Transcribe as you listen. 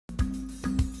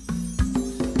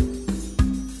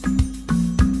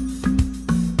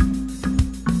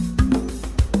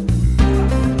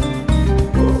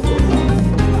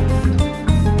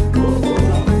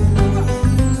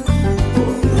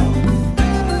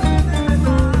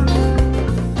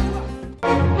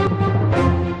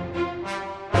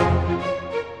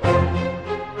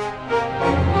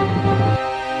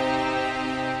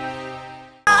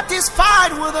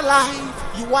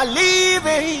you are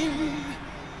living?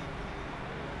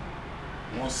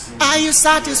 Are you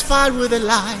satisfied with the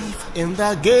life in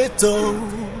the ghetto?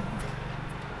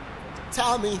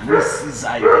 Tell me. This is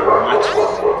how you match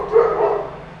for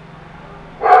her.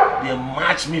 They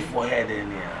match me for her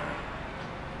then, yeah.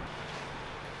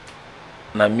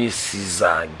 Na me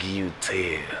Caesar give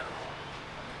tail.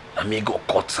 Na me go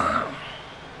cut am.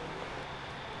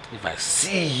 If I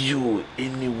see you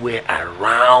anywhere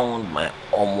around my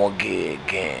omoge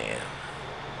again,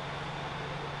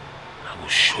 I will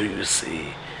show you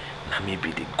say na me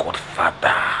be the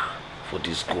godfather for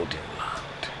this golden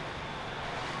land.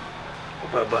 Oh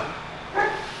Baba.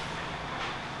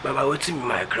 Baba, what's in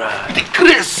my cry? The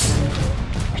Chris!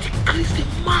 The Chris, the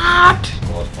mad!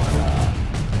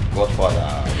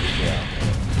 Godfather,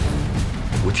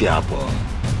 what's your happen?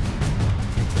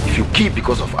 If you keep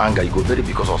because of anger, you go very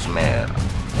because of smell.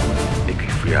 Make you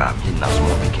free up. He not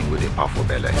small picking with a powerful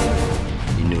belly.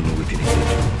 He know within the day.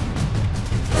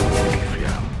 Make you free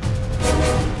up.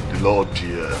 The Lord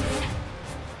dear.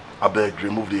 I beg,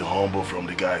 remove the humble from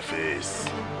the guy's face.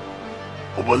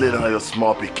 Obole na your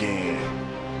small picking.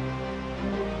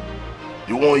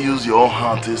 You won't use your own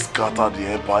hand to scatter the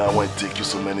empire when it take you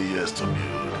so many years to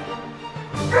build.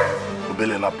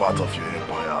 Obele na part of your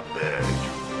empire, I beg.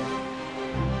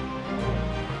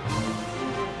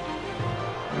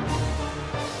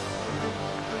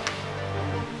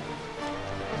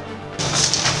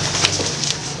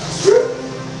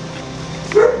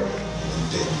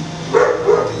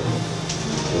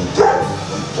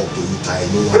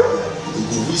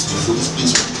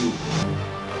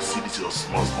 See this your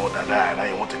small dada, and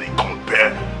I want to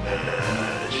compare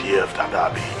GF dada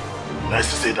be. Nice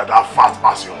to say that fast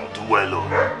pass you do well.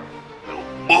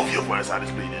 Both your friends are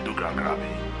this place, they do grand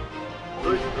grabby.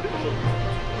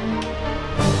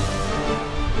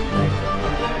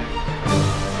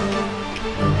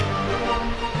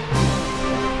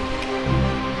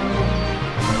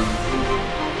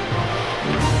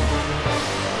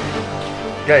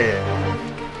 Guy,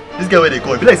 this guy where they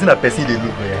call, I feel like seeing a person they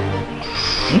look here.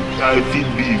 I feel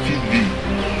be.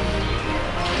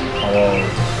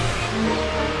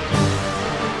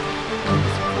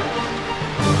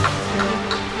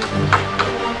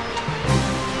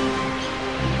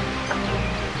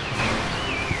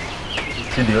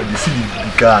 See the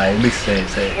guy, it makes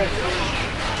sense.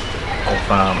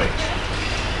 Confirm.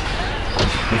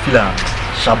 They feel a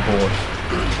sharp boy.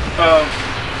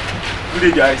 Good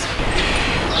day, guys.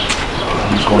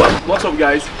 What's up,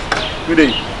 guys? Good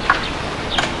day.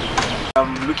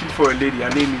 I'm looking for a lady. Her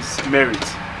name is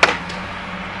Merit.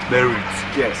 Merit?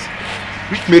 Yes.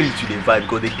 Which Merit you dey find?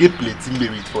 Because they get plenty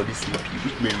Merit for this EP.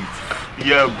 Which Merit?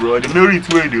 Yeah, bro. The Merit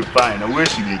where they find and where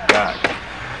she they got.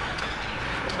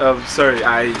 Sorry,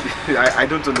 I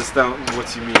don't understand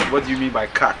what you mean. What do you mean by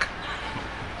cack?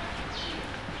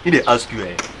 He they ask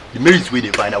you, the Merit where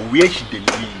they find and where she they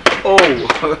live. Oh,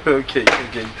 okay.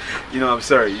 You know, I'm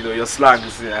sorry. You know, your slang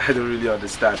is, I don't really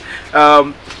understand.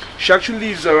 She actually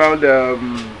lives around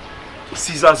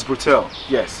Caesar's Brothel.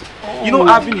 Yes. Oh. You know,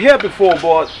 I've been here before,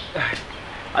 but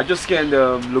I just can't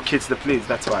locate the place.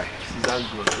 That's why. Caesar's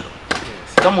Brothel.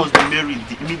 Yes. That must be Mary,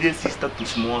 the immediate sister to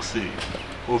Small say.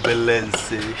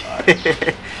 Obelense.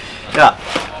 Yeah,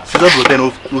 Caesar's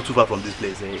Brothel not too far from this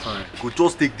place. Right. Go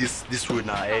just take this road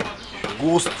now.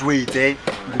 Go straight.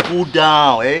 Go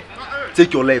down.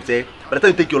 Take your left. By the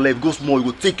time you take your left, go small. You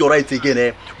go take your right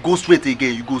again. Go straight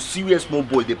again. You go see where small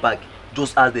boy they park.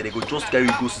 Just ask them. They go just carry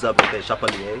you go Caesar's Brothel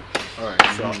sharply. Alright,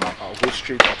 so I'll go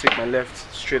straight. I'll take my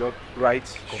left, straight up, right,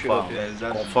 straight up. Yeah,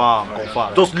 exactly.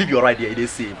 Confirm. Just leave your right here. It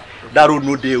is safe. That road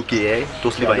no day, okay?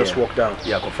 Just leave it here. Just walk down.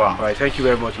 Yeah, confirm. Alright, thank you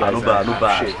very much, guys. No bad.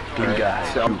 Clean guy.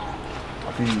 So, I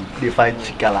think they find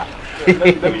Chikala.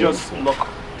 let me just lock.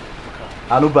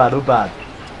 No bad.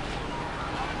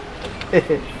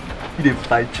 They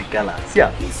find Chikala. See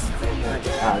ya.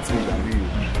 It's me.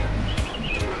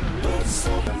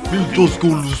 You just go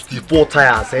lose the 4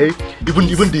 tires, Even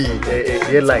the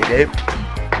headlight,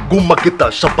 Go market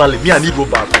that sharply. Me, I need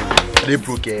robbers. They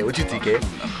broke, What you think,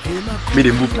 Me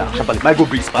they move now, sharply. Might go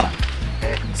bring spanner.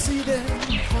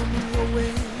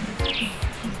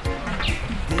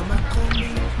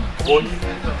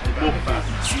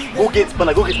 Go get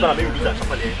spanner. Maybe do that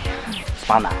sharply.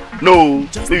 Spanner. No,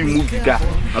 maybe move the car.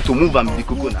 Now to move the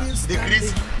coconut. The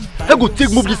Chris. I go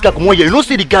take move this car come on here. You don't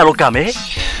see the car come, I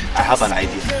have an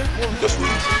idea. Just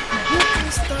wait.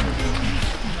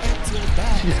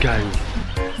 See this guy.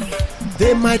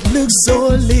 They might look so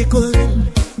little,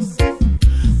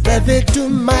 but they do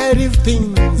mighty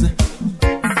things.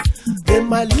 They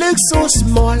might look so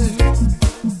small,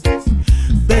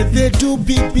 but they do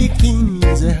big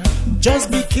things.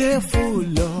 Just be careful,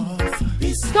 love.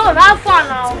 Don't have fun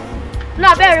now.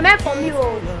 No, better remember from you.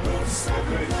 Your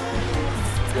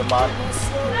man.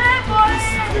 Hey, boy.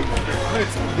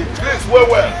 Grace, well.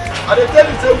 And they tell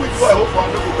you, say, which boy I hope for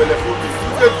no go telephone me.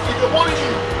 If they want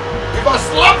you, if I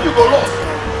slap you, go lost.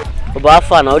 But have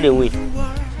fun, how they win.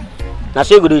 Now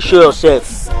so you go to show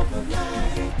yourself.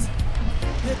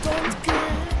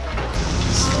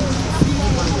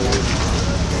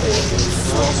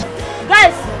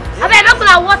 Guys, I better not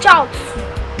gonna watch out.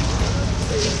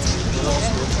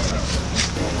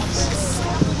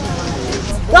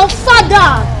 Your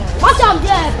father! Watch out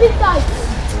there, big time!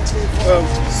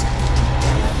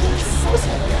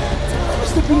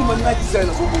 Stop being my night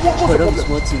designer. What's the problem?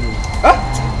 Huh?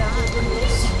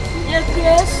 Yes,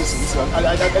 yes. Listen, I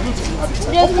don't think you have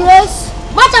it. Yes, yes.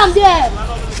 Watch out there!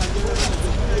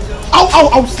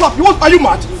 I'll slap you. Are you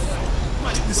mad?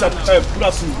 Listen, pull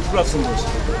out some,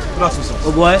 sir.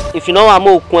 Oh boy, if you know I'm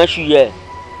more quench you here,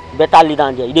 better lead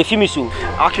down there. You dey feel me so?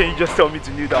 How can you just tell me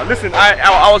to kneel down? Listen,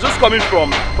 I was just coming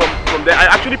from there. I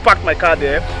actually parked my car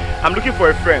there. I'm looking for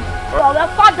a friend. Your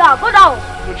father, go down!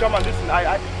 No, Chairman, listen,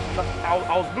 I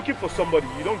was looking for somebody.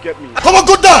 You don't get me. Come on,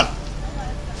 go down.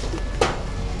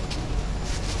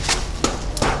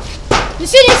 You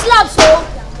see this slab, so?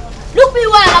 Look me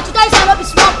well, and today I will be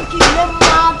smart to keep them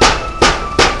man.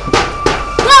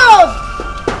 Go!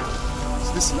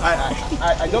 Listen,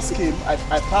 I just came. I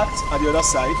parked at the other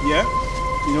side. Yeah,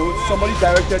 you know, somebody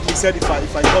directed me. Said if I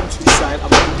come to this side, I'm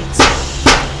gonna meet.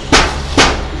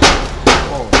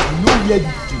 Oh, no, yeah,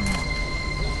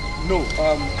 no.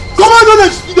 Come on,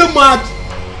 don't you the mad.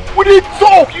 When they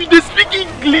talk, you they speak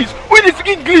English. When they speak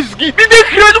English, they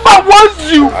create what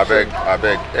wants you. I beg.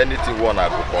 Anything one I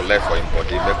go collect for him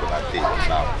body, make una take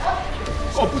now.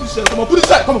 Come on, put this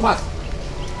side. Come on, fast.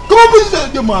 Come on, put this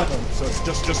the mad. So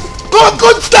just. Come on,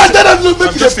 stand there and make it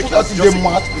put us in the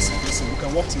mad. Listen, we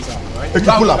can walk things out, right? Okay,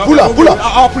 pull up.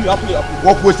 I'll pull you.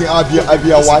 Walk with I be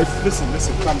a wife. Listen,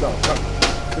 calm down.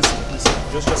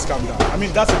 Listen, just calm down. I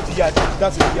mean, that's a VIP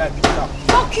car.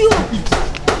 Fuck you!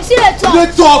 You see they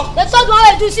talk? They talk what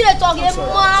I do, see they talk, you're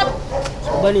mad.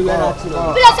 Somebody wear that too.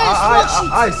 People say it's fuck shit.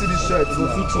 I see this shirt.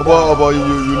 But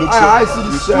you look so. I see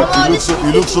this shirt.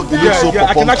 You look so. Yeah,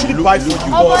 I can actually buy for you.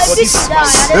 Oh, boy, but this guy.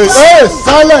 Hey,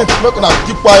 silent! Make una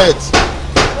keep quiet.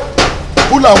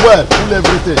 Pull am well. Pull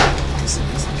everything. Listen,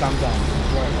 calm down.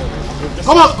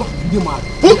 Come on, you mad.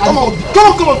 Come on.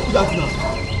 Put that now.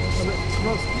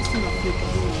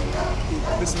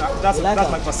 Listen, that's my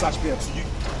Versace beard. So you.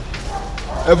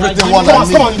 Everything one I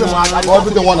need.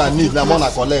 Everything one I need. Now one I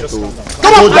collect. Go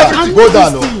down. Go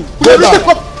down.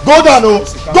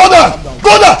 Calm down.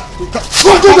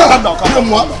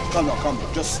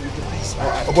 Just look at this.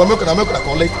 But make una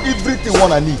collect everything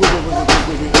one I need.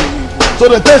 So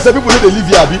the things that people need to live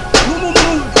here, abi. No.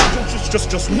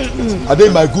 Just wait. I dey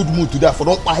in my good mood today. For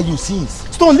not buy you since.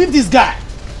 Stone, leave this guy.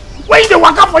 When you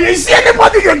walk up for you see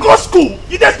anybody you go school,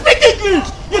 you dey speak English,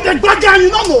 you dey gbagya, you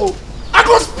don't know. I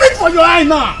go speak for your eye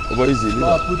now. What is it? You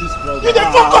dey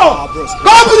fuck up. Go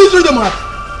put this with the man.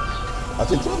 I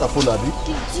think you on the phone, abi.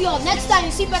 Idiot, next time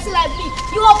you see person like me,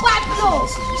 you will bad blow.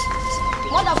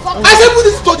 Motherfucker. I said put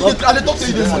this to you and they talk to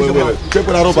you this morning. Check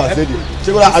what Aruba said.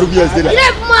 Check what Aruba said. You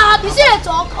dey mad, you see they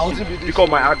talk? You call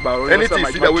my Agba. Anything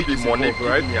see that will be money,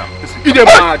 right? Yeah. You dey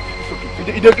mad.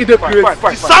 You dey create.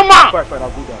 Sama.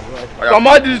 Come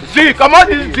on this G. But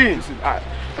this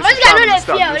guy no dey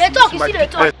fear. They talk, you see they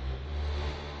talk.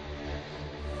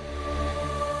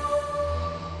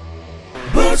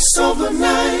 Birds of the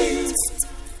night,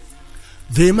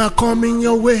 they might coming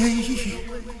your way.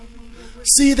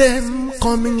 See them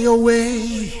coming your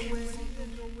way.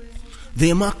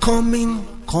 They might coming.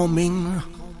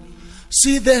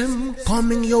 See them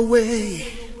coming your way.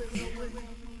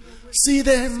 See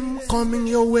them coming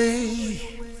your way.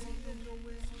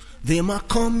 They might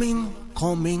coming.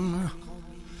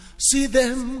 See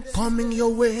them coming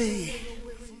your way.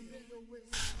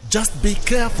 Just be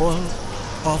careful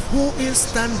of who is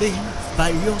standing by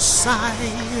your side.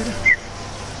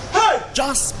 Hey!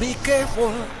 Just be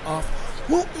careful of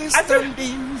who is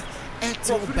standing at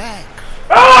your back.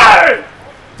 Hey!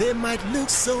 They might look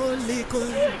so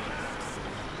little,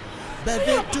 but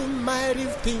they do mighty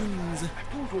things.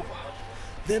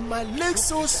 They might look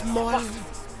so small,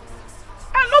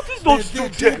 I noticed those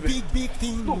but two they do big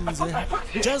things.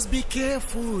 Just be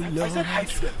careful, Lord.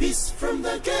 Peace from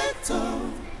the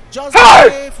ghetto. Just be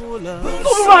careful, Lord.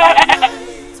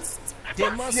 They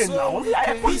must so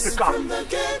peace from the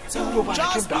ghetto.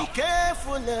 Just be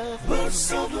careful, Lord.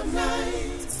 Birds of the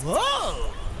night.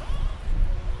 Whoa!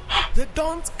 They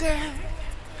don't care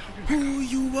who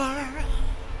you are.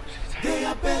 They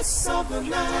are best of the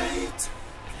night.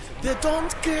 They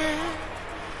don't care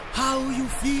how you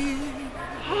feel.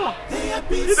 They are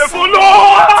best of the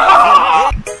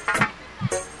night.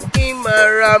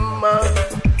 Imarama,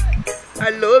 I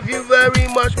love you very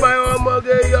much, my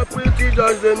omoge. You're pretty,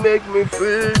 just they make me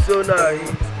feel so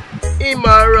nice.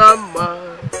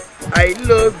 Imarama, I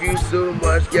love you so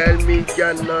much, girl, me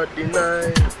cannot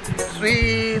deny.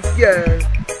 Sweet girl,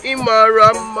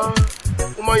 Imarama,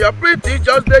 woman, you're pretty,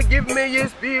 just they give me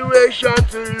inspiration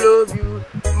to love you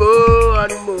more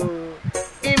and more.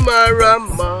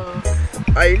 Imarama,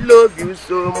 I love you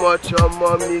so much, your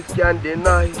mommy can't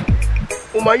deny.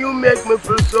 Woman, you make me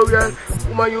feel so well.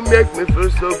 Woman, you make me feel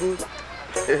so good.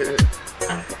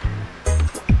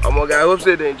 I hope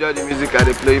so they enjoy the music and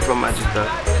they play it from my guitar.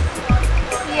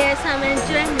 Yes, I'm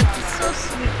enjoying it. It's so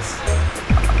sweet.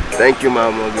 Thank you, my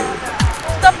Omoge.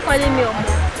 Stop calling me Omo. I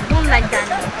don't like that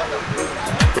name.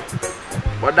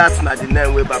 But that's not the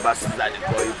name where Baba says that they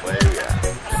call you for area.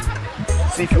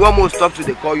 See, if you almost stop to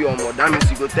they call you Omo, that means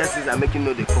you go test it and make you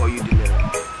know they call you the name.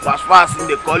 But as far as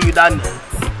they call you that name,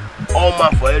 all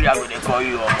man for area go they call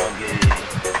you Omoge.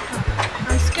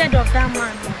 I'm scared of that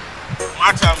man.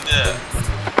 Match him there.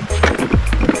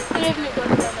 Leave me,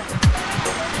 godfather.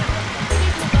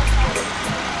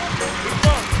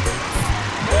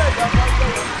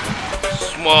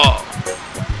 Small.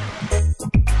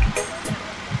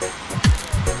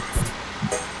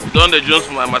 You done the Jones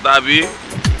for my Matabi?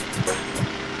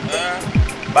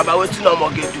 Baba, what you know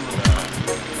Omoge do now?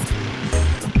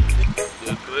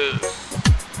 The grace.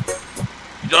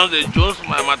 Just the Jones for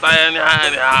my Mata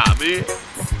anyhow, be?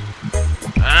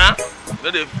 Huh? No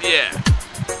they fear.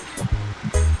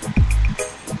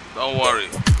 Don't worry.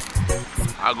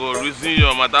 I go reason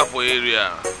your matter for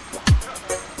area.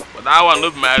 But that one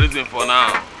not be my reason for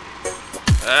now.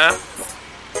 Eh?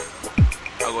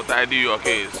 I go tidy your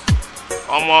case.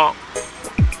 Omo,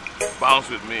 bounce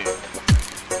with me.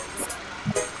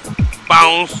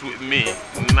 Bounce with me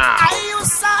now. Are you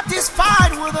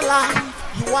satisfied with the life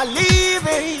you are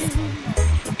living?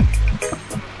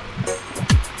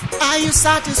 Are you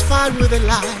satisfied with the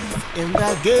life in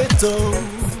the ghetto?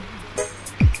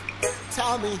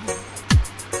 Tell me.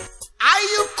 Are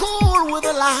you cool with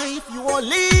the life you are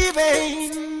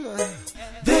living?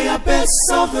 They are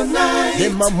best of the night. They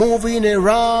are moving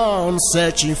around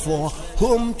searching for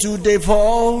whom to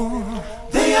devour.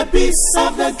 They are beasts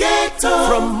of the ghetto.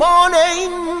 From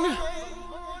morning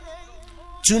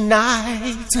to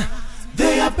night.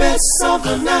 They are best of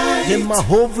the night. They are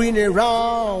hovering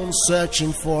around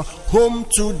searching for whom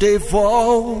to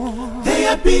devour. They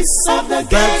are beasts of the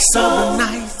ghetto. Beasts of the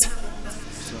night.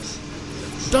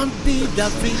 Don't be the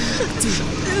victim.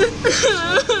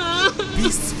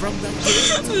 Beasts from the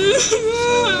ghetto. Don't be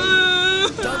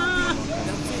the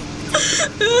victim.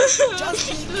 Just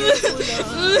be careful of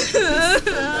beasts from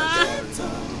the ghetto.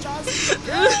 Just be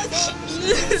careful.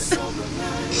 Beasts of the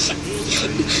night.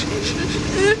 Beasts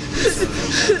from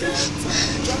the ghetto.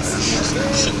 Just be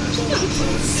careful.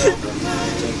 Beasts of the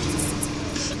night.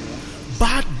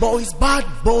 Bad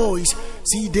boys.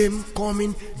 See them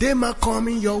coming, them are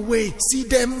coming your way. See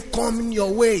them coming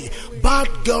your way. Bad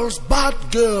girls,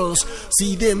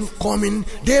 see them coming,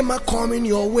 them are coming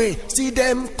your way. See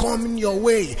them coming your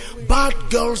way. Bad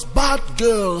girls,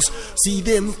 see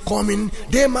them coming,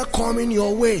 them are coming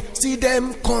your way. See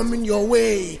them coming your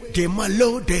way. Them are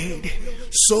loaded,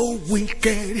 so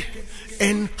wicked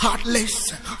and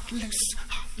heartless.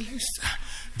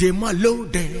 Them are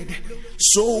loaded,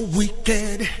 so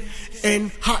wicked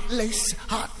and heartless.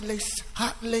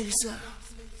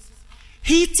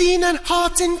 Hitting and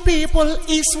hurting people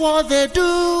is what they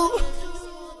do.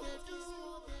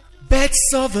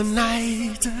 Beasts of the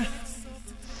night,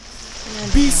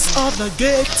 beasts of the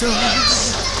ghetto.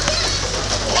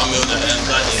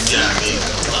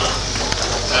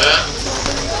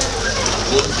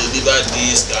 Go deliver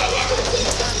this gala.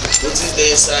 What is there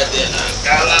inside there now?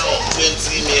 Gala of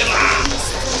 20 million.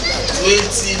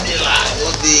 20 million,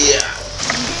 no day.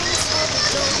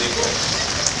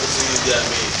 What's in there,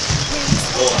 me?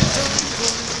 Go on.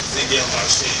 They get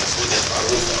machines with the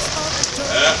parola. So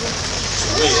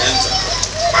when you enter,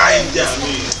 buy them,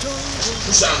 me.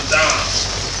 Push them down.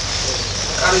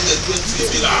 Carry the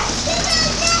 20 million.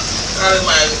 Carry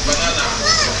my banana.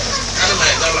 Carry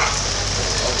my dollar.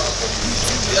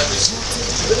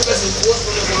 The person goes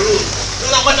for the road.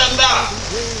 Then I went and down.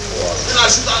 Then I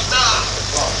shoot and down.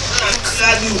 Then I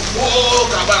clear you. Oh,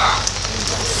 Kaba.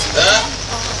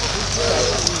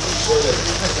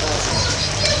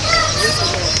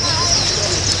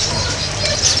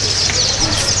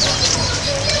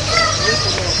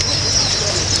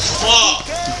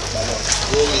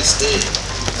 No mistake.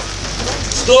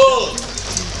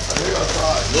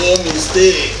 No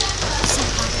mistake.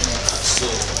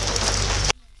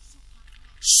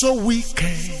 So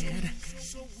wicked,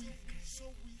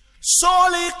 so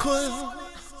liquid,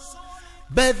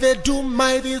 but they do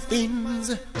mighty things.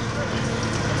 Look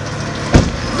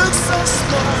so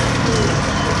small,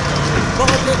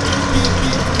 but they do big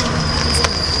things.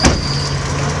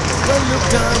 Don't look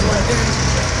down on them,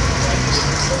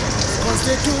 cause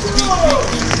they do big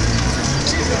things.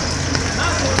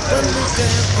 Don't look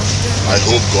down on them. I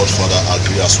hope Godfather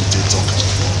agrees with you talk.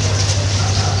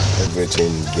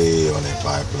 Everything day on a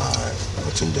pipeline.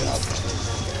 Nothing they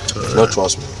happen. Don't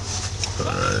trust me.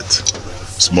 Alright.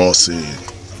 Small C.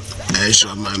 I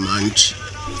shot my munch.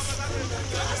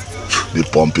 The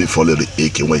pumping follow the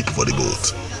AK when you put for the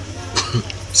boat.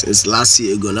 Since last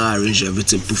year, you're gonna arrange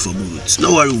everything put for boats.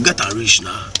 No worry, we'll get arranged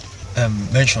now.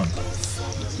 Mention.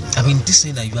 I mean, this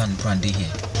thing that you and Brandy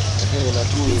here. We're not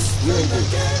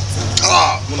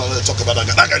going to talk about that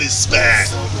guy. That guy is smell.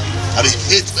 And he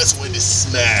hates best when they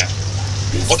smell.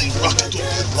 All the racket of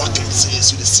the racket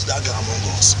says, you see that guy among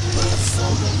us.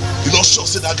 You're not sure,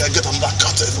 say that guy get another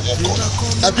cutter from one corner.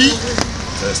 Abi?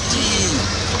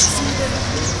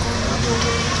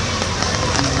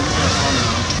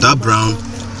 That brown,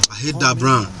 I hate that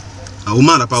brown. A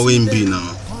woman up away in B now.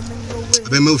 I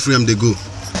bet me free him they go.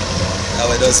 Now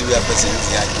I don't see we are pressing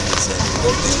the arguments.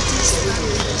 We'll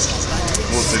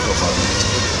think of it.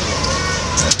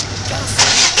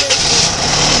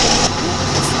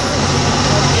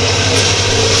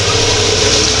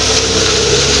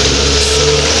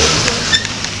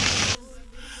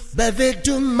 But they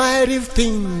do mighty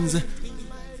things.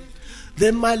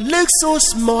 They might look so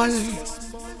small,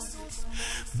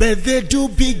 but they do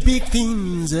big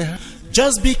things.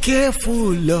 Just be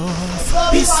careful,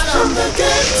 love. Peace from the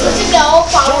ghetto.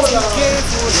 Just be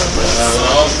careful,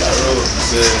 love.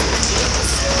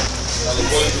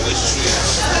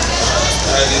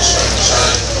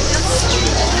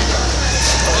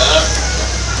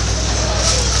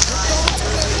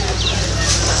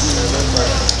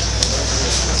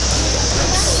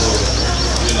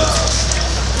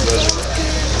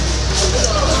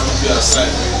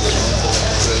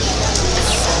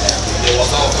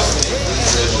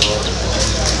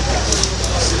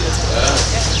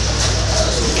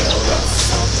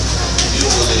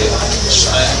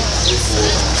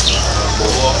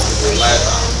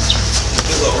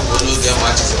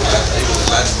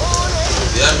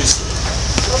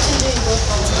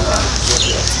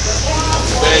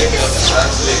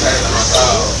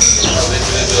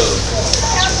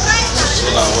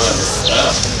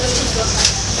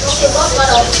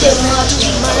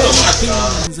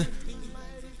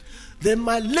 They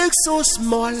might look so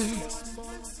small,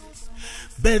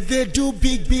 but they do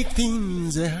big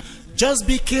things. Just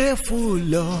be careful,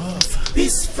 love.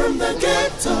 Peace from the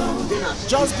ghetto.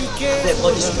 Just be careful.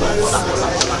 Where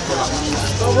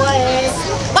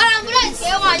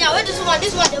this woman?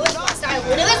 This one, they wait for us.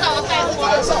 They wait our time.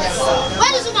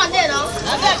 Where this woman there now? I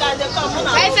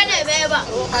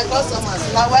got someone.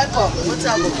 Now welcome. What's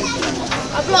up?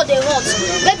 I blow the hot.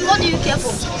 Baby, what do you care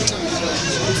for?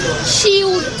 She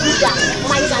would do that.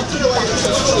 Mine can kill that.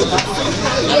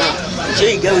 So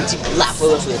you go to black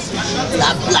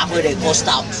black where they cost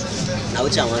out. Now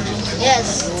which I want to.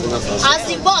 Yes. As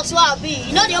the boss will be,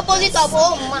 you know the opposite of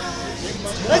home.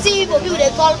 What people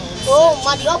they call home,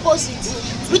 the opposite,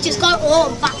 which is called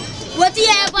home. What do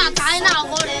you ever kind of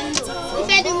want to do?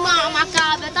 If I do my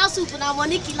better soup and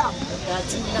money killer.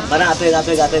 But I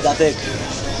beg.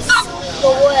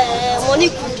 Money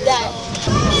could die.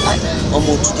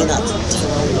 Almost dinner.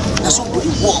 That's what we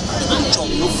walk.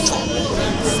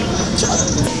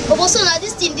 Also,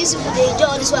 this thing, this is the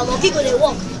job. This one, monkey go they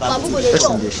walk. Babu go they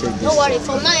jump. Don't worry,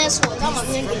 from now on, I'm not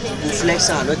going to flex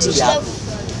on, not to I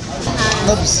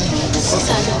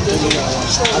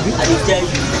didn't tell you.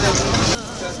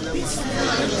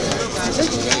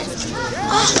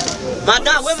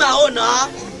 Madam, where my own now?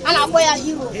 And I'm a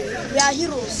hero. We are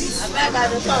heroes.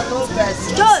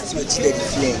 Just with the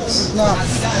flames. No.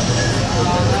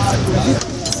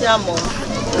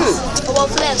 About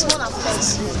flex, one of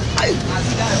flex.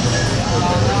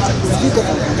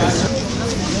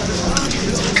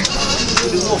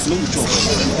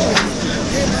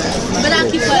 But I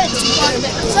keep quiet.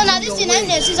 So now this thing I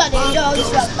need to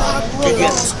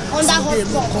on that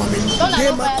hot.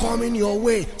 Them are coming your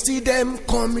way. See them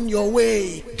coming your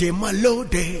way. Them are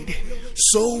loaded,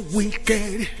 so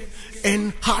wicked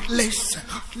and heartless.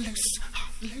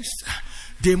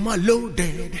 Them are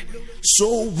loaded,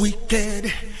 so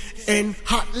wicked and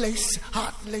heartless.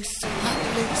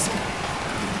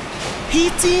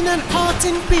 Hitting and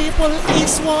hurting people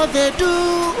is what they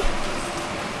do.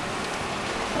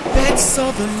 Kings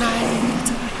of the night,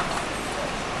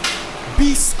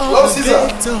 beasts of the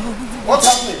ghetto. What's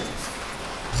happening?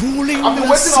 Ruling I've been the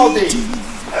waiting all day. city,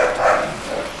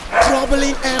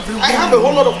 troubling everyone. I have a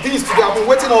whole lot of things to do. I've been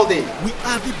waiting all day. We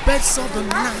are the birds of the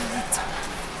night.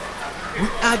 We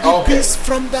are the beasts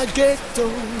from the ghetto.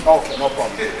 Okay, no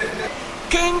problem.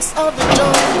 Kings of the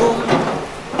jungle,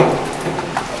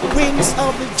 queens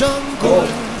of the jungle.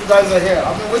 You guys are here.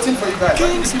 I've been waiting for you guys.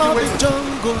 Kings of the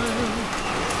jungle,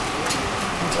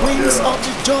 queens of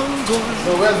the jungle.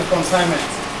 So where's the consignment?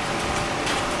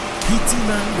 Hitting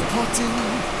and hurting,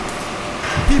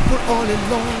 people all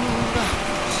along.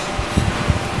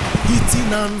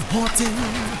 Hitting and hurting,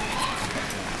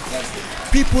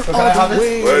 people So all the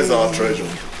way. Where is our treasure?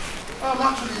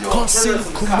 Causing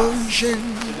commotion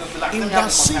in the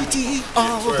city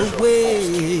all the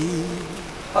way.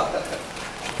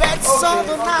 Beds of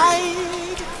the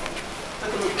night,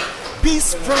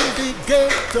 peace from the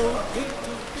ghetto.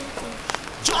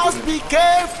 Just be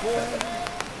careful,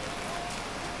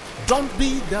 don't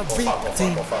be the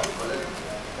victim.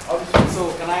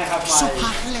 So can I have So my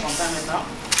heartless, consignment now?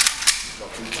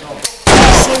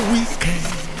 so wicked,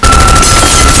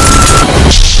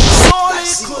 so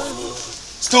liquid.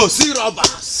 So see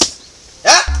robbers.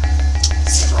 Yeah?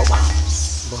 See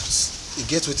robbers. But it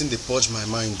gets within the purge my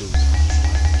mind though.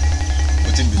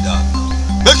 Wetin be that?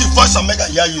 Make you voice and make I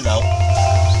hear you now.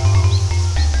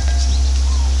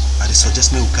 I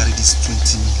suggest me we carry this 20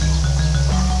 million.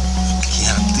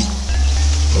 Kianti.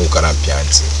 No can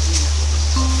pianti.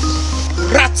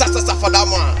 Ratsatsa for that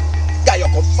man. Got your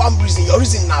confirmed reason. Your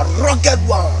reason na rugged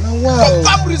one.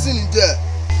 Confirmed reason in there.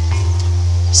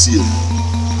 See,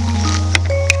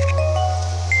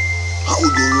 how we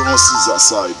go run Caesar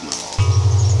side now?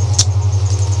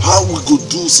 How we go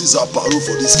do Caesar Barrow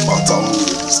for this matter we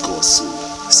will discuss? So.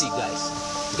 See,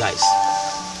 guys,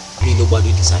 me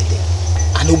nobody decided,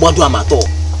 and nobody am at all.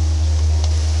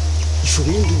 If you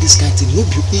won't do this kind of thing, no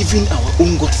be even our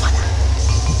own godfather.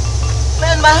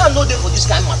 Man, my hand no there for this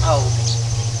kind of matter.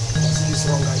 See this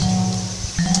wrong guy.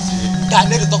 Guy,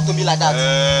 never talk to me like that.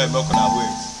 Milk on our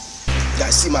way.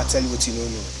 Guys, see my tell you what you know.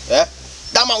 Eh?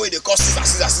 That man where they call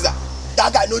Caesar.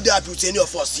 That guy no dey happy with any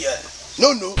of us here.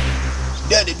 No.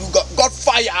 There they do God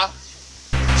fire.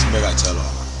 She make I tell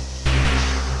her.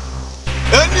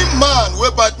 Any man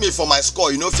wey bite me for my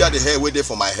skull, you no fear the hair wey dey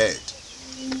for my head.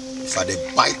 If I dey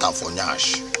bite am for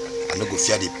nyash, I no go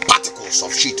fear the particles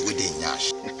of shit wey dey in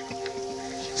nyash.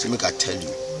 So make I tell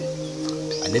you,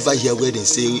 I never hear where they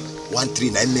say one tree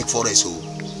na make forest. Oh,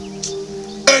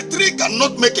 a tree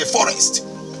cannot make a forest.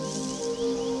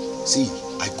 See,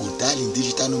 I go dial in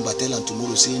digital number, tell them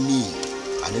tomorrow say me,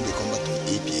 and then they come back to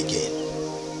AP again.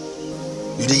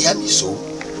 You dey hear me so?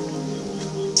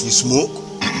 You smoke?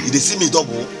 You dey see me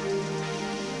double?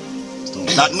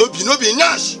 That no be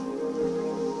nyash.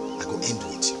 I go end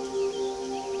with you.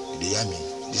 You dey hear me?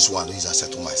 This one is I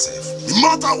settle myself. The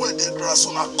matter where the grass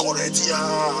on a correct here.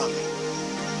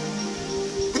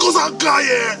 Because that guy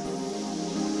here,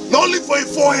 not only for a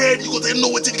forehead, you go to know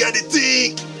what the guy they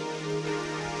think.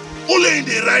 Only in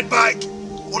the ride bike,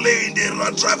 only in the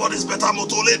run drive on this better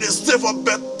motor, only they stay for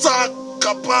better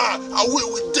kapa. And we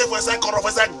will take for a second of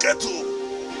a second get to.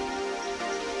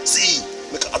 See,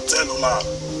 make I tell you now.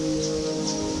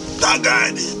 That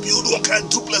guy, they build one kind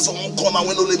of duplex for one corner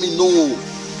when don't let me know.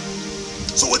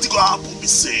 So what you gonna happen be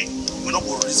say, we're not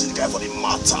gonna reason the guy for the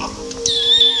matter.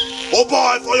 Oh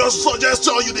boy, for your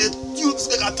suggestion, you make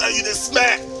I tell you the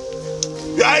smell.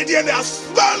 Your idea, they are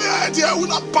smelling idea, we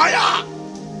not buy her.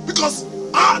 Because,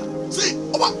 see,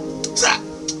 you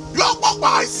are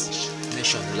wise.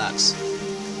 Nation, relax.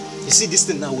 You see this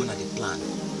thing now when I dey plan.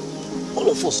 All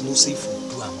of us know say if we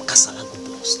do am, Kasala go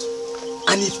bust.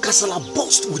 And if Kasala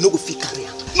bust, we no go fit carry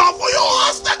am. Now for your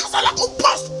house, that Kasala go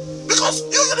bust. Because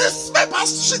you just smell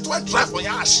past shit when drive for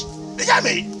your ash. You hear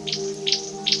me?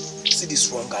 See this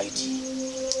wrong idea.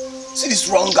 See this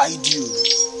wrong idea.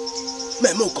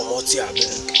 Man, no come out here,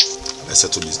 beg. Let's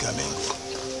settle this guy, man.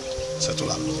 Settle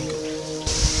that.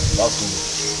 That's good.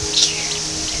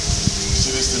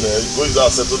 See this thing, you go use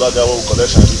that settle that guy where we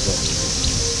collect shiny from.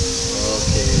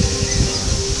 Okay.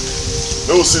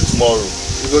 We will see tomorrow.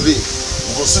 We go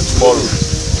see tomorrow.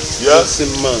 Yeah?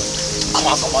 Same man. Come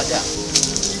on there.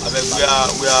 I mean, we are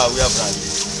brand.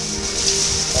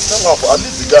 I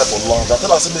leave the guy for long. I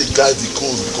tell us to make the guy the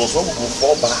code because when we go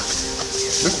fall back,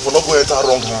 people will not go enter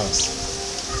wrong hands.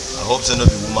 I hope so not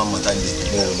be woman matter.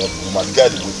 No, not the woman. The guy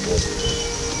they wait for.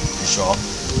 You sure?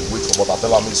 Wait for, but I tell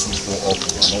him to switch phone up.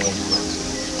 I don't want to do that.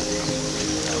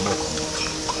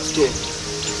 Okay.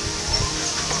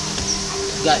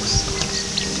 Guys,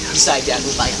 this idea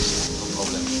no buy am. No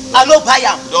problem. I no buy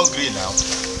am. Don't gree now.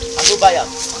 I no buy am.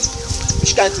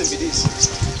 Which kind thing be this?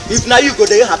 If now you go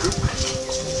there, you happy?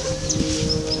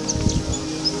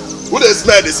 Who they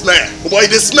smell? They smell. Boy,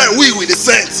 they smell we with the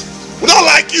scent. We don't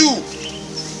like you.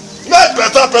 Not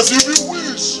better person, you be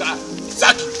wish.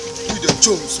 Exactly. We the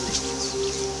Jones.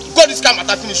 Go this camp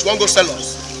at finish, you won't go sell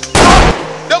us.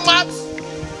 The mat.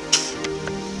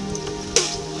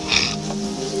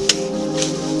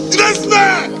 They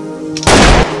smell.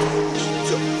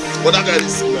 What that guy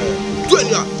is smell? Do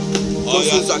any of Oh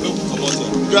yeah, come on sir.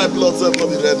 Guy blood cell for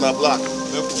the red and black.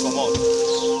 Come on.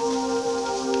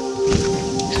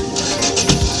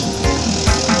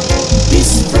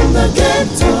 Peace from the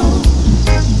ghetto,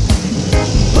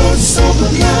 birds of the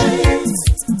night.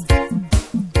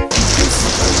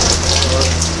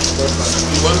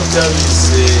 You want to tell me,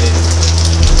 say,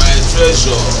 my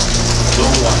treasure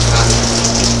don't work out.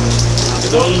 You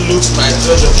don't lose my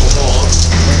treasure for more.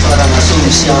 Father, na so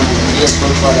we see am. Yes,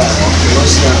 Godfather. We don't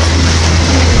see am.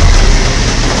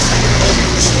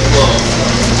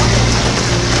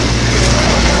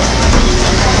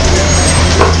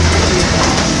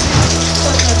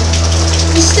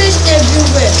 We stage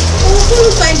everywhere. Who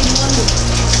will find the money?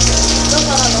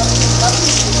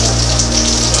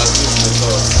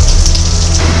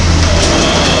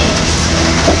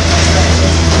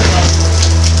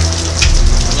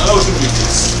 How do we do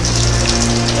this?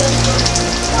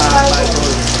 My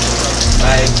God.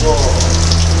 My God.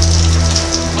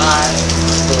 My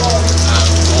God. I'm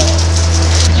gone.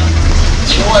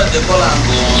 You know what they call I'm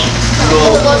gone?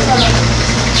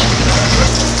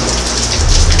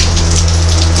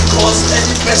 Because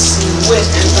any person who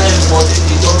enter his body,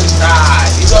 he don't die,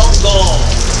 he don't gone.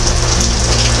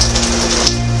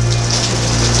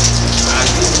 And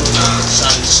you know now,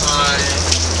 shine,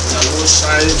 now no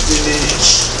shine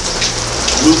finish.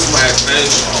 Lose my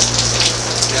treasure,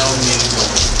 tell me no.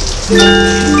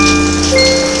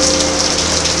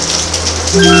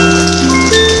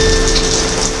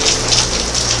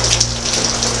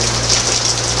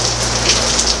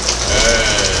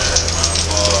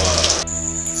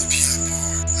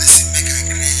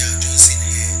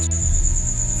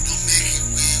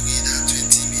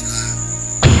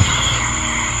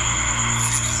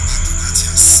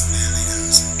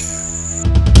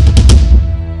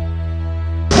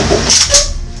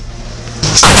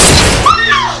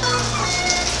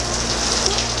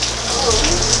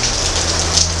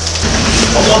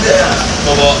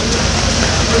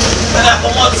 When I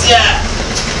come out here,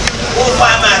 go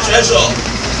find my treasure.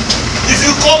 If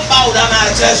you come back without my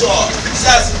treasure,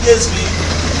 see as it gets me.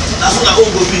 That's what I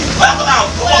won't go be. Come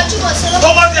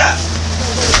out here.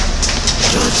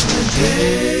 Judgment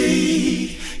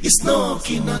Day is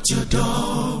knocking at your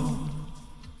door.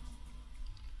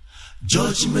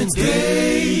 Judgment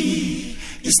Day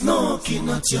is knocking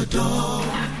at your door.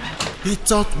 He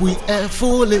thought we were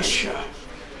foolish.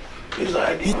 He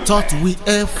thought we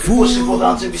were fools.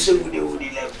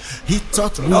 He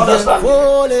thought we were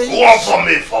foolish. What for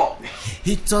me for?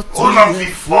 He thought we were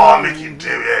foolish. Make him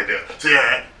tell you. See,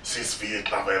 6 feet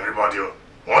now for everybody.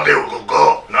 One day we will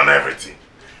go, none everything.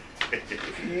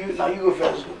 Now you go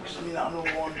first. Me now no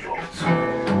one drugs.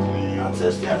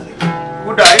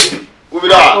 Who died? Who be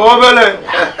that? Oh, Bele.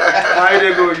 How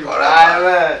they go you? Alright,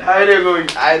 man. How they go you?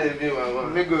 I did be my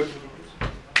man. Me good.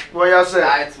 What you say?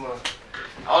 Right, man.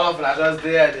 All of them are just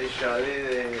there, they show. We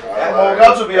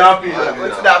got to be happy.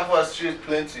 What's that for street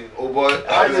plenty? Oh boy,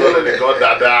 I just they got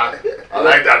Dada. I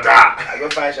like Dada. I go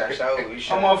find Shasha.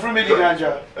 Come on, free me the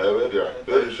ganja.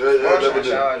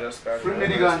 Free me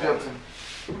the ganja.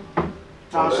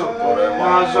 Nazo.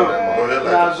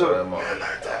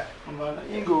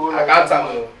 I got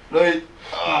time. No,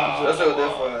 just go there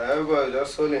for everybody.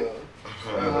 Just holding on.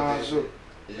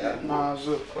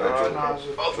 Nazo.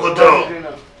 Go down.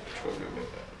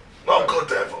 Not go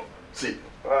there for. See.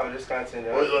 Wow, this can't change.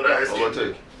 What is on that?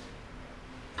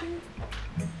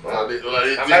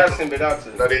 I'm not seen without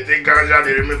it. Now they take ganja,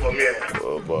 they remove from here.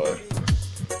 Oh boy.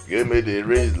 Give me the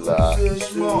razor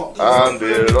and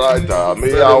the lighter.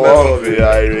 Me, I want the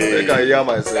iron. I can hear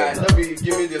myself.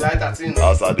 Give me the lighter thing.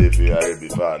 As I did the iron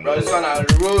before. Bro, this one I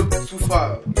rode too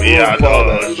far. Me, I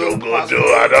don't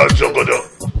jogodo.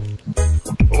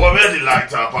 What where the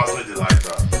lighter? Pass me the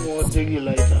lighter. Oh, take the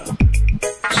lighter.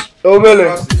 Oh,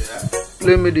 Bele.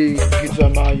 Play me the guitar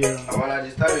now, yeah. I want to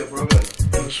disturb your problem.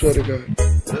 I swear to God.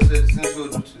 Just say the things we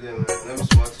do today, man. Let me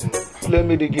smart him. Play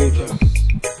me the guitar.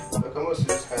 Come on, see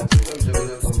this kind of thing. Let me just go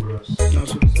there from bros.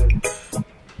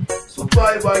 So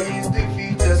Survivor is the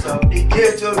features of the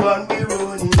ghetto and we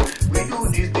running. We do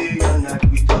this day and night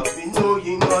without me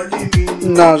knowing or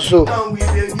living. Nah, so. Now we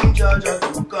begging Jaja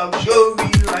to come show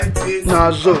me right way.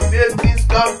 Nazo. Make things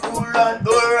come cool and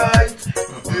alright.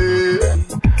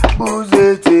 Who's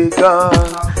a taker?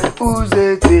 Who's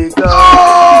a taker?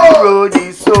 The road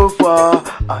is so far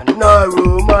and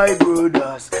narrow, my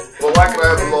brothers. Who's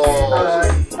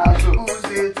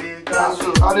a taker?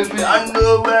 I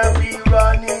know where we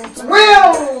run into.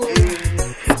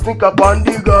 Think upon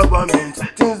the government,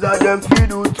 things that them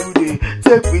feel do today.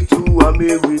 Take me to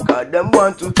America, them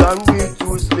want to turn me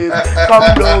to slave.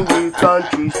 Come down with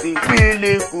country, see,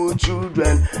 really cool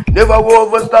children. Never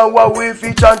will understand what we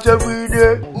feel chant every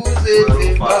day. Who's a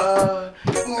taker?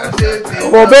 Who's a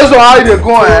taker? Well, based on how they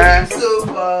go, So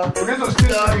far, we need to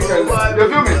still speak. You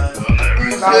feel me?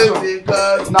 Who's a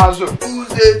taker? Nazo. Who's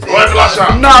a taker?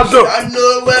 Nazo. I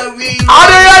know where we How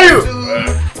do you hear you?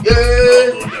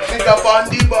 Yeah, think upon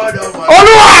the border, man.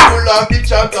 Oluwa! Full of the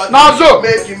chapter. Nazo!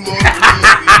 Make him more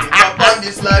think upon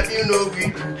this life, you know we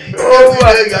do. Every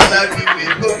day your life we pay.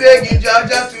 Go beg in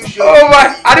Jaja to show. Oh my,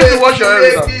 I need to wash your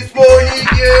hair. Make this money,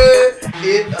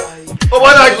 yeah. Oh,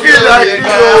 what I feel like,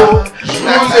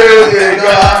 Who's a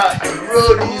guy? The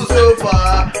road is so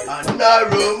far and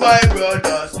narrow, my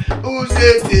brothers. Who's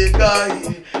a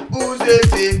taker? Who's a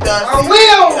taker?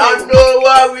 I know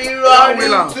why we run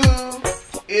into.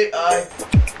 AI.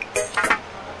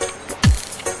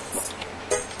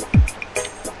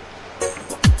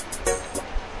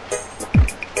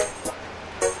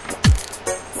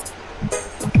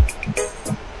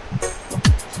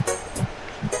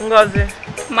 Ngozi.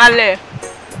 Male.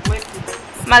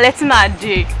 Maleti na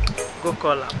J. Go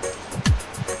call her.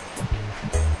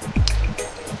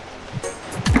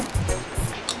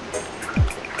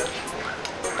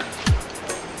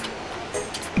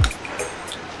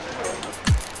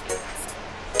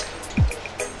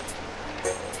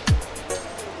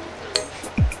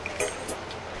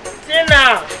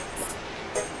 Tina!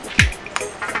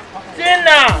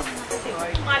 Tina!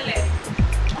 Male.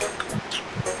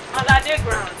 Alade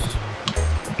ground.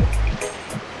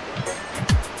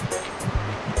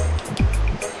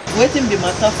 Waiting the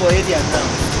matter for area now.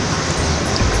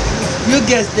 You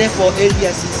guys there for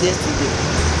area since yesterday.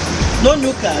 No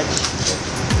new card.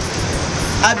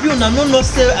 Abiuna no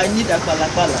say I need a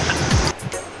palapala.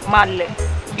 Male,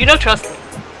 you don't trust me.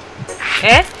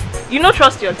 Eh? You don't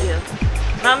trust your girl.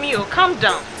 Namio, calm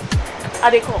down.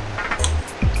 Adeko.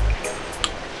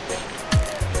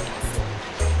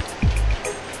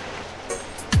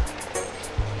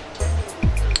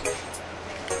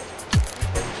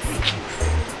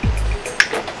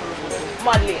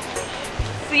 Male,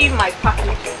 see my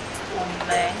package. Oh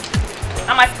man.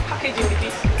 And my packaging with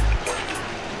this.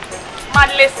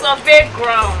 Male, survey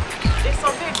ground. They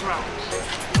survey ground.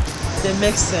 They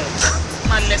make sense.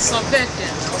 Male, survey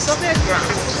them. Survey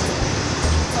ground.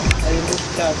 I remove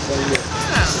card for you.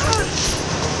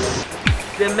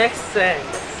 They make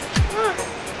sense.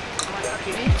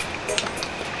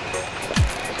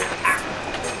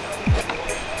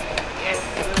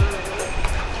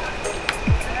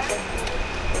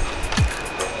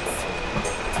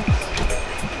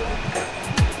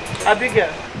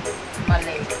 Abigail.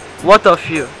 Male. What of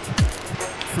you?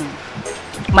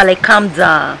 Male, calm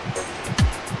down.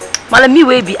 Male, me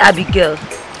will be Abigail.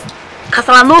 Cause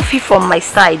I no fee from my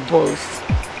side, boss.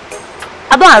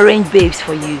 I don't arrange babes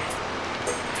for you.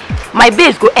 My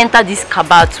babes go enter this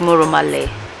cabal tomorrow, Male.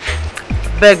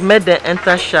 Beg, make them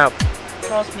enter sharp.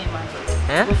 Trust me, Male.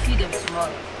 Eh? Go feed them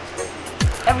tomorrow.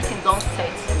 Everything don't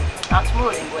set. Now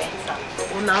tomorrow they go enter.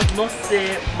 Una not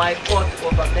say my God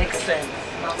over makes sense.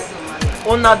 Now so,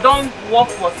 Male. Una don't work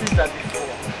for sister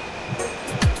before.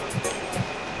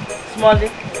 Smally.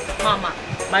 Mama.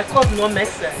 My court no make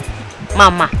sense.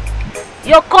 Mama.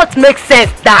 Your court makes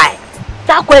sense, die.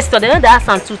 That question, they don't ask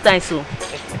am 2 times so.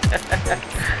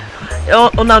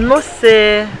 Una no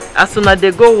say as soon as they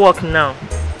go work now.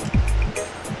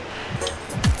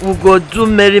 We go do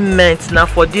merriment now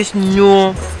for this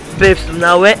new babes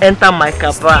now when enter my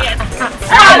cabal.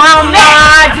 Mama,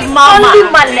 only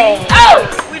Male. Oh,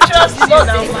 we trust you now,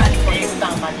 Male.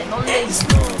 Don't let you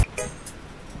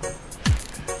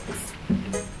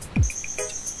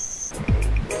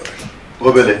know.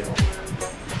 Obele.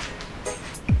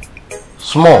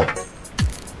 Small.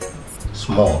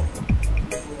 Small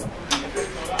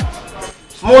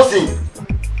thing.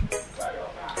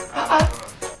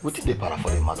 What did they para for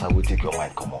the matter? We take your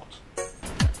mind come out.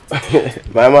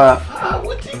 Mama.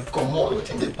 What did come out? What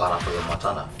did they para for your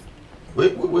matter now?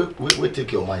 We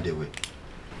take your mind away.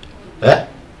 Eh?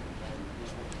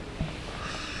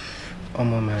 Oh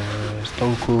mama,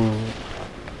 stone cool.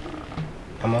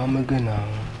 I'm home again now.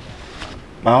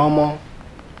 My mama.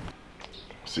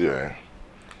 See,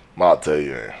 I'll tell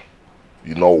you,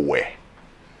 you know where.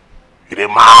 You dey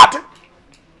mad?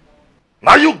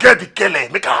 Now you get the kele.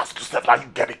 Make her ask yourself, now you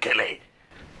get the kele.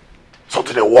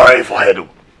 Something they worry for her, do.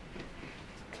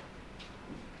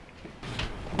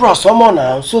 Bro, someone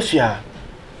now, Sophia.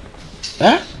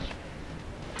 Huh?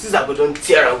 Caesar go don't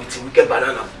tear her with a wicked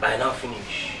banana by now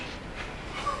finish.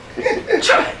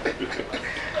 Try.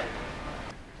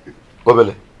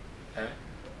 Obele.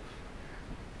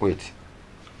 Wait.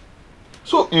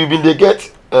 So you been the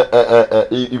get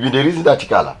you been the reason that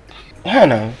chikala? Yeah,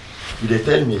 now. You dey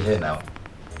tell me here now.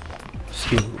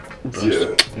 See,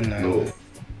 yeah. No.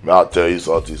 May I tell you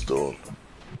something, Stone?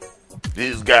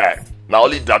 This guy, now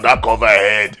only Dada cover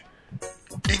head.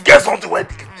 He get something where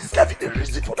this guy fit the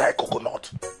reason for that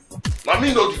coconut. Now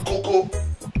me know the cocoa.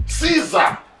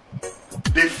 Caesar,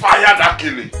 they fire that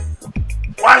killing.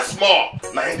 One small,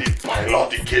 now in the pilot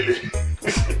the killing.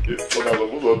 So now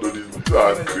supposed to do this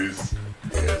with Chris.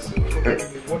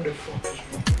 Yes. Wonderful.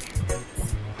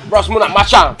 Bros, Mona,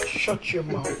 Machan. Shut your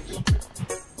mouth.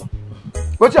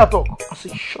 What you talk? I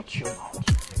say shut your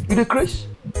mouth. You the Chris?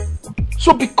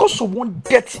 So because of one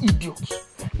dirty idiot,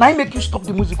 now he make you stop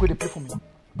the music where they play for me.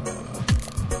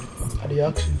 I dey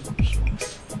ask you.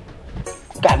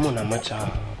 Guy, Mona,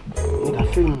 Machan.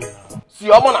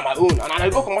 See, I'm on my own, and I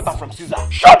go come out from Caesar.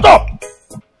 Shut up!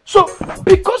 So,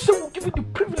 because they will give you the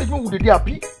privilege when would they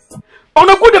happy? On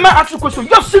a good man ask you question,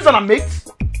 you have Caesar and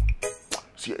mates?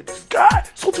 See, this guy,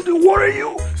 something they worry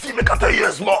you. See, make I tell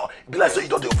you more. Be like say you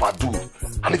don't overdo.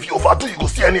 And if you overdo, you go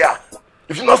see anyhow.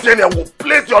 If you not see anyhow, we'll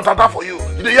plate your tata for you.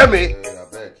 You dey hear me?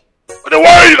 But they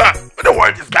worry you now. But they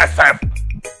worry this guy self.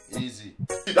 Easy.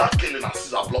 See that killing and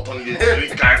Caesar blood on you. Three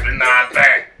guys in that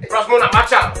thing. Bros, Mona,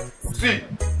 Machan. See,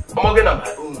 I'm again on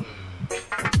my own.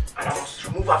 And I must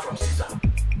remove her from Caesar.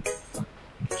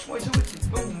 So is it waiting?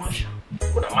 Where will Masha?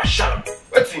 What am I shouting?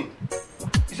 Waiting.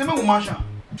 He said, where will Masha?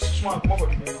 Small, come over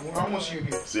the room. I don't want to see you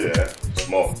again. See,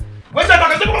 small. Wait a second,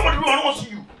 I said, come over the room. I don't want to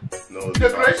see you. No, The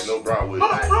Grace? no, Brown, wait. No,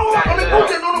 wait,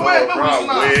 Brown,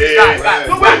 wait.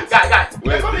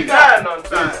 They call me guy.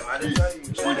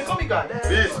 They call me guy.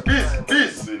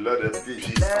 Peace. Let them peace.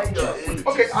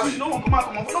 Okay, as no one come out.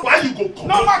 Why you go come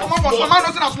No, man, come out. No, man,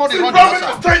 nothing as small. They run. Brown, make I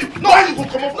tell you. Why you go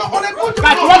come out? No, they go.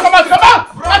 Guys, you want come out? Come out!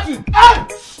 Martin! Hey,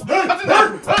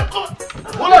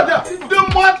 hold on there. They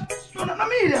mad. No, not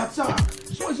me. That's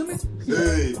so is it me?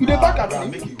 Hey, you dey back at me?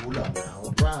 Make it hold up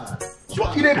now, Brown.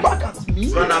 So you dey back at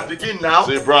me? Brown, I'm begin now.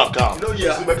 Say, Brown, come. You know,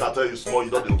 yeah. See, make I tell you small.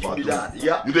 You don't do overdo.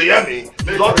 Yeah. You dey hear me?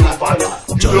 You don't do overdo.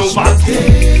 You dey overdo.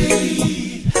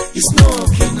 It's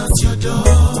knocking at your door.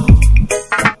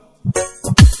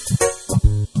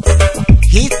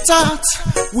 He thought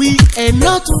we are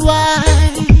not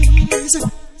wise.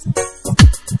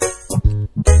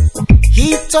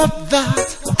 He thought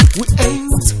that we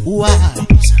ain't wise.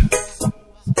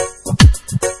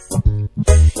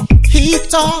 He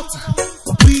thought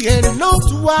we are not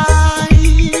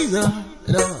wise.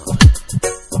 No.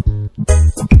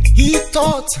 He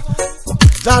thought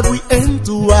that we ain't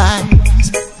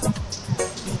wise.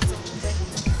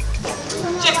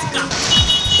 Jessica.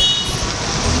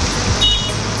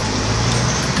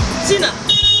 Tina.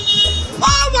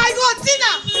 Oh my God,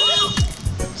 Tina.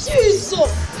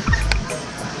 Jesus.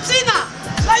 Tina,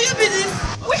 now you be this.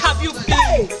 Where have you been?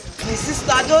 Hey, my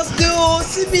sister, just do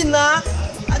see me now.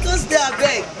 I just stay a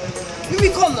beg. You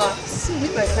will come now. See me,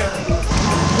 my friend. You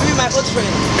be my old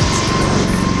friend.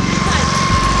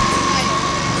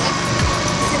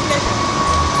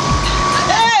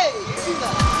 Hey, Tina,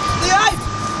 the hype.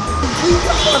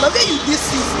 Now where you this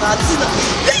is now, Tina?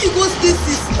 Where you go this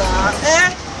is now?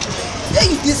 Where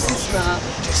you this is now?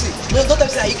 See, no, don't tell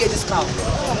me how you get this cow.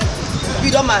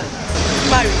 You don't marry.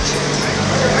 Marriage.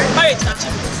 Marriage na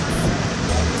cheap.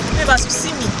 Babe, as you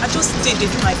see me, I just did do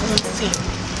my own thing.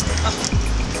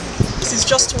 This is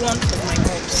just one of my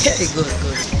goals. Hey, good.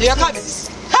 Your car is this.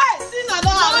 Hey, Tina,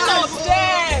 no.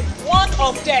 One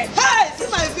of them. Hey, see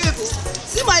my babe.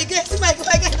 See my girl.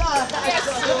 Yes.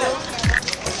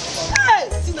 Hey,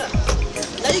 Tina.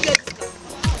 Now you get this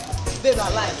car. Babe, I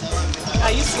like.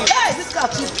 Are you serious? Hey, this car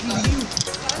too clean.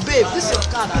 Babe, this is your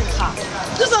car, that car.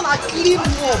 This one a clean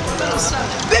mom.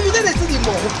 Baby, then they see the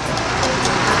mom.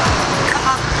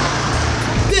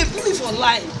 Babe, put me for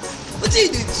life. What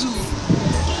did they do?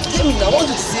 Tell me now, I want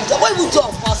to save that. Why would you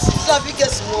have passed it? So I get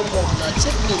small mom now.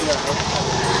 Check me now.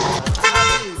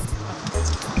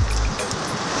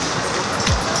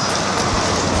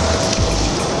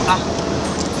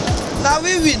 Now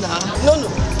we win now. No.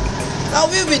 Now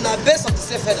we win now. Best of the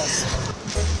same feathers.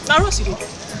 Now what you do?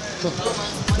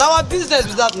 Now our business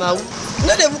with that now. You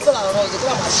know they will call our house, they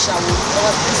call our shower.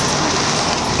 Our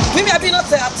business. Maybe I be not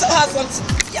say I tell her something.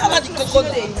 Yeah, like the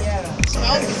coconut.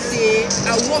 My own be say,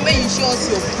 I want make you show us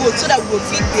your boat so that we will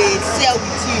fit the sell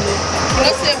with you, you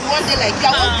know. Say one day like you,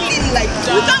 I won't clean like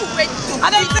you. We can't wait to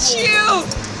and then chill.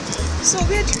 So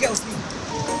where do you girls be?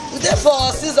 We there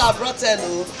for Caesar Brotel,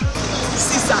 oh.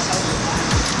 Caesar?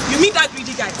 You mean that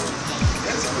greedy guy?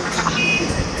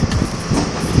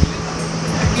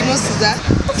 You know Caesar?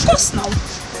 Of course now.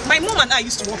 My mom and I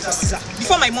used to work for Caesar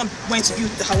before my mom went to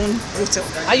build her own hotel.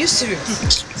 Are you serious?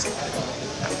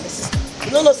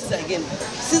 You don't know Caesar again.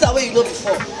 Caesar where you know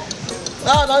before.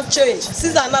 Now don't change.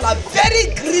 Caesar now a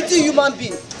very greedy human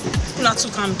being. Not to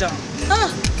calm down.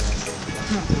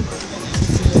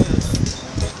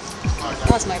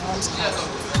 That's my mom's car.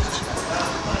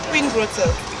 Queen Hotel.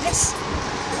 Yes.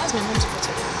 That's my mom's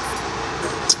hotel.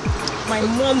 My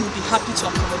mom will be happy to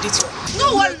accommodate you.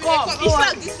 No worry, we come. In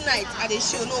fact, this night at the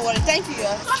show, no worry. Thank you.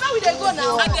 Now we dey go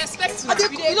now. I dey expect you.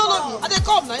 You don't know. I dey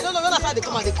come now. You don't know when I say they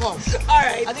come, I dey come. All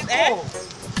right. I dey come.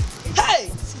 Hey,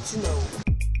 sitting now.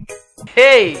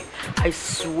 Hey, I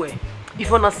swear, if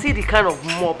you wanna see the kind of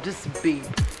mob this babe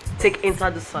take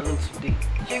inside the salon today,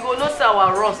 you go know say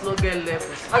our runs no get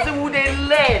levels. I say, would they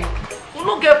learn? We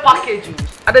no get packages.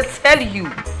 I dey tell you,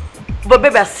 but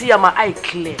baby, I see her, my eye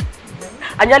clear.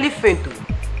 I nearly faint.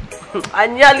 I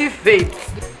nearly faint.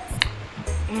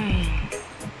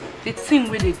 The thing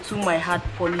where they do my heart,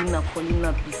 Paulina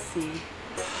be say.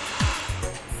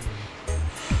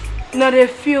 Now they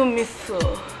feel me so.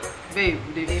 Babe,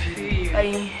 they feel you. I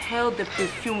inhale the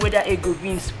perfume where that ego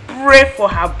being spray for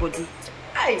her body.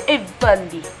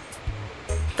 Everly.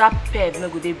 That pair no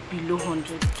go dey below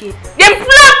 100k. They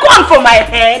black one for my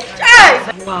head.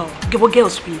 Wow, girl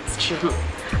speed. Sure.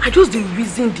 I just the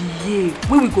reason the year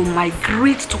when we go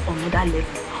migrate to another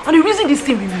level. And the reason this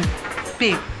thing with me,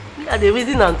 babe, yeah, the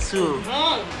reason and too.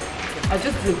 I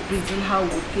just the reason how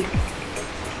we take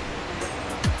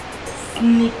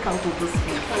sneak out of this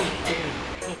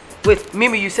place. Wait,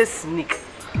 Mimi, you say sneak.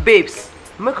 Babes,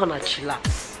 make her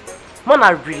chillax.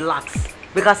 Man, relax.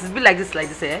 Because it's be like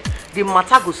this, eh? The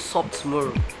matter go stop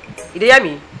tomorrow. You hear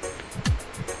me?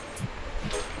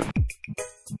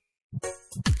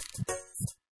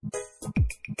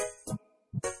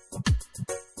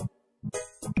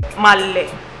 Male,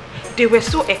 they were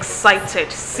so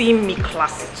excited seeing me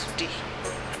classy today.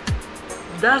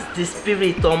 That's the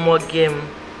spirit of my game.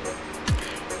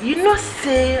 You know,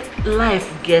 say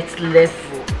life gets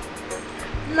level.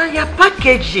 Now your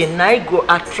packaging now go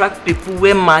attract people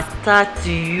who matter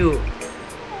to you.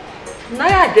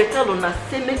 Now they tell una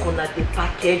say make una the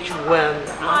package well.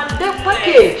 The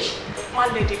package.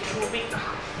 Male, they throw away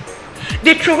cap.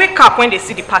 They throw away cap when they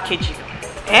see the packaging.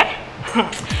 Eh?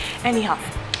 Anyhow,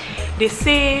 they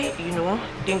say, you know,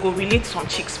 they go relate some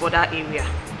chicks for that area,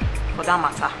 for that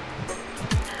matter.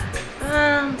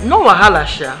 No wahala,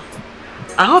 sha.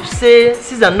 I hope say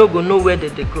Caesar no go know where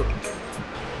they go.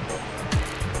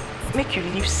 Make you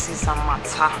leave Caesar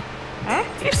matter. Eh?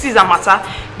 Leave Caesar matter,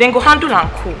 then go handle and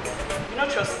cool. You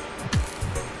don't trust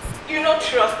me. You don't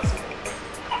trust me.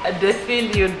 I dey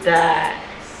feel you die.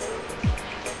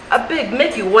 I beg,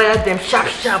 make you wire them sharp.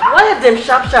 Wire them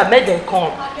sharp, make them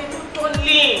come.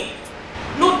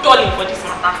 No darling for this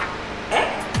matter. Eh?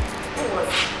 Don't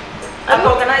worry. I'm the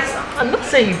organizer. I'm not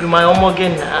saying you be my home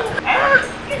again now.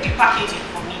 Leave the packaging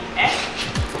for me. Eh?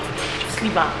 Just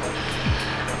leave her.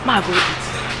 Ma go eat.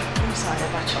 I'm sorry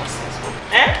about choices.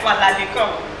 Eh? Voila, they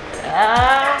come.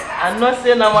 I'm not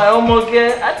saying I'm my home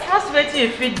again. I trust what you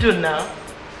fit do now.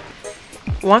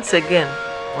 Once again,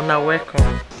 on our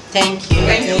welcome. Thank you.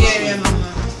 Thank you, Mama.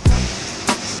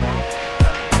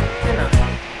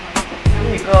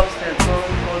 You go upstairs, go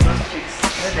call those chicks.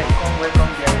 Let them come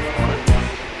welcome their new colleagues.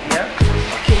 Yeah?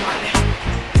 Okay, Male.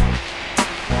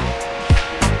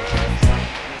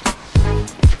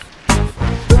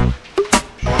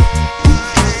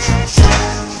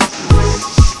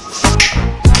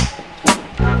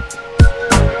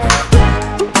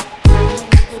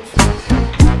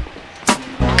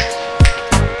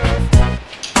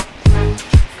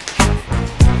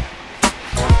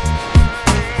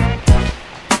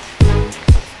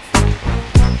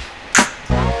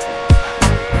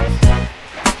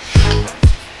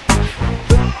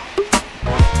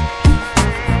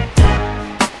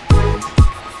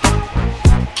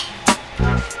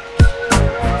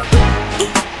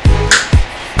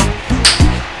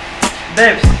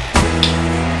 Babes,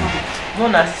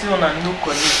 Mona see on a new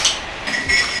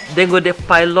colleague. They go the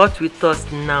pilot with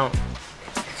us now.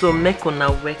 So make on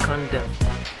a work on them.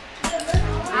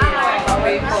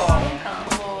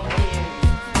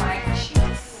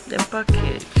 The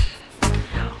package.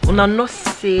 Una no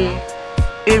say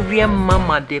area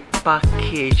mama the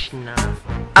package now.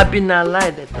 I been a lie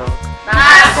the dog.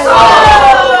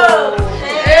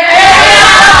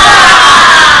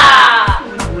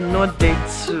 We not there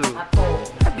too.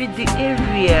 I be the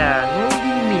area, not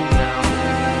me now.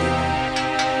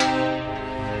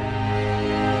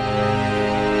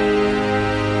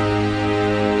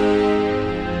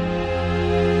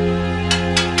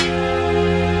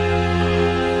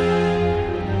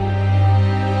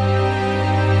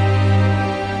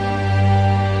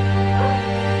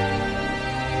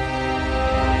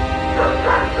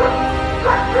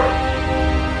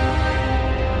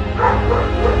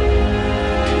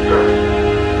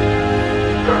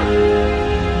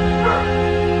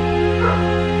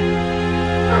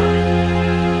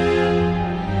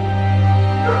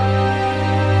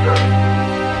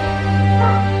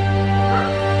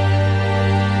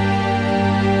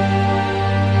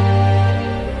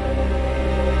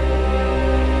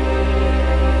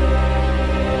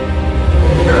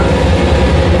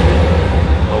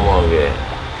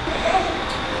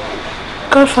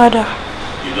 Godfather.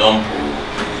 You don't pull.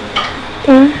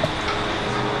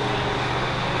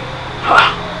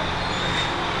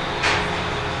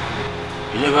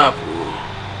 You never pull.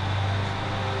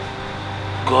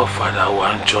 Godfather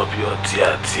won't chop your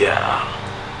tia.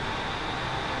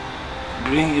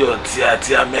 Bring your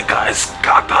tia, make her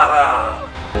scatter.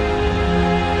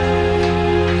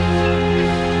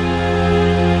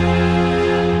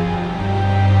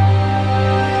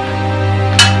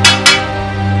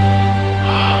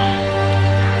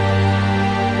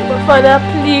 Father,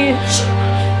 please.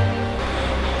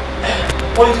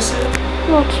 What did you say?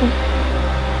 Nothing.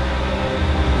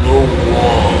 No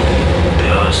one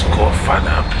else call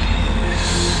Father,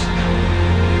 please.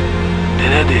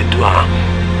 Then they do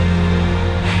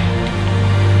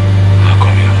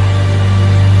Come here.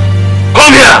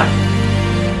 Come here!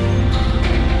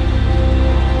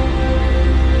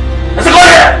 I said, come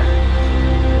here!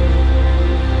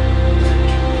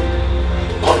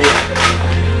 Come here.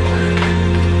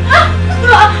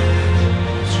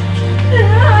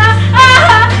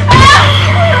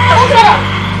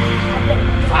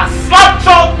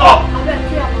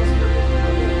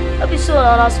 I be so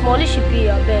small she be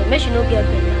a bed. Make she no get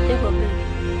belly. I take her baby.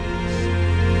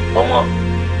 Mama,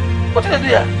 what did I do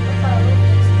here?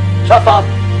 Shut up.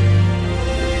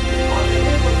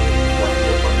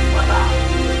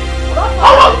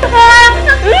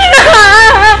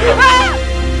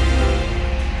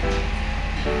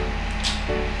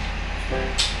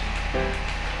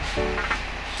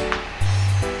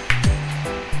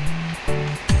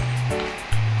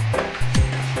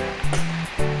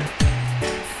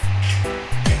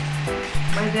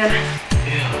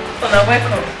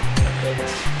 Welcome.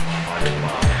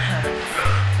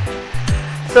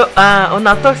 So,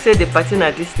 Ona talk say the party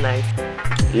na this night.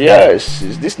 Yes,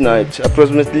 it's this night,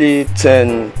 approximately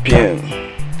 10 p.m.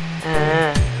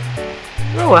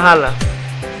 No wahala.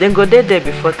 Then go there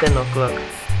before 10 o'clock.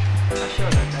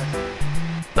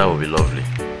 That would be lovely.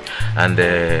 And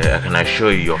I can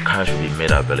assure you your cash will be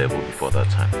made available before that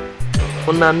time.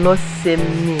 Una no say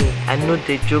me. I know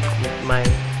they joke with my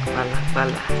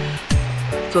bala.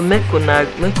 So make una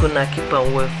keep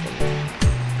on well for me.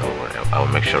 Don't worry, I'll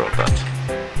make sure of that.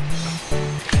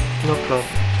 No problem.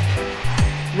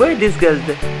 Where are these girls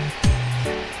there?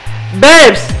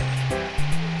 Babes!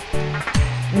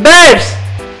 Babes!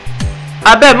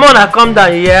 I bet Mona come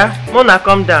down, yeah? Mona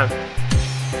come down.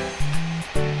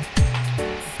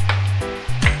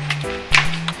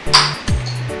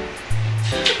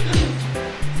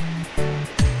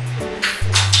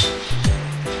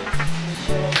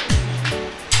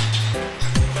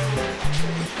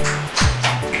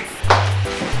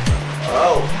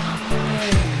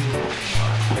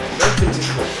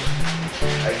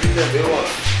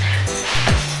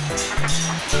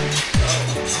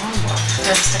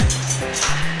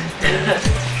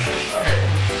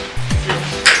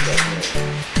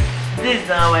 These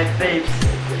are my babes.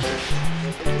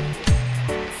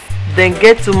 Then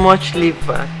get too much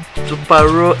liver to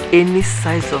parole any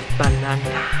size of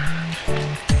banana.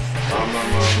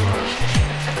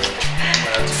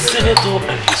 Senator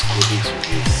and his colleagues will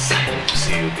be excited to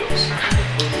see you girls.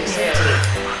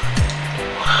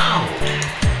 Wow.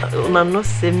 Una no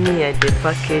say me I the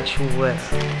package well.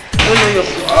 No, you're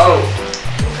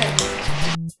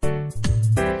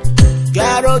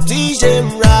Gotta teach them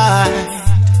right.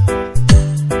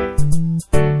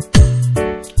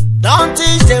 Don't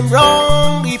teach them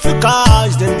wrong if you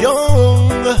catch them young.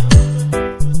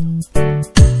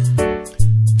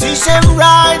 Teach them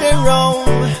right and wrong.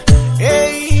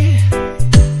 Hey.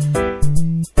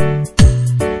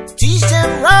 Teach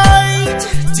them right.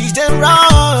 Teach them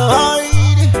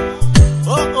right.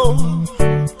 Oh.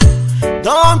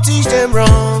 Don't teach them them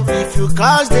wrong if you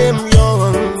catch them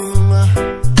young.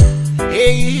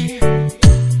 Hey,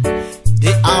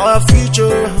 they are our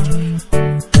future.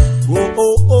 Oh,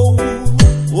 oh, oh,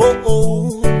 oh,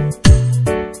 oh.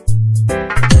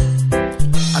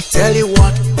 I tell you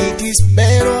what, it is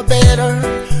better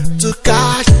to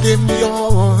catch them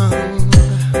young.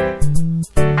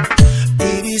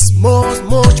 It is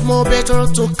much more better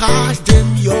to catch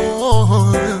them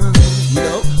young. You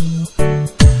know,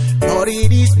 but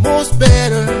it is most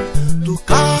better to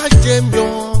catch them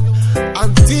young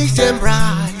and teach them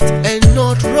right and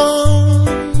not wrong.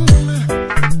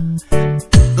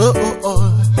 Oh, oh, oh.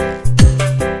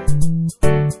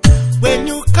 When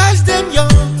you catch them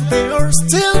young, they are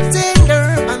still tender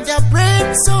and their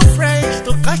brains so fresh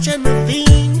to catch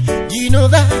anything. Do you know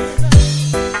that?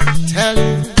 Tell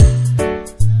you.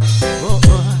 Oh,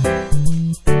 oh.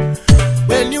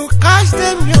 When you catch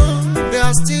them young, they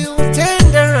are still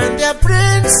tender and their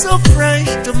brains so fresh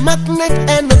to magnet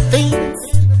anything.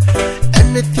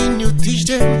 Anything you teach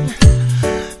them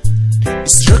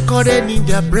is recorded in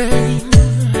their brain.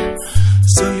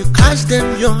 So you catch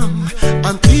them young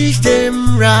and teach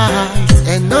them right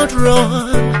and not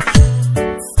wrong.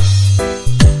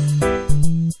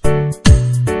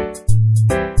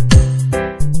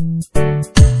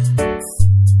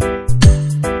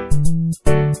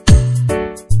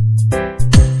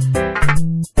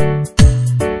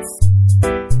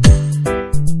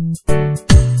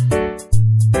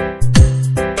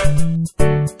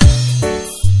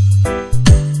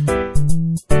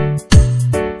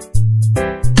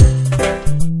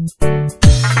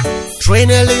 Train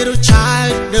a little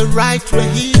child the right way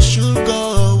he should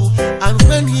go, and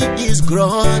when he is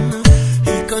grown,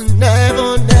 he can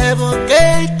never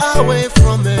get away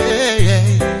from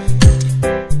it.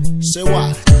 Say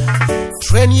what?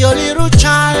 Train your little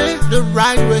child the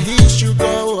right way he should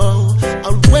go,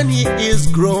 and when he is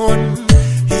grown,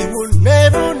 he will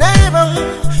never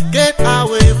get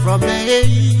away from it.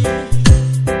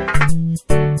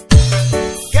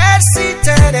 Get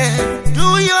seated and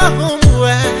do your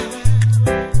homework.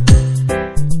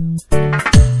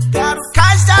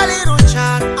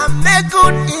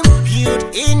 Good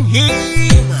impute in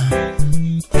him.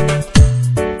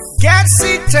 Get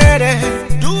seated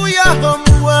and do your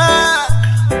homework.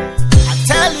 I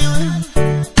tell you,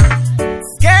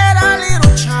 get a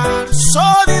little child,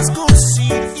 sow this good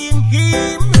seed in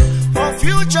him for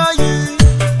future use.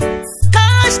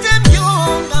 Catch them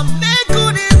young and make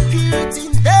good impute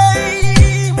in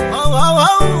them. Oh, oh,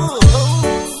 oh,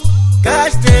 oh.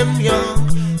 Catch them young,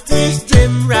 teach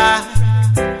them right,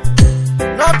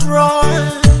 not wrong.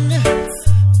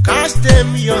 Catch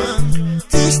them young,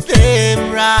 teach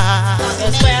them right.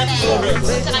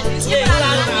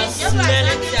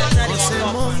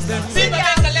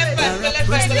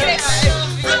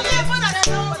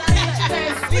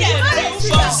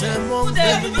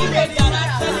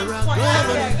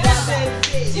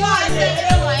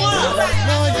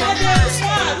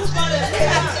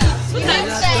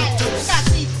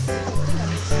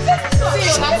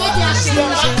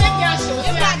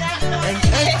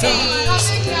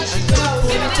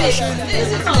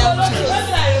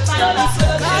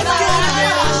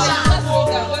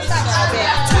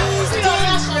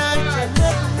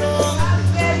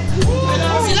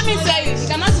 Let me tell you, you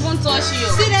cannot even touch you.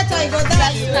 See that one, you go down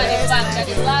at the back, at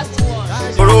the last one.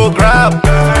 Doro grab,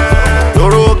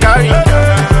 Doro carry,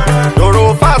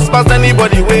 Doro fast past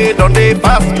anybody way, don't they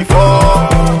pass before.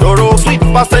 Doro sweet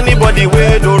past anybody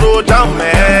way, Doro jam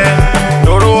man,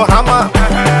 Doro hammer,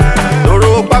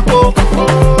 Doro bako,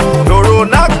 Doro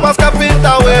knock past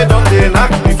carpenter way, don't they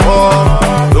knock before.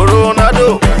 Doro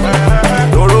nado,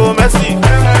 Doro Messi,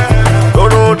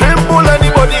 Doro dribble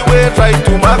anybody way, try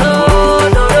to mark.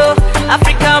 Doro,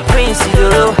 African prince,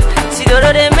 Doro. See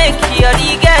Doro, they make you all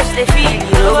the guys they feel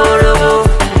Doro,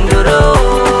 Doro,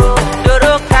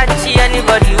 Doro catchy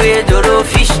anybody way, Doro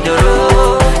fish,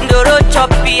 Doro, Doro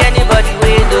choppy anybody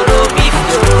way, Doro beef,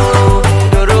 Doro.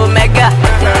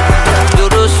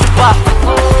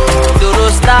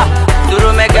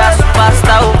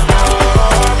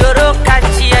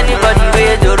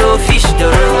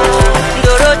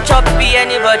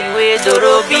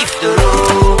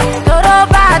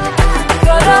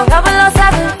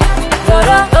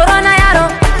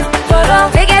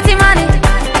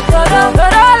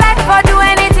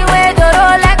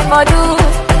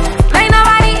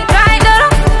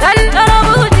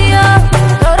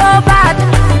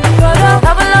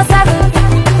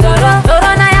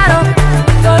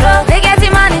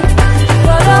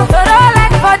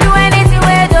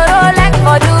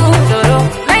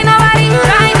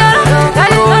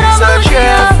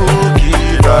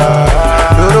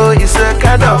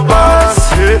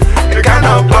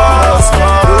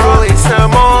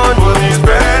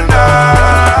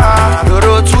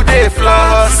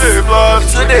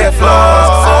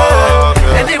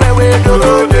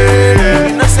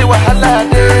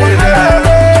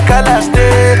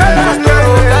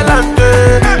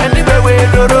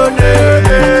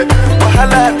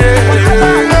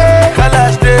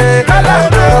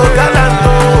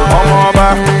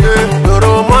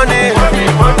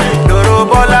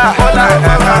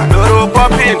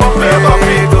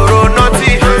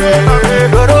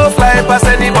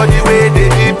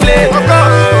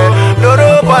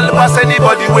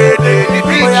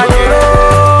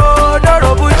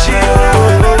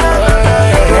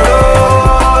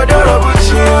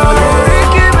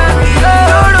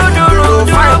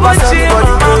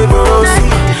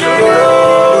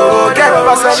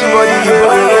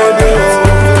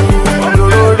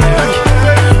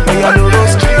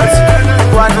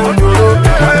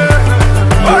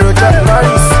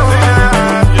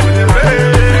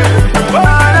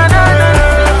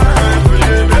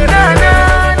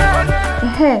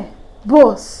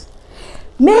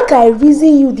 Make I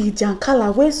reason you the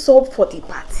jankala wey sup for the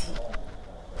party.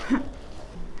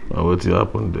 What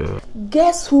happened there?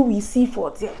 Guess who we see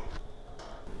for there?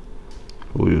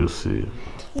 Who you see?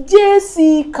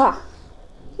 Jessica.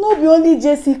 No be only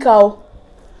Jessica.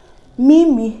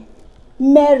 Mimi,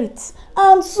 Merit,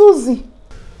 and Susie.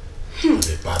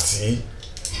 The party?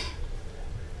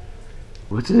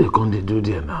 What did they come to do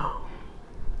there now?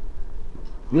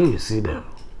 Where you see them?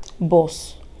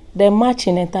 Boss, they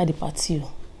marching enter the party.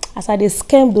 As I they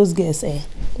scam those girls, they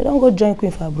don't go join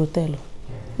Queen for a brothel.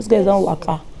 Those girls don't work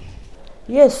out.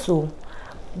 Yes, so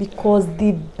because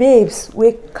the babes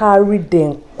we carry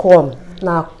them come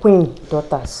now Queen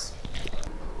daughters.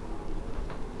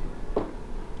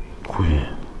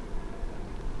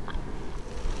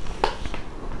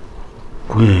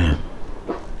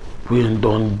 Queen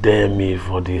don't dare me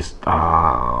for this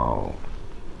town.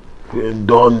 Queen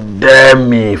don't dare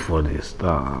me for this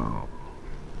town.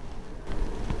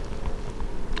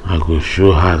 I go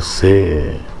show her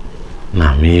say,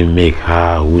 na me make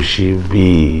her who she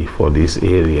be for this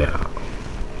area.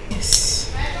 Yes.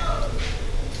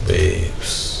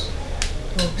 Babes.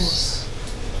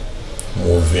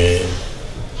 Moving.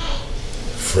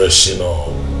 Freshen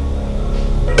up.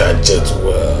 Gadget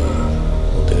well.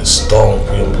 The storm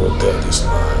Queen Brothel this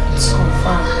night.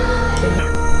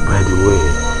 Confirm. By the way,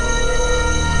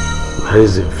 where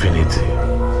is Infinity?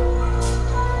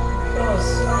 Boss,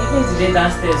 even today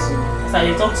downstairs, so as I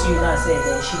talk to you now, I said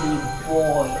that she be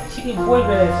boy. She be boy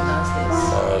very well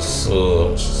downstairs. So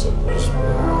she's supposed to be.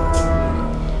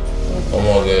 Come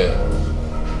on, girl.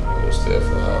 Go stay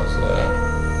for the house, yeah?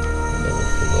 Never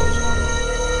follow us.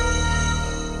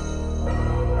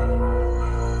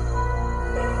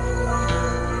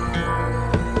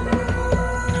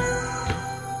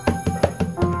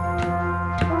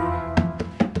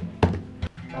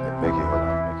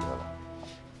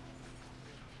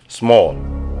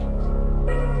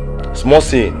 Small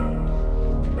scene.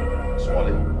 Small.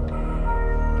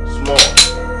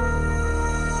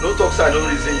 No talk, sir. I don't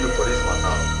reason you for this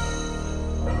matter.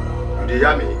 You dey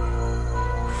hear me?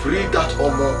 Free that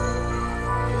omo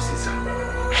your sister.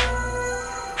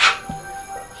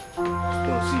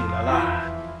 Don't see Lala.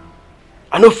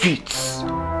 I no fit.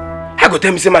 I go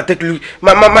tell me say my take leave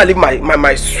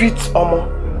my sweet omo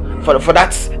for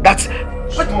that.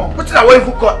 What I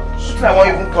want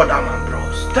even call that man,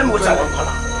 bros. Tell me what I want call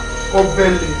her.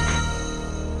 Obele.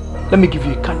 Let me give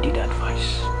you a candid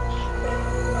advice.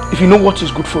 If you know what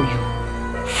is good for you,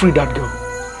 free that girl.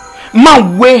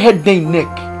 Man way head their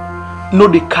neck. No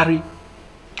they carry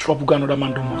trouble go another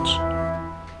man do much.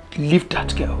 Leave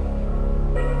that girl.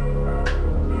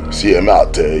 See,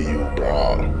 I'll tell you,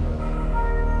 bro.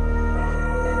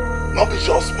 Not be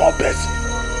just small person.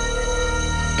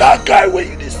 That guy where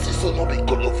you see so not be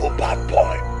colorful bad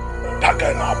boy. That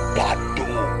guy not bad dude.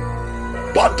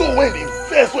 Bad dude when the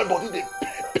face when body they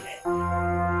pepper.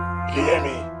 You hear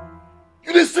me?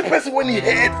 You didn't see person when he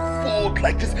had food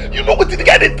like this. You know what the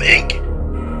guy they think?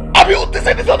 I mean, they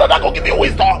say this other that gonna give you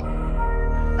wisdom.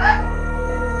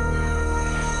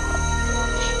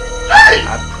 Hey!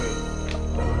 I pray,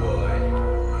 boy,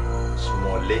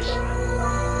 smallish.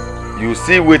 You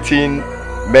see waiting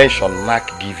mention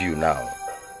Mark give you now.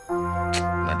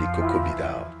 Now the cocoa be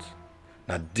out.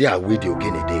 Now they are with you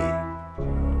again a day.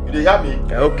 You dey hear me?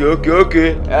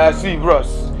 Okay. See,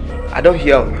 bros. I don't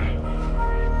hear you.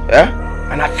 Yeah?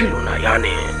 And I feel on my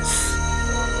yearnings.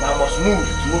 I must move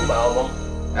to move my armor.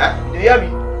 Eh? You hear me?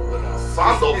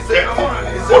 Sound of death.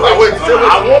 Wait, I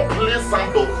won't play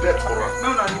sound of death for us. No.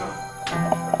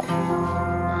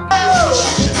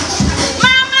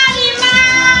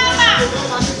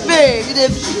 Babe, you dey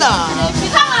feel am?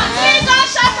 Come on, please don't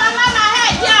shut my mama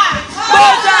head, yeah.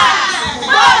 Boza!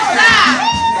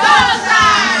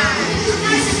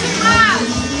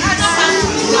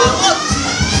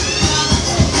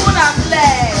 Una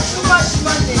flex, too much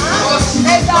money.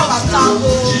 Let's go back down.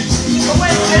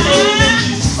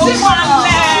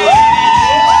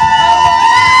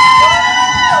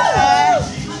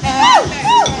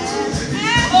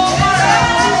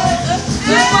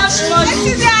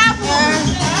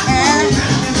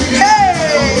 Hey,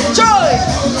 Joy!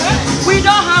 We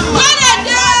don't have money.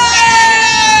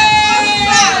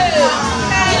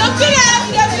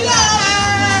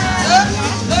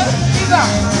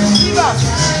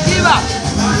 Give up.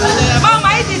 Mama,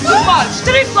 it is too much.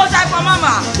 3 goza for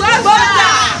Mama. Goza.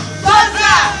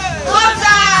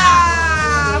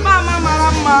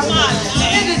 Mama.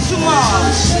 It is too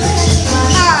much.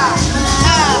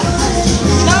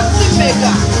 Nothing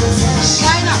mega.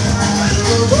 China.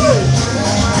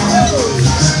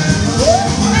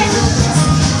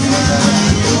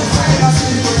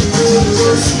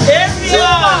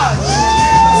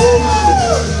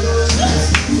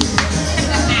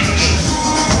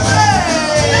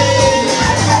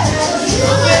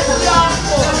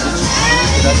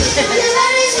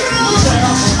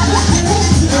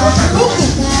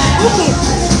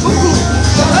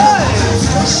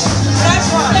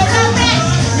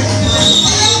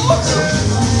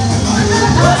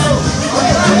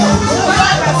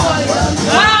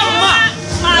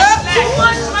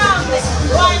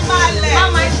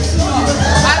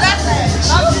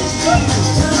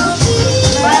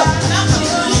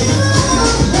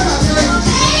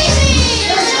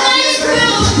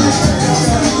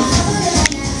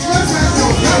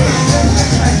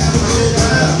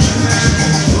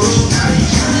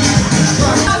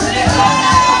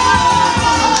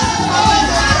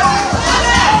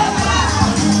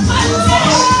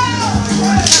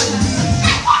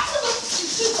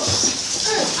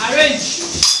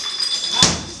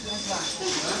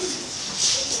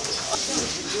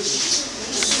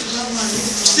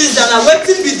 now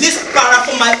waiting with this para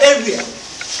for my area.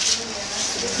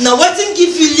 Now waiting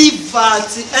give you leave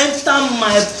to enter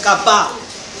my cabal.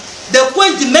 The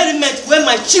point the merriment where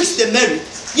my chicks they marry.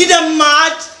 You them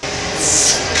mad?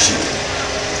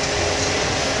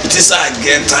 It is I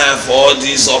get time for all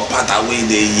these up part away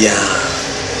the yarn.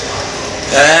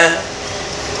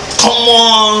 Come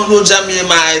on, Roger, me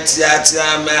my theater,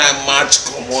 my match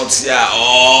come out here,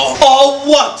 or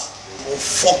what? I'll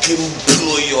fucking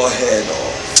blow your head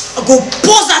off. I go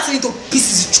bust that thing into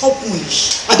pieces, chop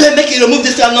wish. I better make you remove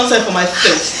this kind of nonsense from my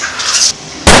face.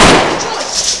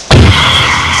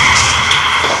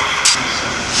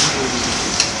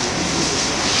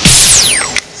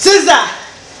 Caesar,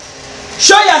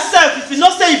 show yourself if you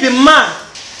not say you be man.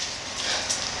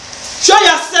 Show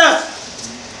yourself.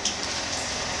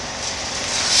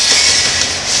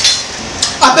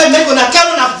 I better make una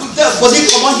carry una body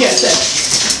come on here, sir.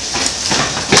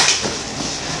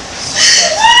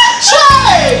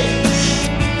 Hey!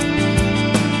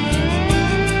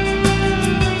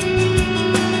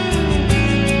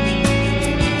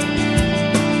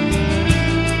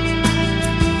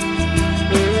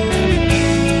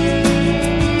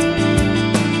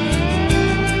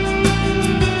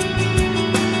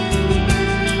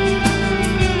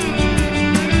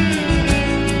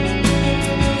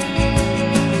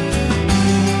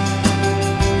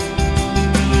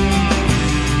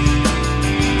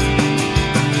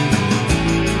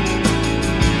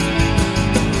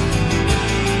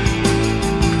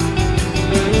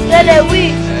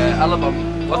 What's up?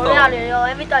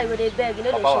 Every time you beg, you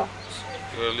know Papa,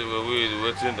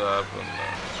 waiting to happen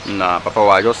now. Nah, Papa,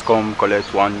 I just come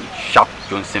collect one sharp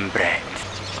Johnson bread.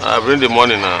 I bring the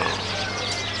money now.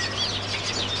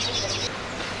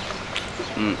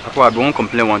 Papa, I won't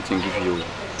complain one thing give you.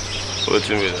 What's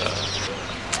in with that?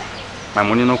 My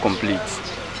money not complete,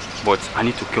 but I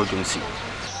need to kill Johnson.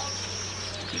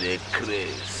 They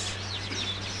crazy.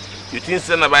 You think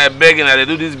son by begging and they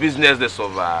do this business they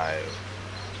survive?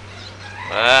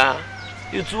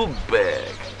 You too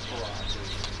beg.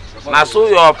 Now so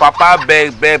your papa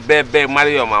beg,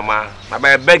 marry your mama. Now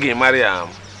by begging marry him.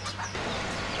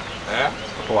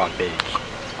 Papa,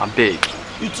 I beg.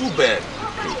 You too beg.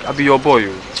 I be your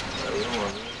boy.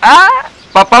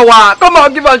 Papa, come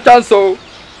on, give a chance. So.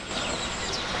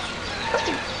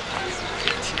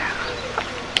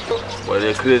 But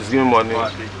they crazy, give me money.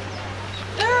 Well,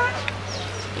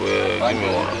 give me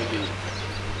one.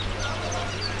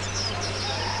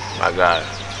 My guy,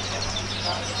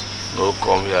 don't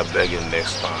come here begging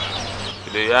next time.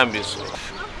 They hear me so.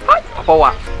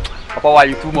 Papa,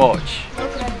 you too much.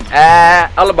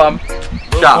 Album.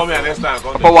 Don't come here next time.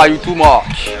 Papa, you too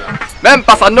much. Men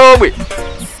pass a no way. Buy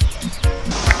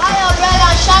your bread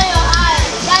and shine your eyes.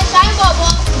 Shine, Bobo.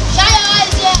 Shine your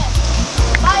eyes here.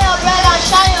 Buy your bread and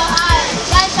shine your eyes.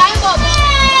 Shine, Bobo.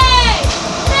 Hey!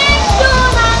 Thank you,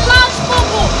 last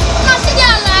Bobo. Can see they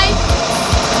alive?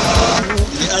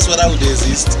 That's whether would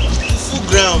exist. Full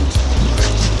ground.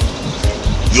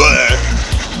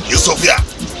 You Sophia.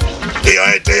 They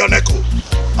on echo.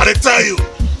 And they tell you,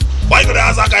 why you gonna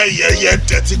ask that guy a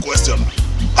dirty question?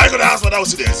 How you gonna ask whether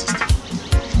they exist?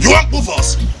 You want proof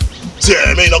us? See,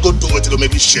 I may not go do it to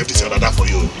maybe shave this or that for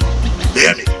you. You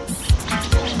hear me?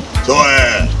 So,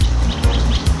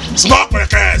 smoke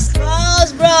breakers.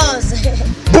 Bros.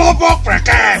 Bobo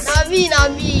breakers. Na me.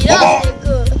 That's the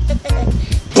go.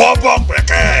 Bobo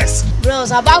breakers.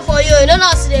 Bros, about for you. You know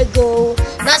how they go.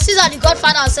 Now, Caesar the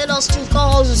Godfather send us to come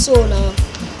also so now.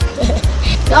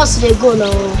 That's they go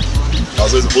now.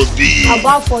 That's what it's supposed to be.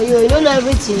 About for you. You don't know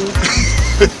everything.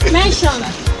 Mention.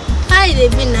 How they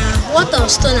be now? What of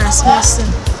stone and small sin?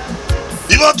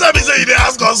 You won't tell me say you didn't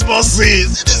ask us small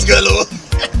sins. This girl,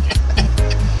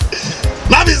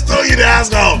 now this story you didn't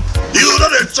ask them. You know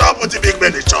they chop what the big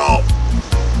men they chop.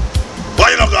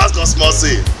 Why you not gonna ask us small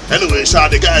sin? Anyway, Sha,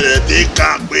 the guy they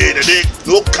can't wait, they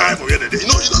no kind for you. You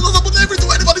know not put everything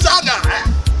where anybody's anger.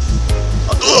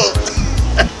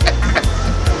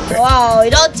 Wow, you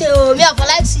don't tell me. I for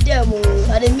like see them.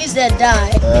 I they miss them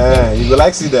die. You go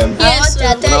like see them? Yes,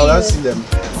 I tell you. I like see them.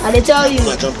 I they tell you.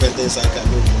 I jump inside.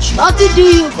 Nothing do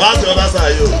you. What's the other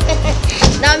side, you?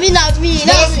 Na me.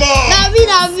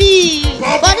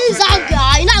 But this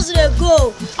anger, you know how they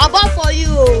go. About for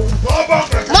you.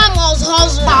 Man must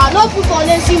hustle. No put for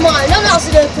lazy man. You know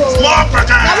how they go. Now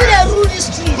we they rule the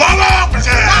street. Now we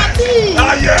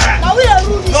they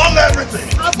rule the street. Not everything.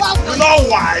 You know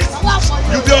why?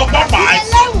 You be a papa.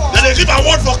 Then they give a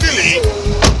word for killing.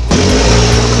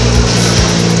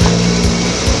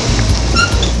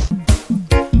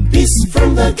 Peace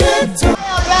from the ghetto. Buy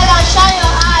your bread and shine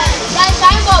your eyes.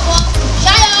 Shine, Bobo.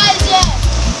 Shine your eyes here.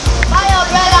 Buy your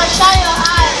bread and shine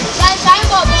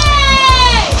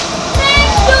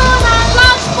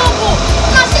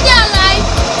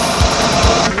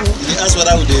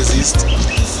exist.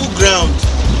 Full ground.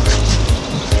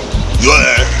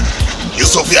 You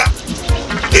Sophia.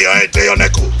 They are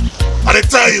Neko. And they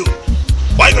tell you,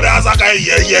 why you gonna ask that guy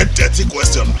a dirty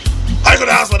question? How you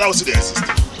gonna ask whether we see they exist?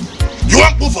 You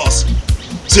want proof us?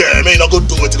 See, I may not go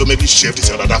do it to maybe shave this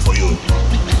other that for you.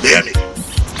 They hear me?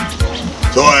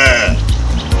 So,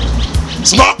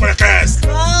 smoke breakers.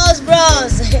 Bros.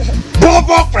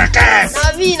 Bobo breakers.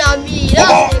 Na me.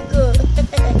 That's the go.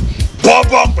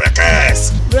 Bobo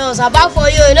breakers. Bros, about for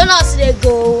you. You know that's the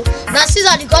go. Now,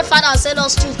 Caesar the Godfather sent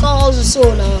us to come also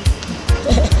so now.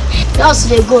 That's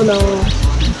the go now.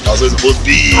 That's what it's supposed to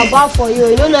be. About for you.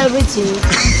 You don't know everything.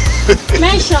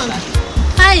 Mention.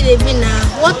 How they be now?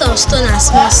 What of stone and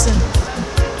small sin?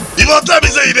 You won't tell me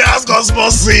say you didn't ask us small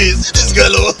sins. See this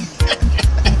girl, oh.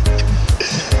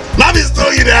 Now this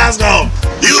story you didn't ask them.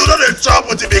 You know they chop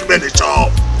with the big men they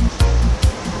chop.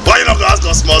 Why you not gonna ask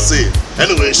us small sin?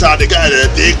 Anyway, Sha, the guy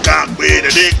they can't wait,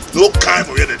 they no kind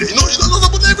for you. You know not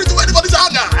put everything where anybody's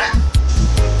anger.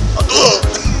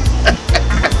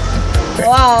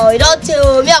 Wow, you don't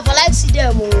tell me. I for like see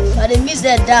them. I they miss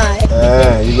them die.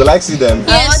 You go like see them.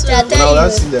 Yes, I tell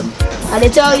you. See them. I they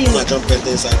tell you. My jump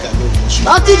inside can go.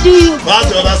 Nothing do you. What's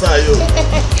the other side, you?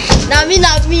 Na me.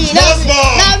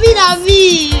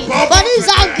 But this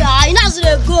anger, you know how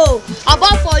they go.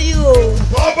 About for you.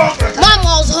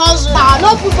 Mama's hustle.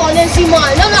 No put on lazy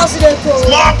man. No know how they go.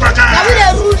 Now we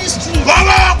they rule the street. Now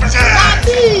we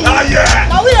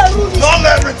they rule the street. Not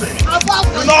everything.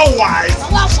 You know why?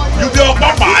 You be a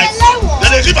papa.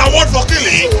 Then they give a word for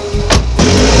killing.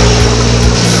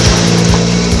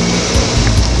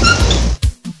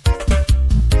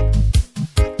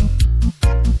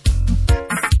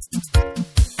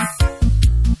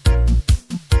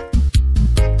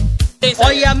 Oh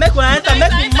yeah, make me enter,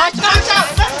 make me match.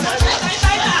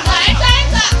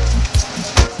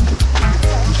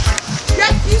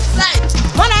 Get this side.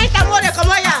 Man, I enter more. Come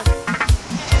on, yeah.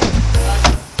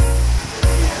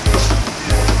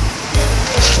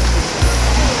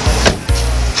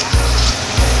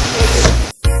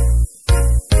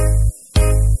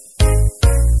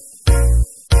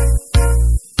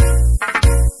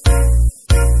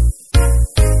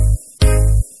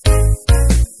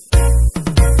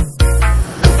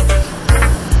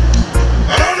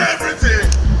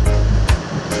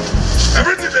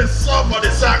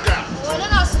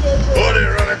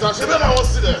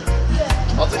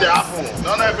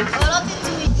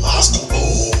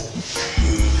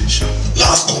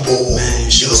 Last combo.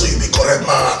 You know, so you be correct,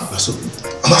 man.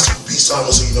 And that's be so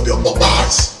also you know be a buck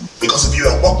bars. Because if you're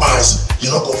a buck bars, you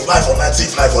not go fly for night,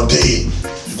 fly for day.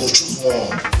 You go choose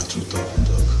one.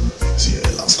 See,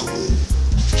 last combo.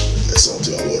 There's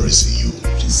something I want to see you.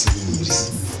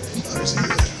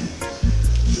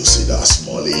 You see that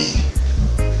small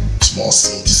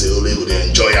seed, say only would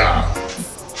enjoy her.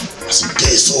 I say,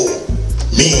 okay, so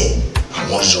me, I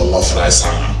want your love rice. I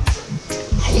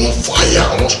want fire,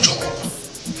 I want job.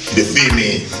 They feel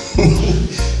me.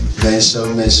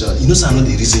 mention. You know, I know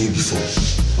they reason you before.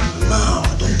 Now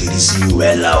I don't reason you.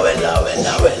 Wella.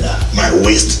 My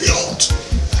waist they hot.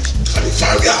 And if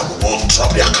I won't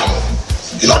drop their camel.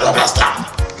 You know the understand?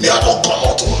 Me, I don't come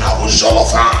out when I was your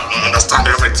love. I don't understand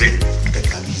everything. I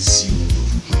can miss you.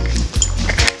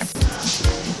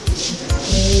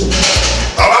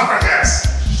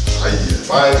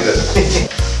 Fine, good.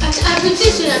 I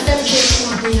pretend to that them say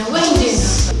when you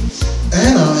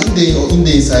dey now. In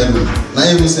the inside room. Now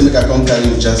you say make I come carry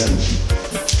you Jason.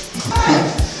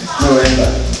 No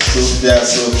enter.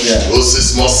 Sophia. Go see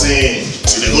small scene.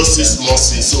 So they go see small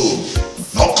scene. So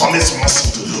not coming small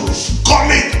scene to do.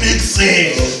 Coming big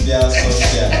scene. Sophia.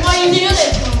 But you know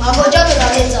they come. I go just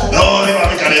later. No, they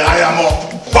want me to hire more.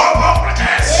 Bomb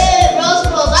practice. Hey, bros.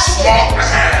 Small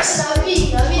practice. Give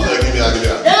me. Give me. Give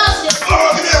me.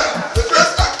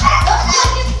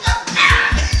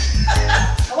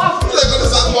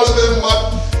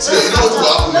 So you know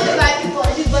what? Look at my people.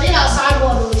 Everybody outside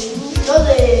one. Know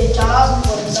the jars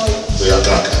for themselves. So you're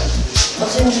drunk.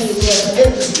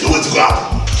 You want to go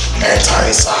out? Enter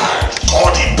inside.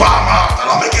 Call the barman and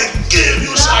I'll make a game.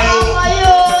 You shine.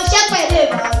 Check my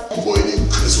name. Boy, you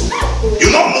Chris.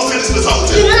 You know most of this place out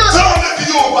there. Tell them let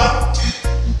me over.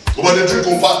 Go on, drink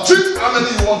over. Drink how many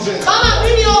you want drink? Come and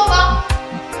bring me over.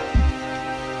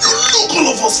 You look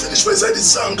all of us finish inside this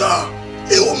sanga.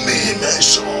 It will me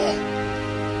mention.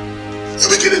 You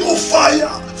begin to go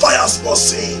fire spot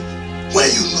scene. When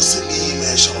you know see me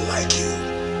mention like you.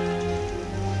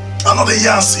 I know the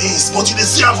young scenes, but you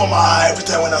see her from my eye every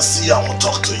time when I see her, I want to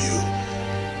talk to you.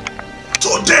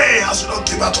 Today, as you don't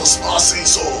give out to small scene,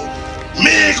 so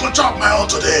me go chop my own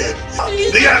today.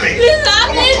 You hear me? Please,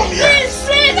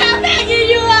 I'm begging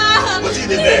you.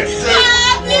 the vex.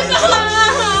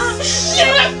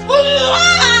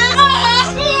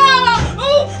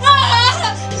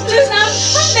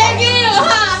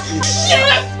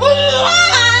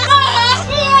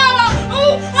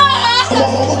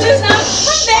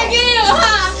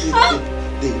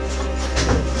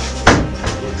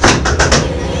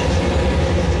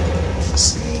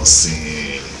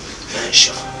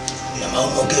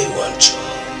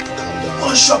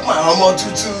 One shot my armor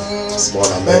tutu. Small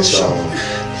mention.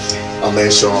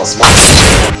 Small.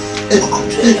 Hey,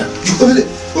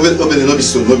 Obele, no be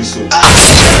so.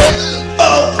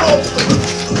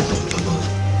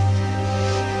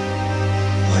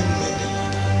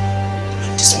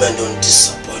 These men don't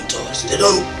disappoint us. They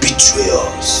don't betray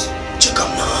us. Check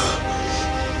them now.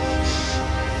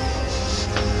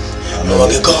 No,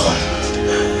 okay,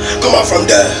 come out from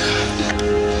there.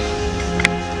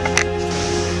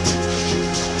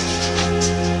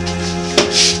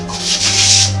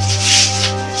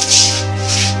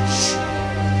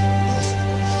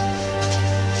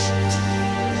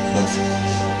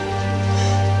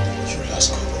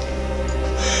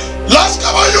 Last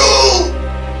cover you!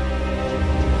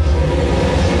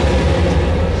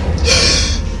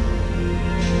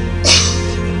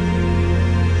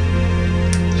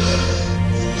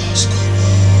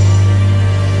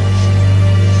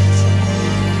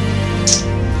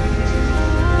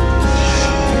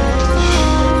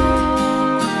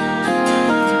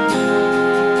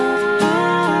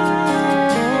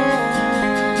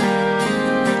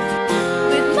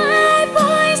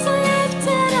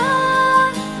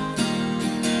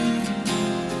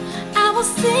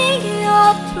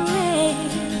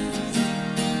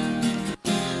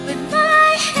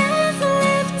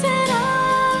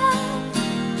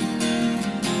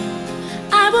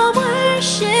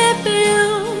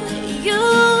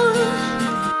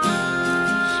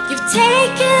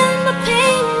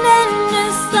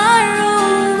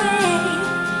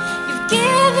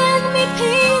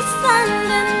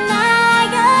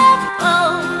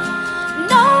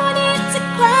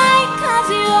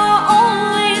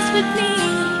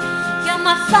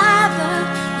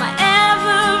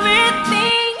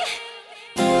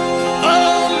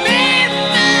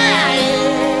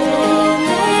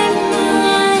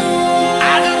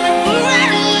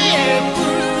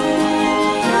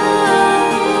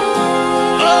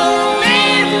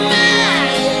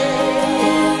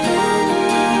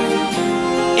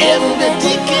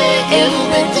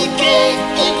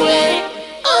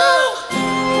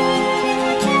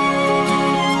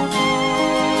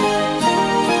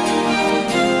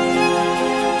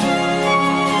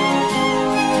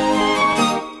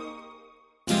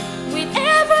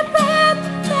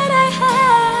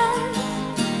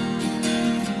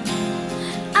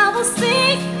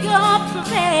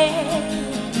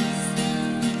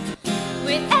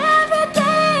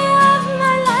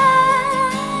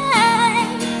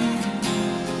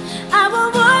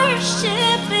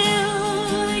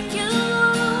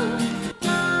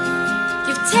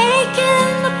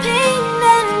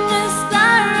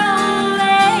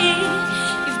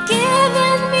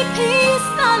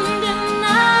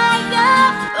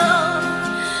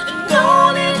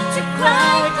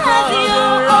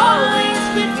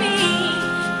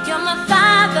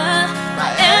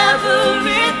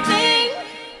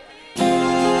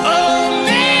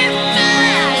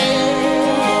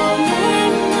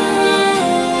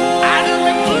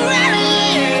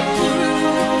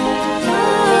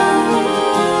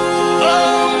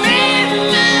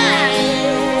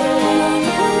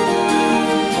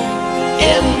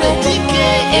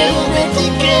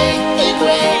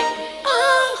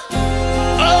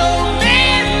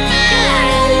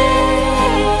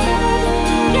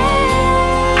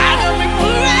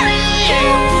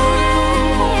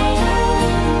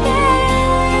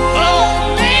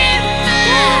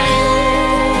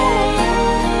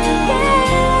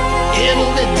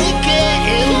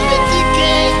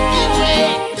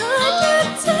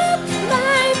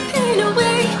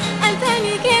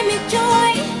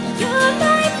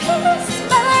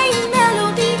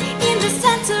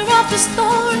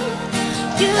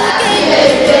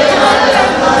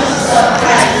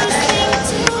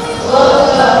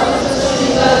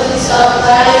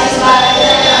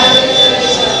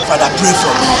 Father, pray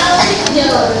for me.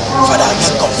 Father,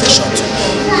 make confession to me.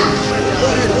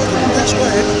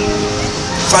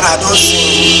 Father, I don't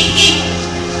sin.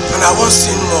 And I won't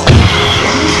sin more.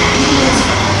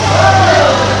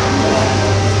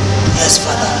 Yes,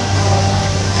 Father.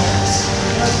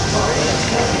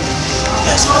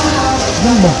 Yes,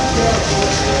 Father.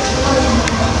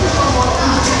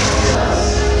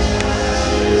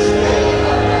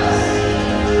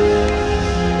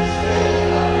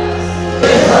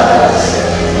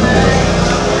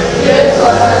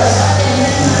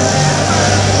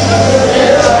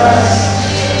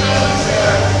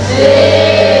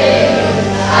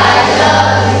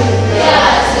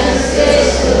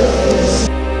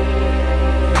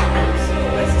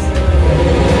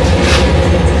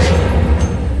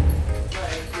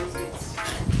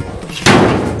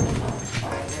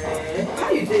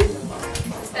 you did?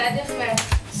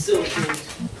 So good.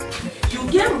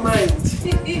 You get mind.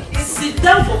 Sit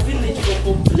down for village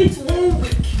for complete 1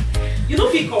 week. You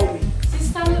don't feel call me.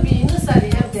 Sister, no be, you know, sir, they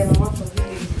help their mama for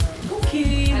village.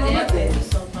 Okay, mama then.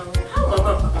 How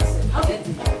mama and papa said? How did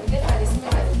they?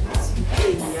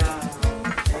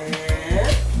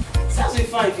 Sounds we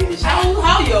fine finish.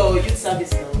 How your youth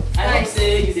service now? I hope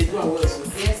say you did do well so.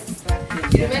 Yes, sister.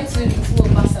 You went to full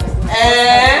passes.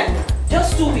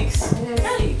 Just 2 weeks.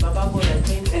 Hey, Baba God, I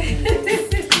thank you.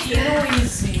 You know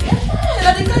easy.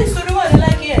 That's the kind of story what I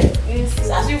like here.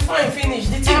 As you find finish,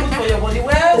 the thing good for your body.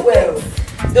 Well.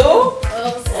 Though?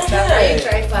 Oh, sister, are you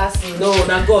trying passing? No,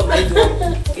 not God, I do.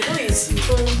 You know easy. You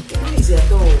know easy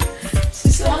at all.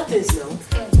 Sister, what things now?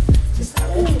 Sister,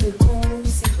 when will they come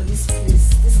see for this place?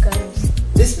 This kind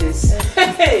of... This place?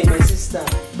 Hey, my sister.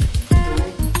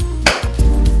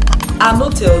 I'll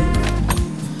not tell you.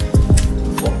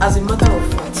 For as a matter of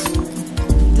fact,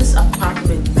 this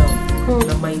apartment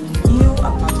now, my new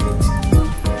apartment.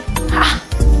 Ah,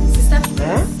 sister.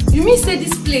 You mean say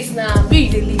this place now where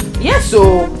you dey live? Yes,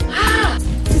 so. Ah,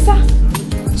 sister.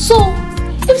 So,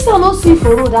 if I not see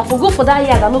for road, I for go for that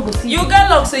yard, I no go see you. You get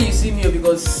luck say you see me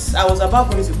because I was about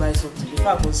going to buy something.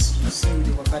 Before I go see you,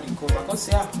 the worker dey come. I go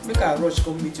say, make a rush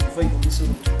come meet you before you go miss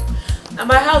road. And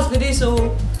my house be there,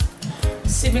 so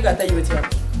see make I tell you what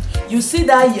happen. You see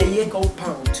that yeye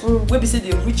compound where we say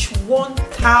they reach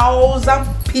 1,000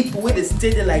 people where they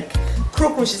stay there like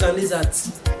cockroaches and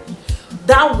lizards.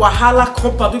 That wahala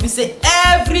compound where we say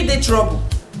everyday trouble.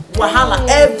 Wahala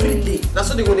every day. That's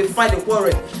so they go to fight the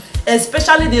quarrel.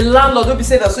 Especially the landlord where we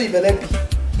say that's so he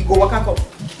he go waka come.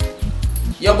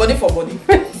 Your money for money.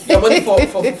 Your money for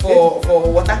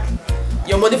water.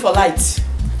 Your money for light.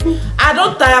 I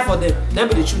don't tire for them. Let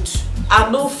me the truth. I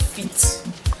no fit.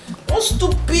 What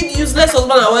stupid, useless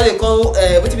husband and what they call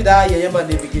what be that yeye man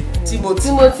name again?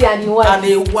 Timothy and his wife. And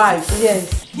a wife.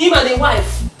 Yes. Him and a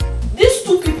wife. These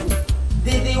two people,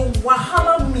 they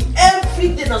wahala me every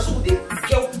day. Na so they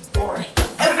get boring.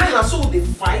 Every day na so they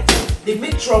fight. They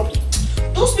make trouble.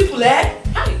 Those people, they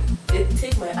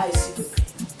take my eyes see the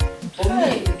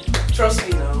pain. Me, trust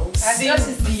me now. See, you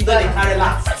know they carry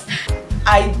last.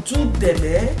 I do them,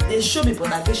 they show me,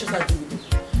 but I get sure I do with them.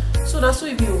 So that's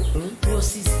what you do. Oh,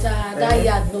 sister, that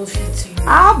yard no fit you.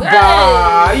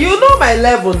 Abba, you know my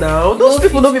level now. Those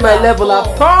people don't be my level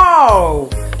at all.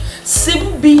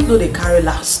 Simple B, no, they carry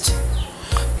last.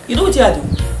 You know what I do?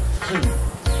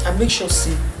 I make sure,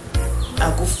 see,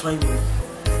 I go find me.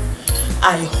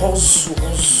 I hustle,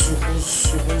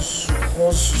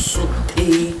 so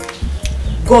pay.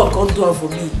 God can't do it for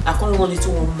me. I can't run into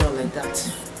one man like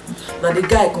that. Now the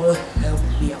guy can't help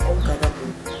me. I can't gather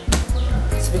money.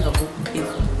 So make I go pay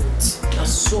for the rent. And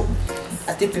so I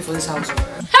take pay for this house.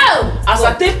 How? As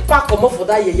I take pack come up for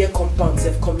that yeye compound,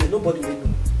 they've come here. Nobody will know.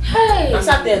 Hey. As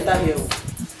I enter here.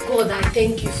 God, I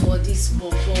thank you for this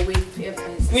bobo.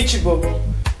 Which bobo?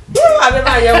 I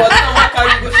never hear what I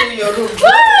carry go show your room.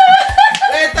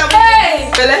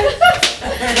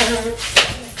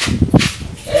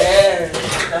 Hey!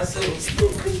 That's so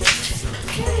stupid.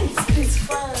 It's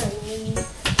fine.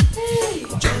 Hey.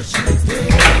 Judgment Day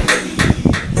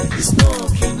is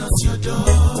knocking at your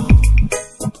door.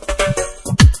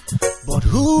 But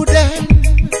who then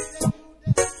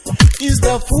is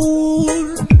the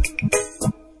fool?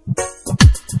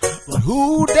 But who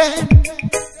then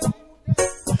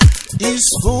is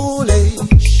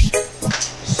foolish?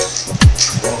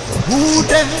 Who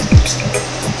then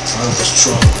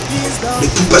is the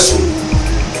fool?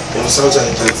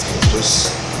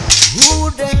 Who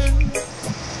then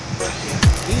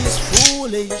is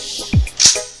foolish?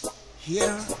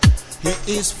 Here, he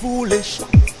is foolish.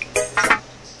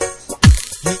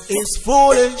 He is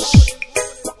foolish.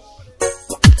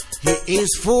 He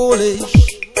is foolish.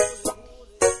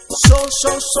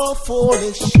 So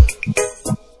foolish.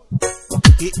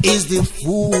 He is the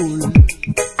fool.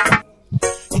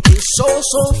 He is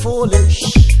so foolish.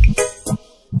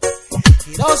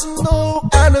 He doesn't know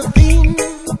anything.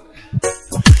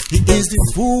 He is the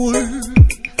fool.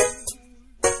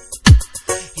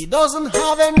 He doesn't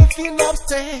have anything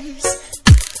upstairs.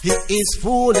 He is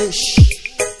foolish.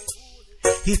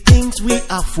 He thinks we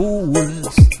are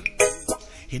fools.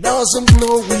 He doesn't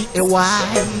know we are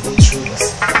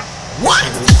wise. What?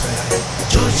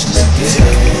 Judgment Day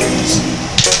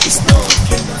is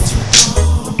knocking at your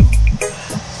door.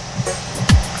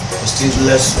 Still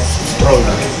less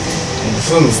stronger in the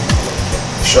film.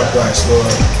 Short wise,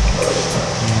 slower.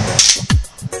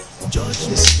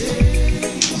 Judgment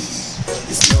Day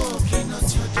is knocking at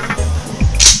your door.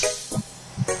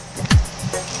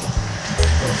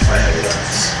 Fire with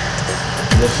us.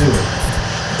 In the film.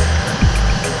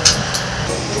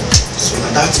 So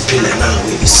now that pillar now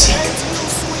we see.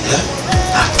 Yeah?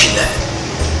 That pillar.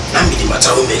 Now me the matter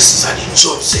we make since I the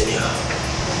judge senior.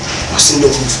 I see no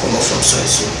move come up from soil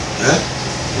so. Yeah?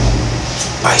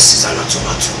 Spices and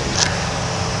tomato.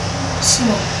 So,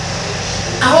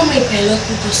 I won't make my lot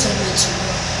go somewhere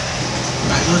tomorrow.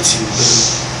 My lot you will.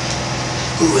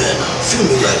 Go where now? Feel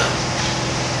me well now.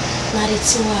 Now the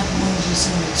thing I've been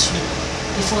using with you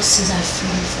before Caesar free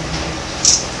me from you.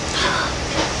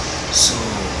 So,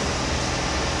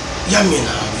 yeah me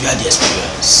now, you had the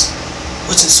experience.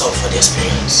 What is up for the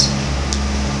experience?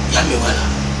 Yeah me well.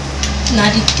 Now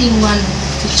the thing one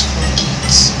fit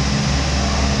forget.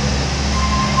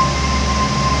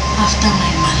 After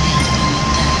my Malay and Benny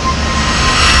died.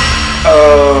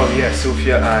 Oh yeah,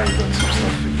 Sophia, I got some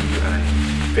stuff for you. I'm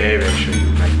very sure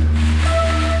you like them.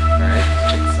 Alright,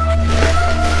 check this out.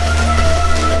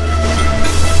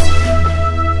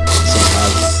 Some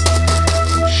has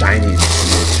shiny in it.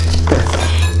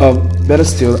 Better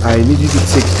still, I need you to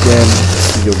take them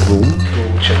to your room. Go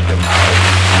check them out.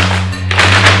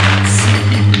 See if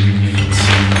they really fit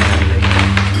you.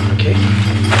 Okay?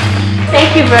 Thank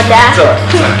you, brother. It's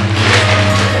alright.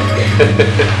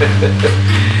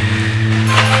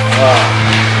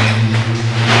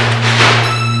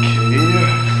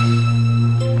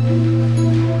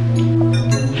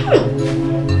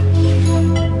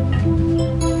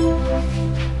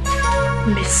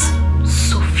 Miss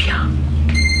Sophia.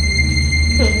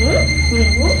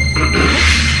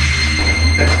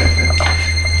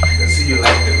 I see you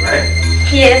like them, right?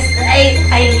 Yes, I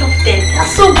love them. They're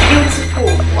so beautiful.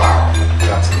 Wow,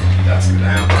 that's good. I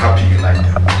am happy you like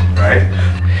them, right?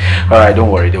 Alright,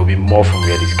 don't worry, there will be more from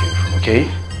where this came from, okay?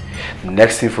 The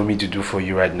next thing for me to do for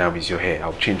you right now is your hair.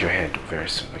 I'll change your hair very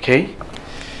soon, okay?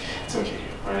 It's okay.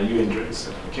 Alright, you enjoy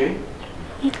yourself, okay?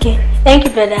 Okay, thank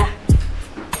you, brother.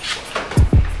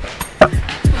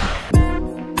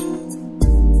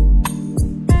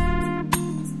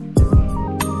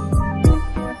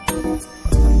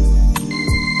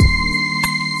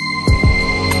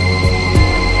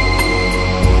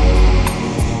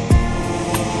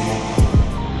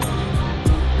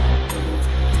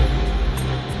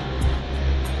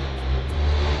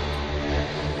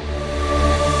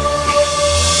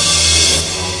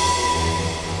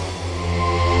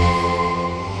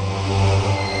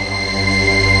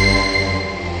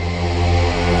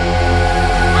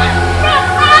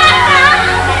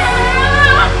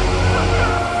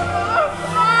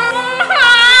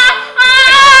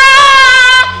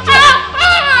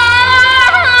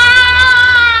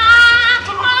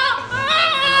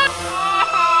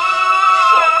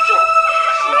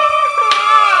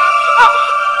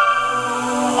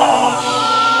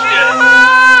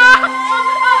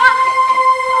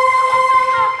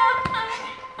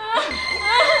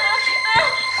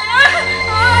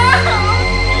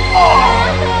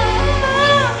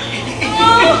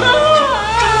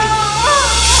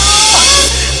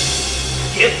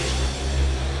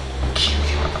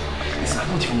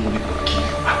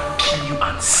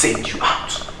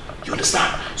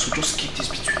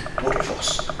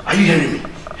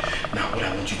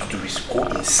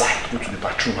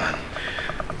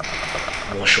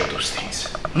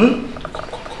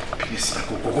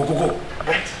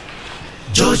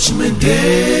 Judgment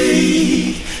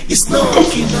Day is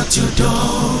knocking at your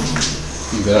door.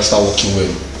 You better start working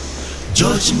well.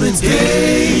 Judgment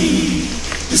Day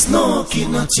is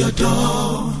knocking at your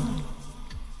door.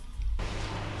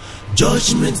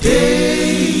 Judgment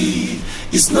Day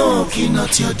is knocking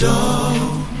at your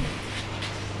door.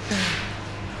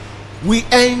 We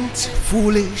ain't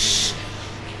foolish,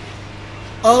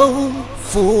 oh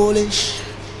foolish.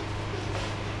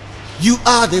 You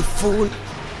are the fool.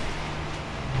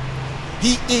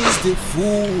 He is the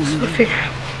fool. Sophia.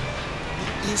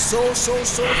 He is so foolish.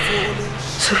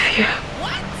 Sophia.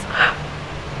 What?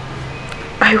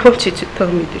 I want you to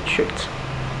tell me the truth.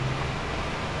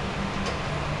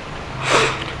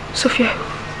 Sophia,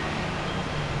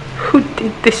 who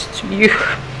did this to you?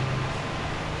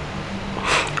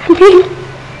 I mean,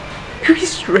 who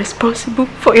is responsible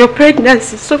for your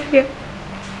pregnancy, Sophia?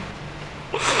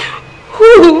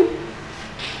 Who?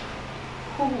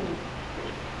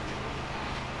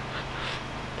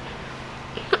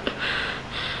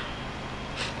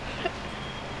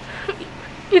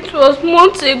 It was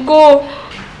months ago.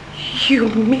 You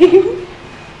mean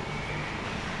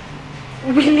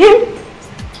William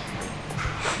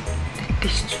did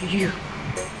this to you?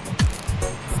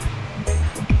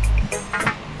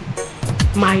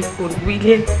 My own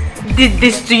William did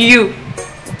this to you?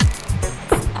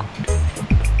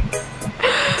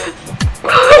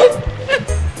 I'm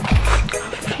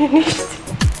finished.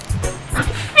 I'm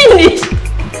finished.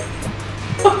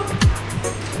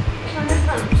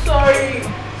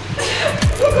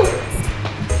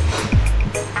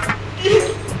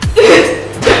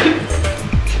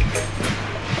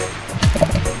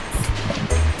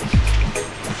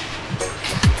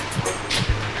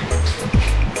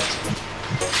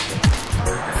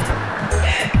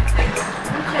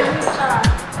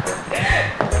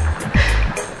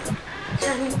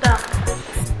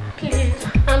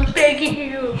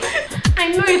 begging you. I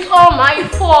know it's all my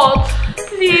fault.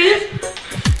 Please.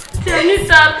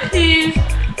 Janita, please.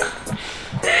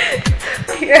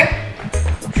 Yeah.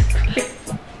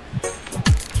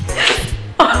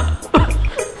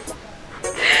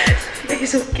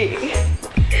 It's okay.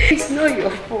 It's not your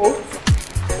fault.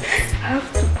 I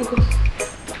have to go.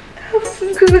 I have to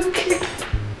go, okay?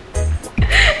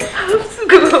 I have to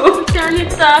go.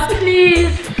 Janita,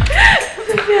 please.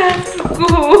 Baby, I have to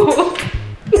go.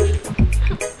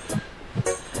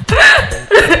 I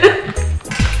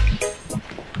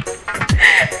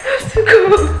have to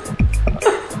go.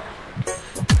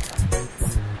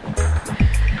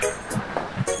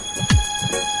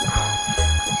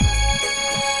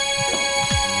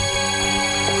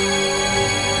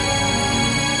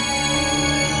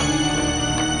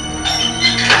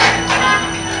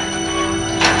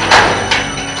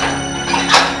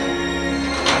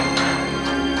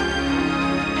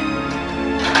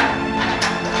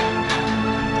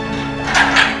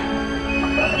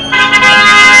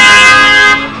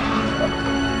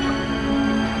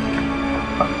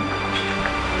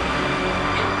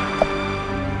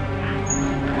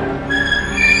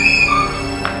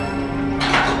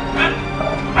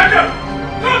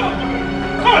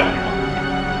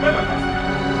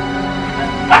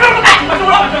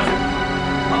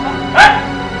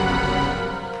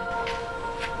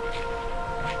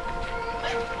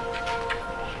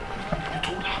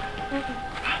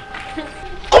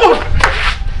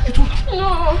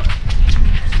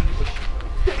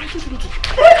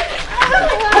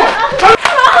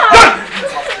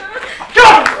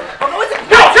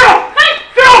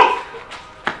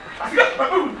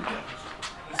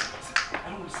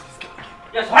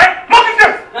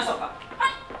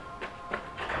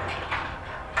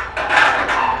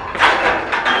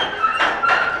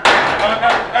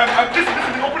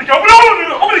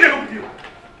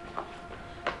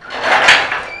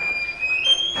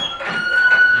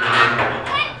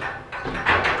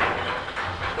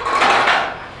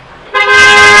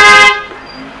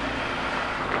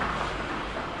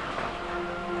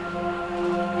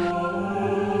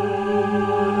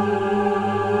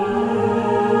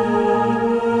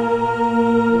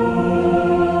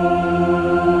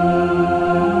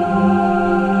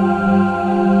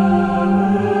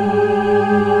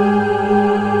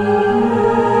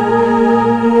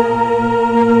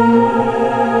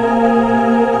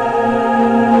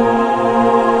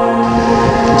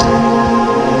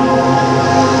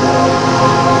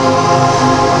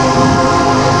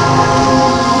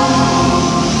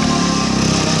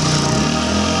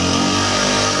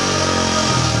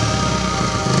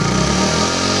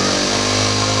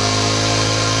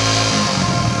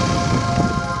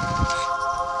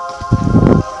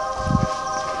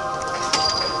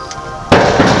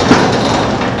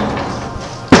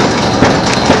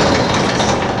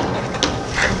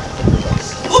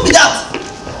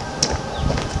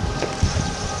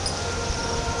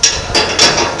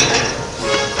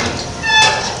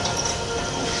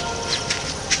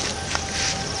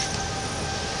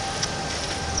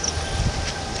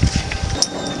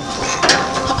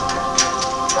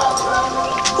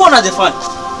 The fun.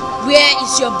 Where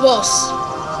is your boss?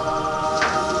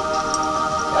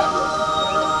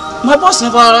 My boss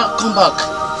never come back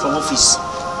from office.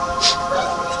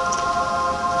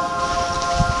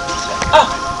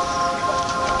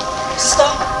 Sister.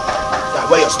 Yeah,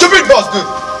 where your stupid boss, dude?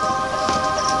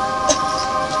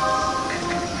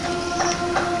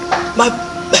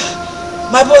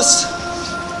 My boss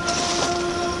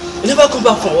never come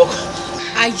back from work.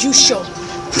 Are you sure?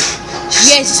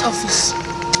 Where is his office?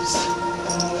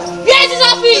 Where is his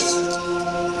office?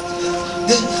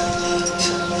 This.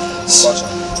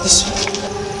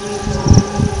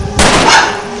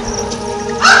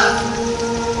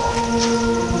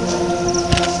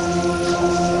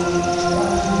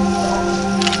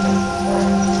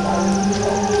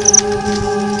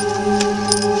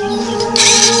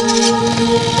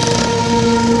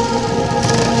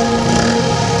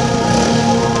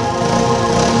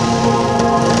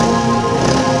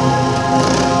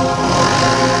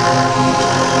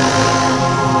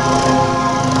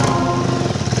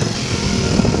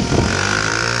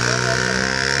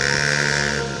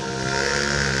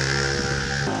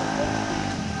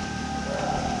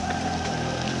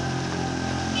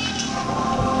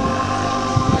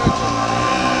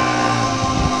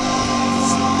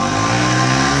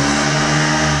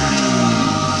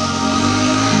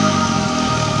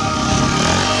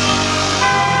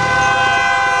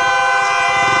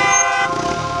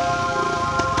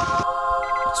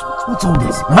 What's all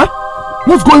this? Huh?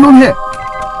 What's going on here?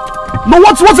 No,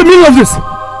 what's the meaning of this?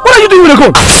 What are you doing with the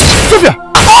gun? Sophia!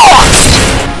 Oh!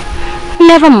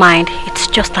 Never mind, it's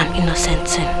just an innocent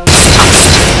sin.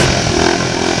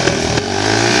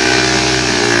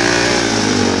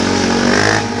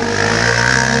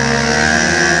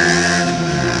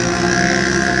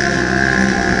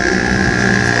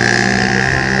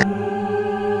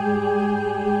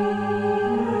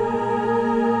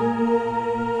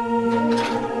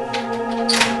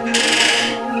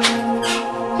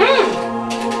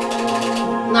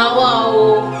 Now,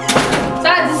 wow.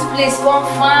 That this place gone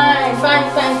fine.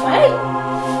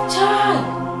 Child.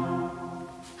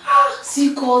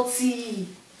 See, Coty.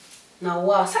 Now,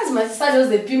 wow. Since my sister just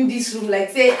they pimp this room like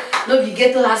say, no, you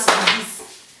get to ask for this.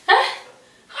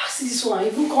 See this one.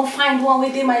 Even can't find one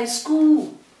where they my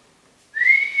school.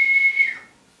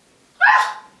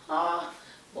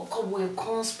 But come on,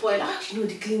 can't spoil. You know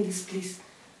they clean this place.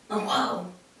 Now, wow.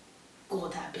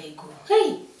 God, I beg you.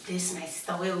 Hey, this my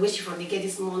sister. Where she from? They get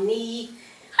this money.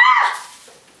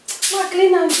 My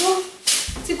clean and go.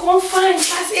 To come find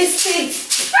past estate.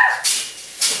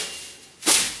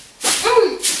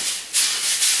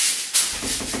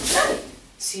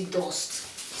 See dust.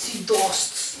 See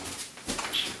dust.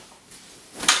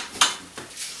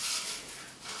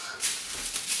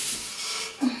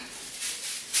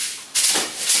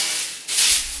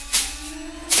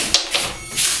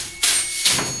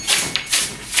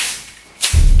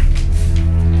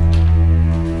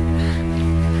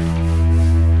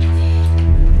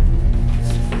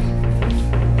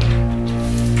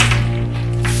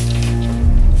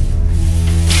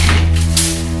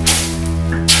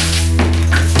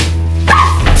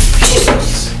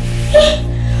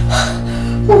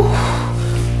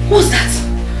 What's that?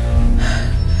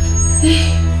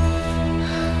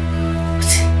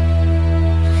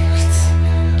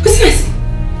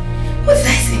 What did I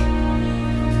say?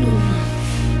 No.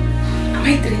 Am I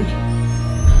dreaming? I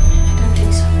don't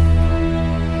think so.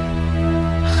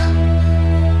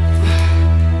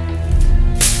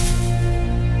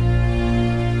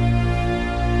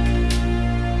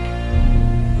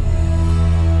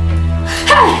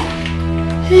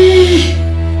 Hey!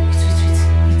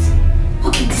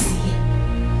 Come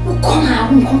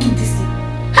keep this thing.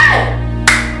 Hey!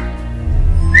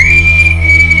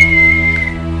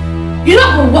 You're not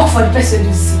going to work for the person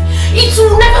you see. It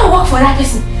will never work for that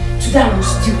person. Today I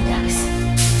must deal with that person.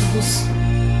 I must.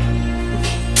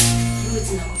 Okay. You wait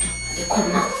now. They come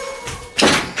now.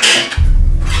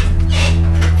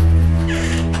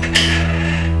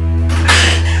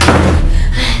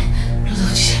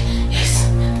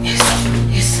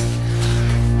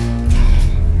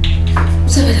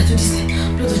 Whatever I do this thing.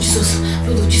 Blood of Jesus,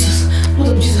 blood of Jesus, blood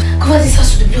of Jesus. Cover this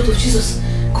house with the blood of Jesus.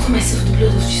 Cover myself with the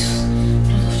blood of Jesus.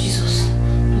 Blood of Jesus,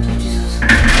 blood of Jesus,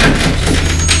 blood of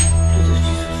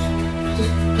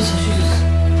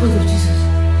Jesus, blood of Jesus,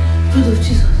 blood of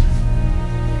Jesus,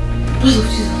 blood of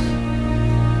Jesus.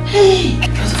 Hey,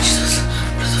 blood of Jesus,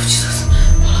 blood of Jesus,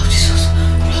 blood of Jesus,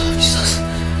 blood of Jesus,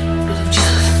 blood of Jesus, blood of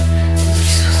Jesus.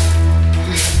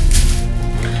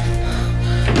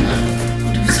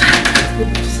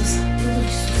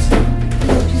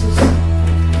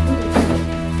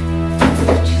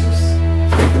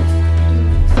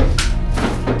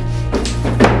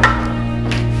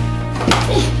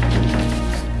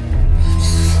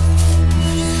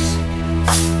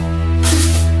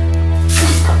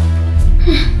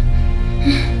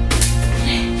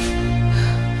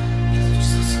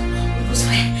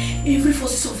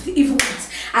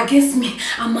 Against me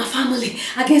and my family,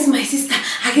 against my sister,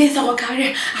 against our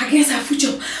career, against our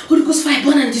future. Holy Ghost fire,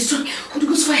 burn and destroy. Holy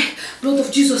Ghost fire, blood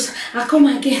of Jesus. I come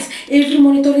against every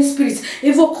monitoring spirit,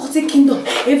 every occultic kingdom,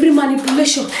 every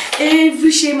manipulation,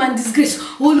 every shame and disgrace.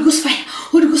 Holy Ghost fire,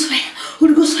 Holy Ghost fire,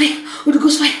 Holy Ghost fire, Holy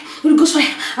Ghost fire, Holy Ghost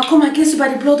fire. I come against you by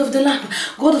the blood of the Lamb.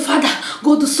 God the Father,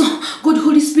 God the Son, God the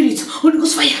Holy Spirit. Holy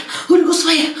Ghost fire, Holy Ghost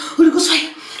fire, Holy Ghost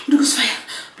fire, Holy Ghost fire.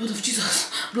 Blood of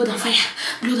Jesus, blood and fire,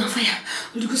 blood and fire,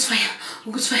 Holy Ghost fire,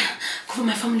 Holy Ghost fire. Cover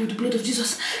my family with the blood of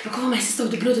Jesus. I cover my sister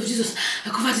with the blood of Jesus. I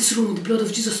cover this room with the blood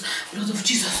of Jesus. Blood of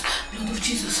Jesus, blood of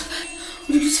Jesus.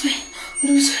 Holy Ghost fire,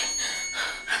 Holy Ghost fire.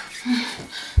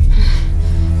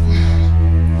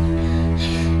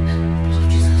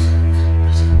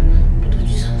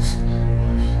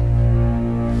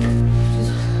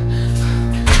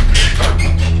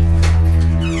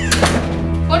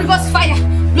 Holy Ghost fire,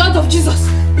 blood of Jesus,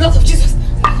 blood of Jesus,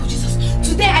 blood of Jesus.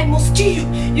 Today I must kill you.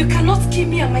 You cannot kill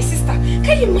me and my sister.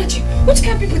 Can you imagine? Which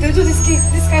kind of people they do this kind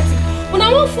of thing? When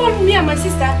I won't fall me and my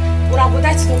sister, when I will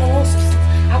die to the Lord,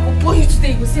 I will burn you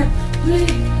today. You will see, blood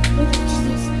of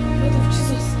Jesus, blood of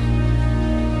Jesus.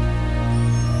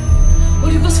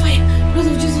 Holy Ghost fire, blood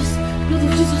of Jesus, blood of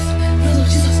Jesus, blood of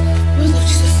Jesus, blood of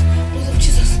Jesus, blood of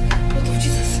Jesus, blood of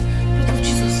Jesus, blood of Jesus.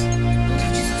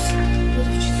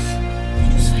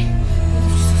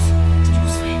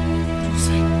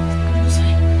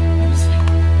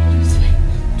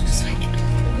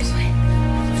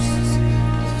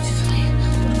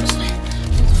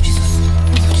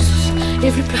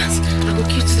 every plans. I will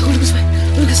kill today. Holy Ghost fire.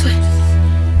 Holy Ghost fire.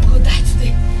 I will die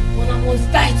today. When I must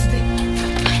die today.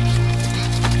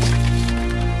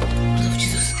 Blood of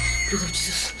Jesus. Blood of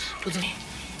Jesus. Blood of me.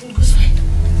 Holy Ghost fire.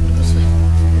 Holy Ghost fire.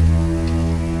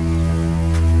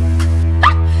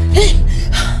 Hey!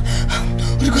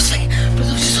 Holy Ghost fire.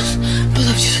 Blood of Jesus. Blood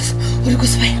of Jesus. Holy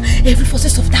Ghost fire. Every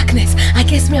forces of darkness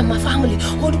against me and my family.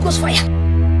 Holy Ghost fire.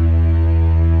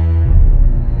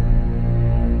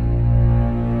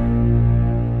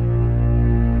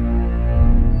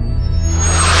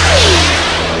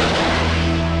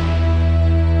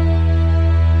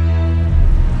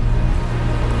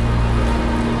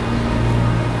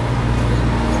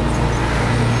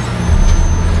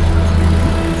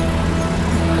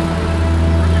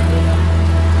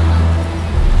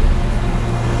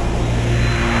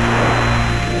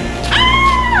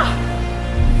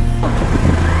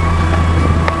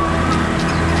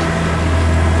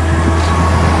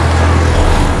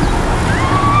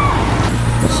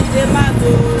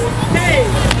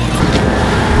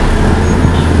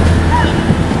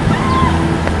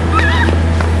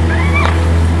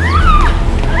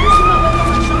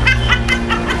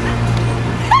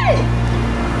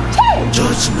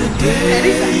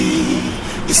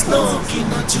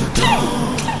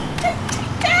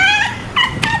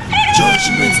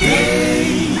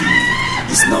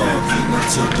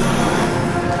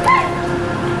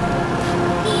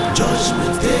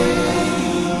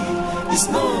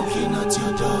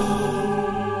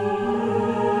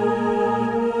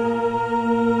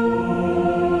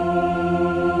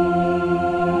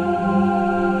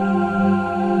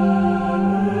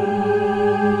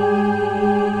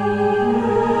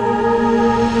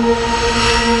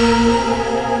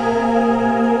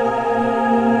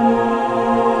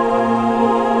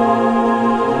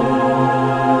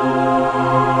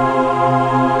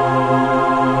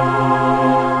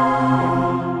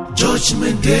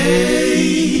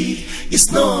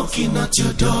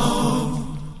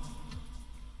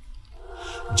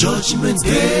 Judgment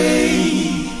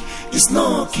Day is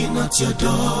knocking at your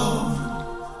door.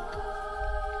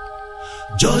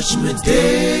 Judgment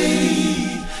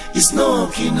Day is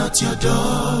knocking at your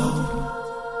door.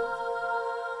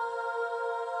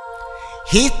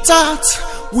 He thought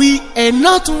we are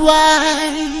not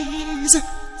wise.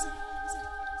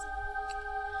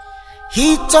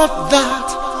 He thought that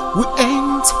we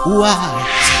ain't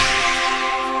wise.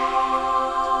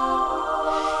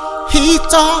 He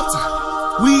thought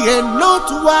we are not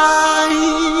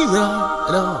wise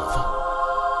enough.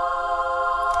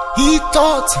 He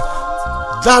thought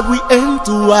that we ain't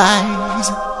wise.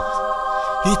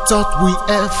 He thought we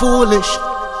are foolish.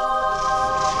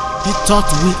 He thought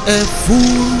we are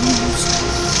fools.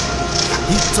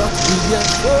 He thought we are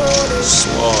foolish.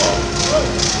 Small.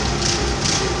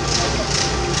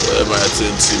 Where am I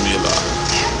similar?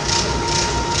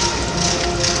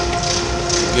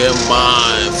 Get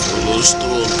mine, follow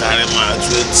stone, carry my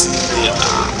 20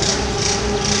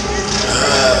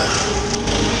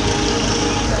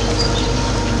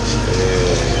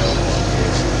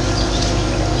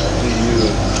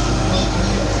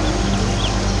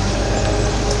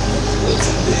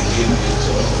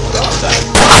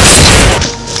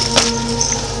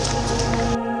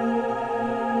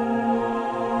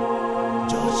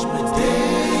 Judgment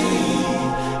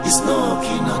Day is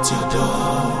knocking at your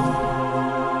door.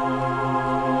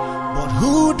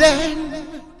 Who then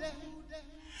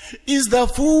is the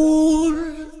fool?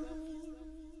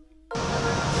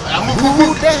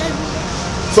 Who then?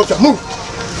 Soldier, move!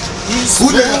 Is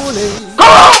fooling? Come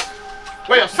on!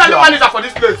 Where your selling manager for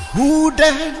this place? Who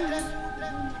then?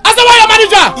 I said, where your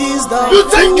manager? Is the you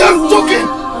think I'm joking?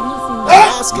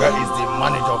 Huh? Where is the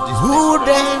manager of this place? Who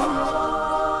then?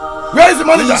 Where is the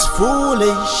manager? He's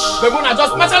foolish. The one I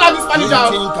just mentioned this manager.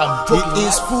 You think I'm joking? He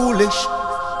is foolish.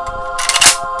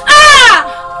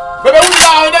 Baby, who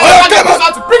are you?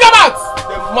 Bring them out!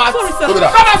 Sorry, sir.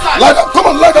 Come outside! Lie down, come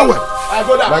on, lie down way. I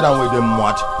go down. Lie down with them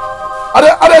mad. Are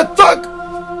they talk?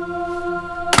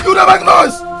 You don't make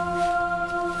noise.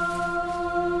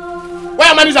 Where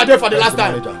your manager there for the last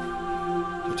time? Manager.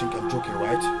 You think I'm joking,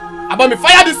 right? About me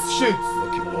fire this shit.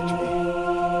 Okay, watch me.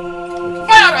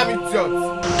 Fire them idiot.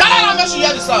 Tell her how she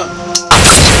hear the sound.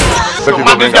 Baby,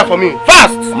 man is there for me.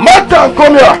 Fast! Madam,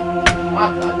 come here.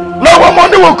 Now what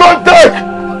money will come take?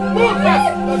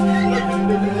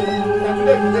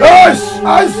 Ice!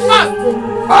 Ice!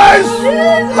 Ice!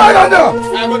 Lie down there!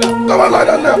 Come on, lie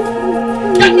down there!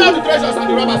 Get me all the treasures and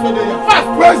the robbers when they're here. Fast!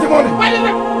 Where's the money? Where is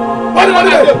it? Where the money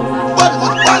there?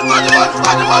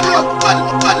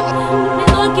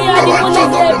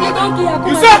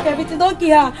 You said everything, don't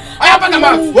care. I have the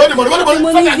money. Where the money? Where the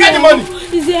money? Get the money.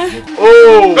 He's here.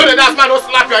 Oh! No, that's man, don't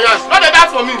slap your ass. No,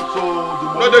 that's for me. So,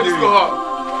 no, this go hard.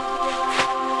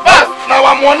 First, now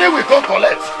our money we can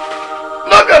collect.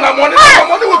 No, our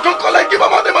money we can collect. Give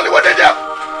them all the money what they have.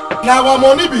 Now our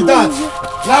money be that.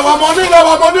 Now our money,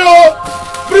 oh.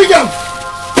 Bring them.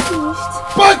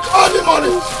 Pack all the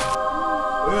money.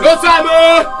 No time,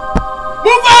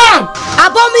 move on.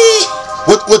 Abomi.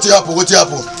 What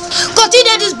happen?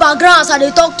 Continue this background as I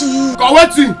talk to you. Go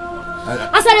waiting.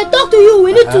 As I talk to you,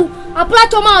 we need to apply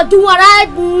to my do right.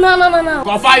 No.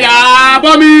 Go fire,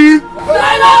 Abomi.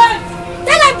 Silence.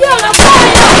 Tell them be on fire.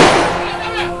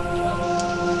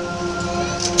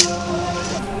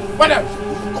 What else?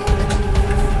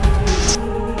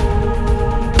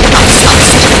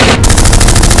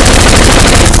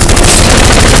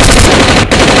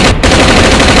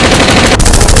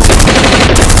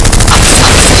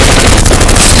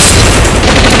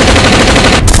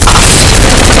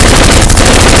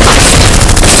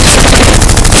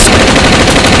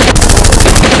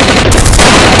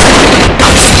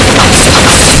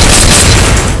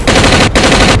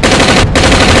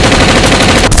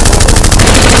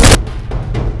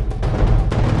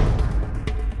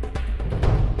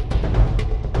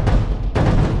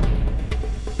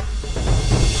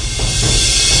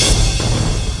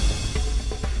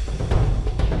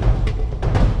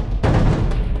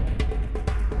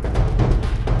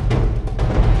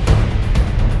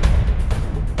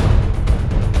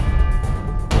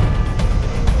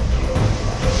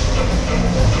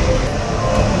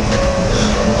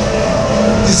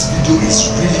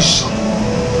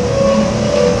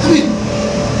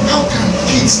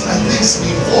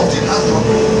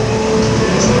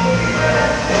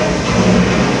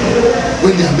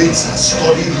 When their mates are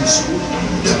studying in school,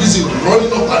 they're busy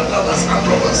running up and down as hand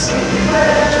robbers.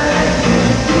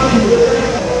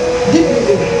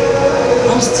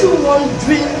 I'm still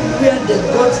wondering where they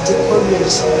got the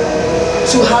courage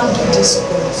to handle this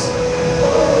cause.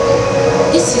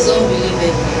 This is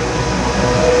unbelievable.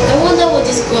 I wonder what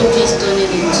this country is turning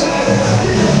into.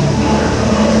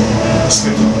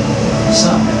 Inspector,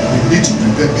 sir, we need to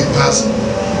prepare papers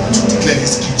to declare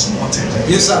his kids wanted.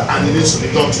 Yes, sir. And it needs to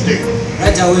be done today.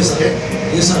 Right away, sir. Okay?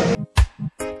 Yes, sir.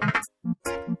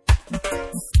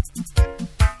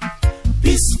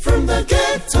 Peace from the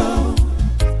ghetto,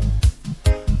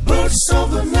 birds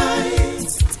of the night.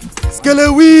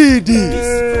 Skeleweedy!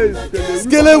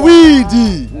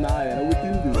 Skeleweedy!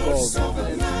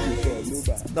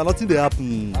 Nah, nothing dey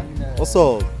happen. What's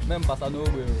up?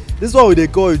 This one we dey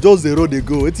call, you just the road they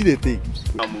go. Wetin dey take?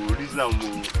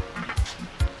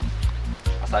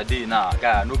 As I dey now,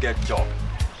 guy, I no get job.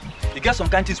 You get some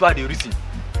kind things why they reason.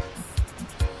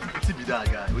 Wetin be that,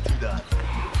 guy? Wetin be that?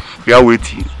 We are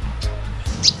waiting.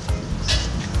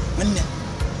 When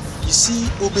you see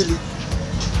Obele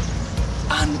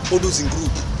and all those in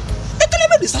group,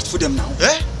 they start for them now.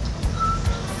 Eh?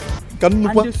 And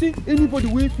you see anybody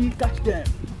wey fit catch them,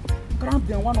 cramp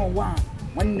them one-on-one.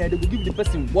 When they go give the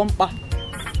person one pa.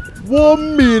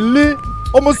 1 million?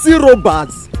 Almost 0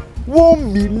 robots.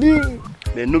 1 million.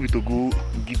 They know to go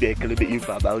give the Ekelebe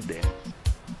info about them.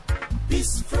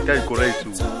 That's correct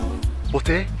too. But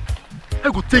I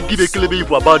go take give Ekelebe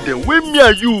info about them. When me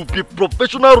and you be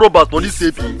professional robbers for this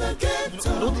AP. You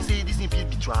don't say this info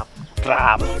be trap.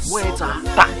 Trap. Wait,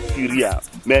 serious.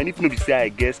 Man, if no be say I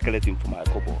get skeleton for my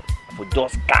cupboard, I for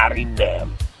just carry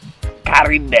them.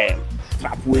 Carry them.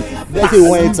 Trap waiting. That's a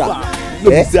one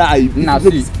time. Now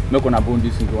see, make una bone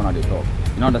this into one of the top.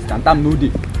 You understand? Time no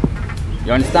day.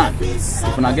 You understand?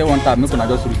 If una get one tap, make una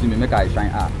just routine me, make I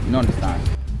shine up. You understand?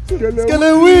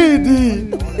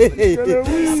 Skeleweedy!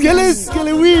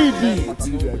 Skeleweedy!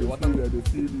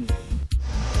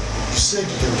 You said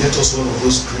you can get us one of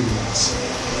those criminals.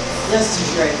 Yes,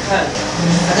 teacher, I can.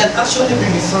 I can actually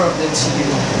bring 4 of them to you.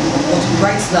 But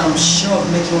right now, I'm sure of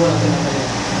making one of them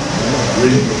available.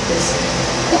 Really? Yes.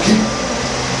 Okay.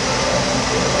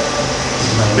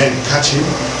 If my men catch him,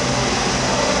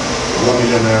 1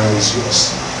 million naira is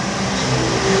yours.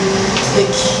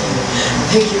 Thank you.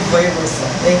 Thank you very much, sir.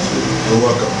 Thank you. You're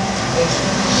welcome. Thank you.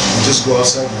 You just go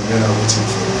outside and then I'll wait for you.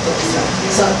 Okay, sir.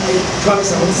 Sir, I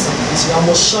promise I won't disappoint you. I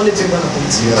must surely bring one of them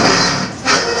to you. Yeah.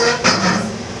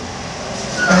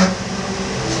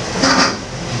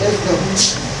 Let's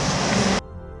go.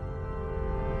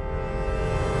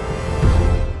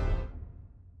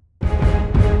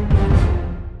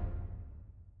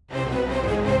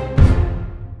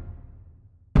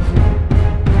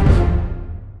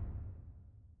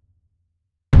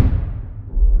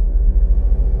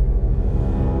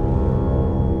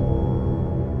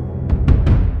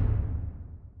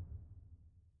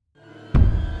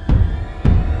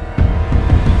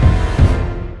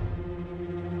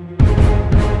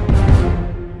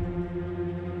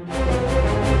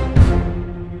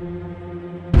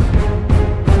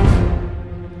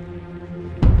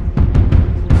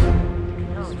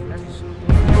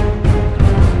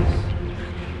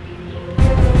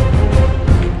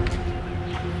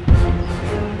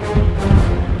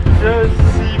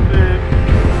 Jessie, baby.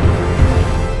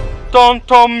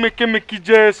 Tom, Mickey,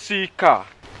 Jessica.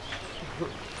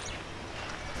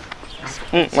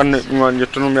 Man, you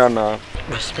told me now.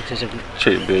 Respect yourself.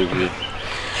 Che, baby.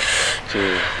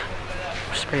 Che.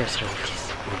 Respect yourself,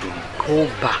 please. Go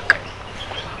back.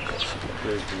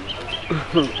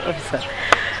 Officer,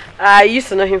 I used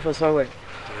to know him from somewhere.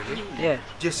 Yeah.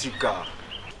 Jessica.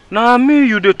 Now me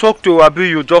you dey talk to Abi,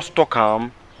 you just talk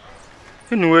him.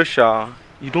 Anyway, Sha,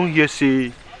 you don't hear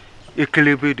say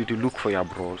Ekelebe did look for your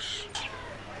bros.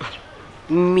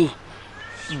 Me,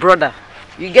 brother.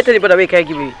 You get any brother we can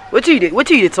give me? What you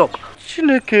dey talk?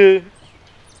 Chineke.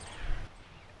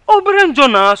 Oberen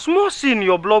Jonah, small sin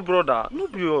your blood brother. No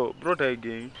be your brother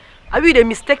again. Abi they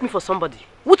mistake me for somebody.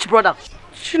 Which brother?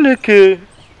 Chineke.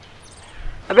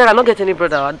 Abi I don't get any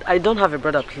brother. I don't have a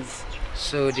brother, please.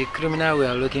 So the criminal we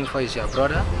are looking for is your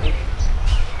brother?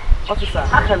 Officer,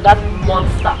 how can that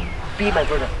monster be my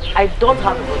brother? I don't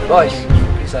have a brother. Boys,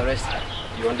 please arrest him.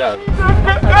 You want that?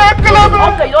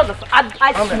 Officer, you understand?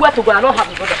 I swear to God, I don't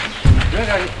have a brother.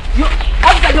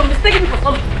 Officer, you're mistaking me for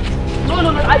something. No,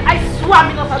 I swear, I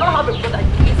don't have a brother.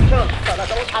 Please, I don't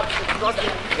have a brother.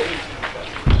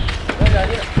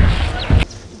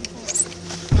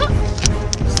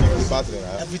 What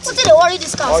did they worry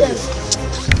this car?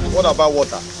 What about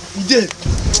water? We did.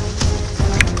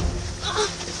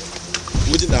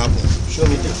 What did happen? Show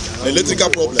me the electrical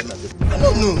problem. I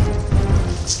don't know.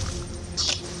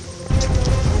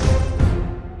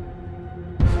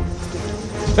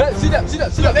 Hey, sit up. Stop!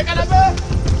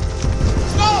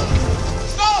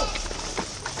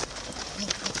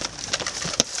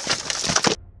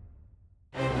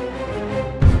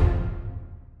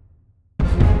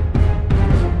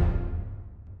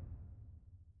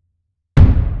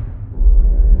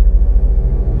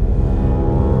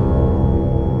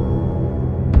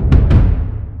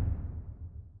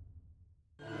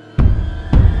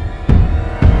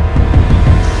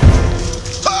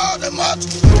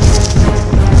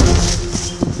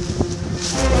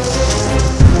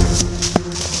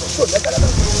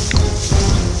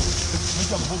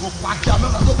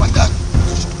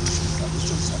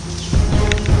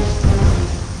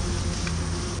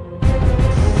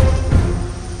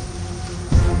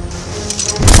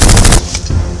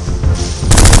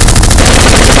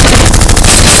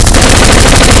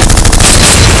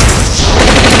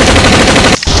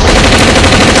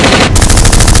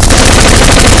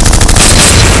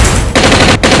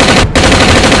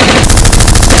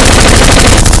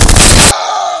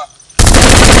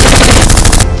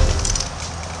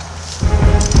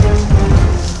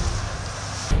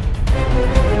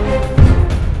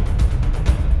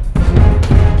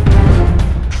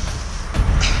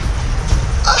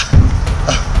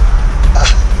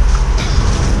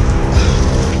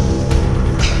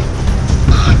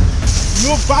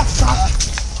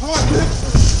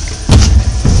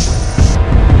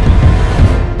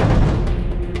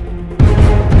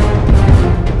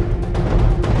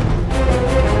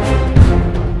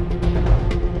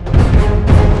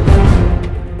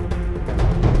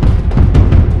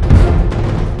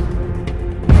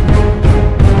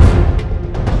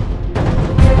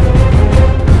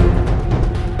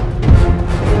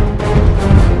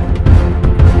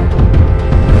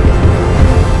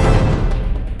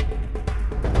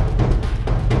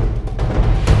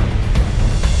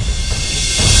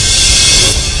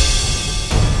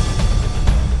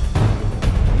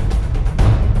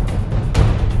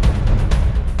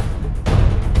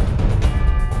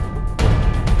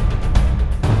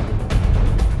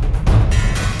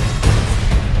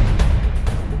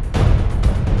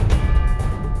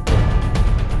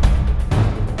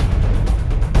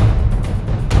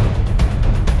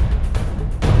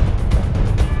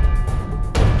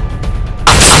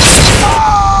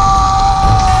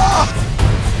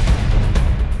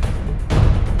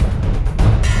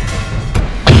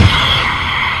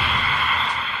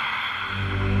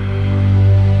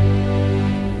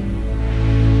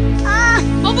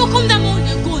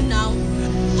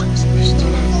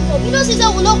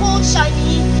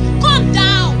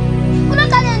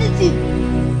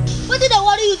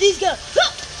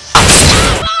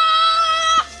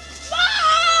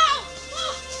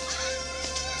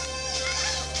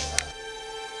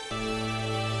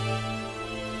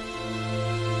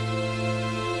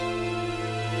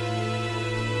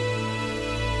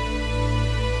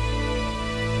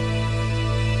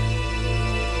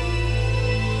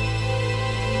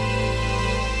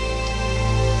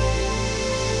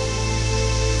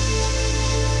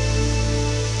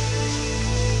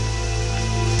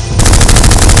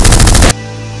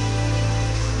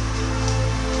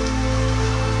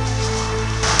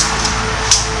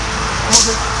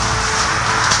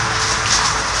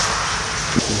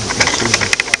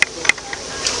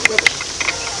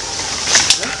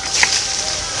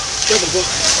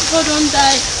 Papa don't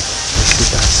die.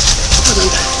 Papa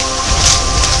don't die.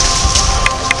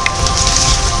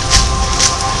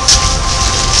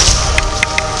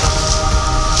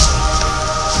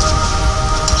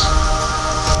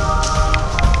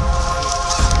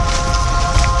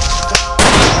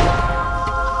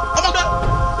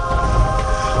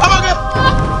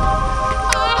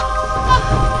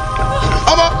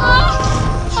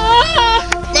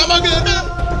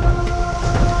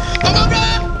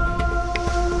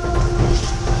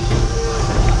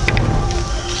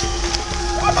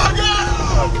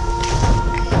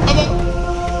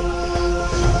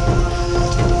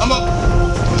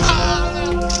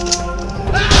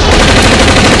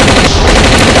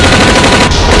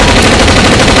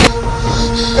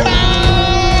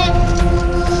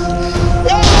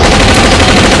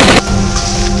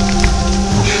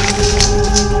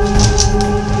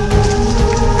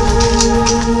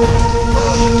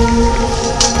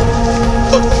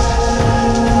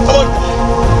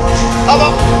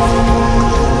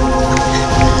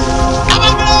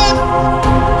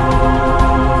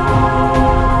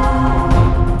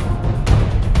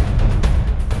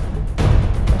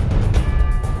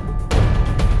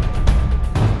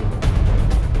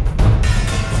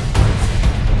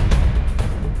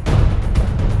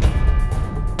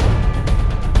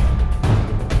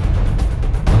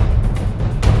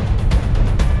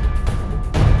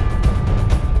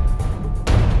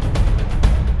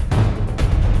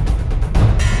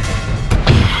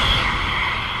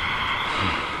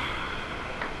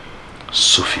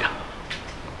 Sophia,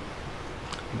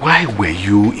 why were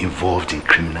you involved in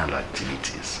criminal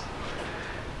activities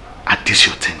at this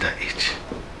your tender age?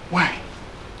 Why?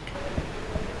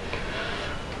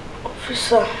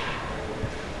 Officer,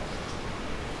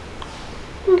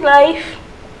 life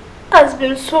has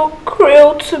been so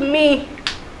cruel to me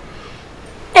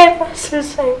ever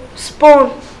since I was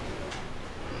born.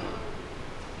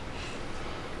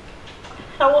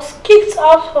 I was kicked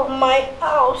out of my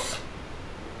house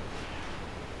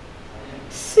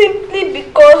simply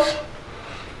because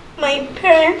my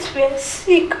parents were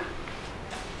sick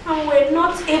and were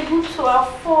not able to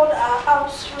afford our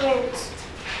house rent.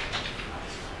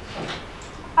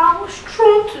 I was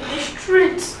thrown to the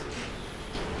streets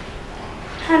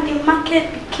and the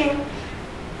market became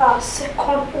our second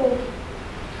home.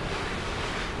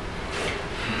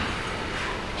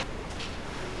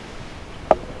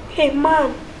 A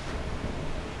man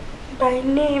by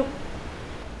name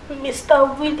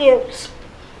Mr. Williams,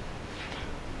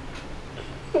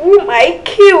 whom I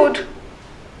killed,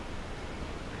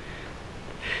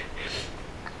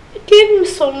 gave me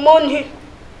some money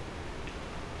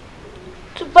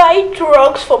to buy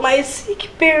drugs for my sick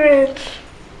parents.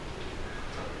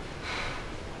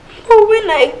 But when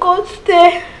I got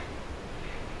there,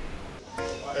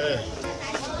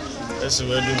 that's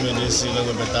where do medicine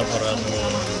and better for a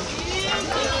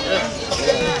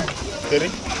Terry, I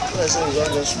say we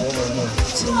don't just swallow no.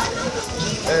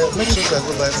 Make Sophia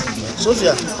go buy food.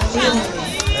 Sophia,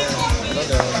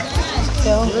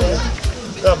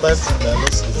 go buy food now.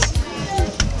 Let's eat.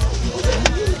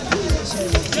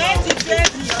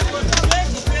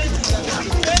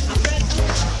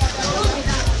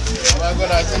 I'm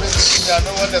gonna tell you, I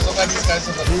don't want to talk about these kinds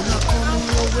of things.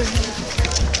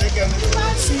 Take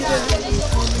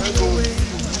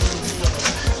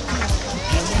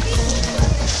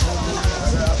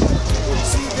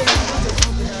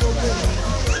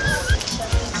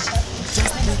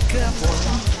Just be careful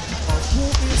of who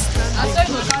is standing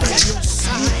by your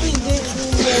side.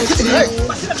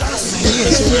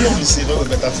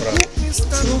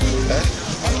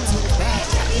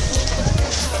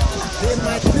 They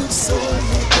might look so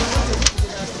little,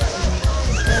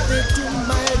 but they do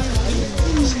mighty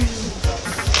things.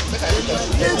 They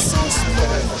look so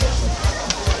small,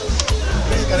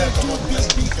 but they do big.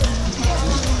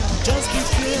 Just be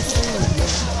careful.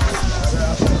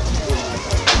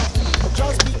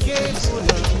 Just be careful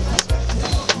now.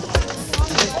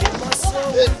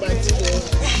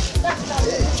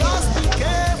 Just be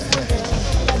careful.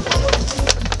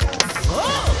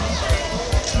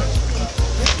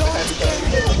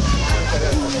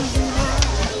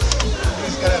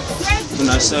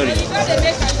 I'm sorry.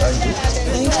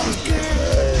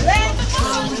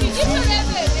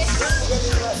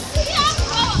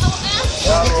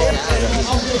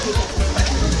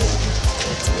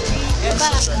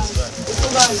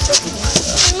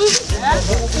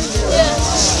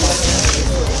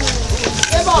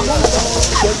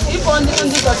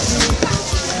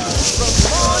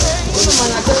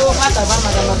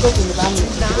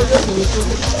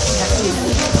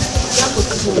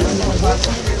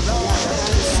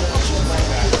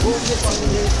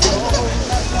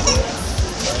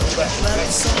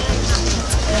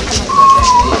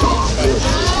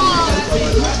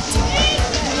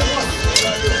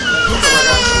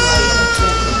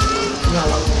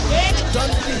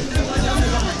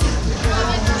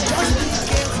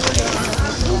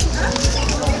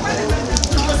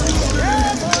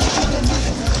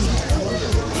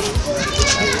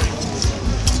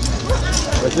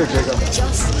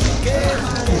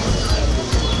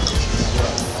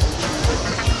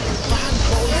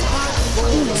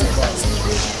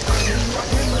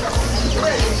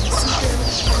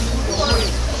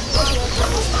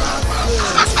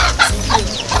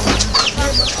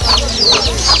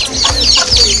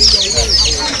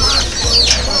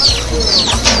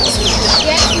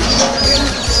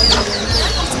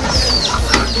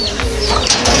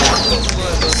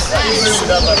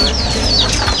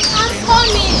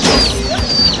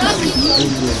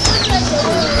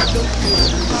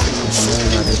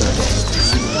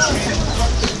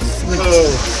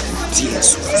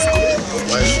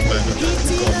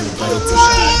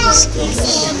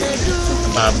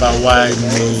 Baba, why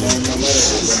me?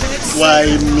 Why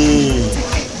me?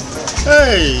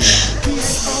 Hey!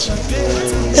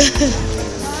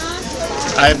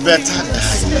 I better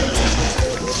die now.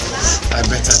 I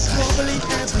better die.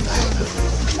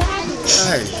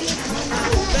 Hey!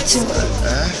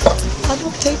 I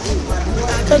don't take it.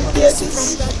 I can't bear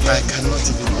this. I cannot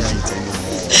even bear it anymore.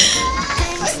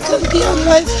 I can't be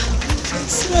alive.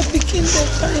 See my begin to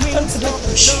carry back to the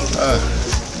bush.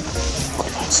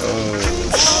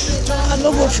 I no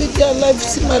go fit dey alive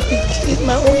see my pikin,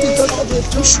 my only daughter dey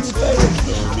push me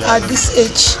at this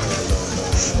age.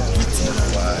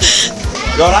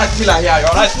 Your right killer here,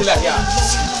 your right killer here.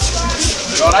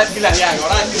 Your right killer here, your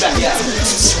right killer here.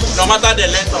 No matter the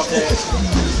length of the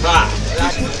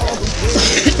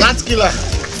rat killer.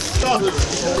 Oh,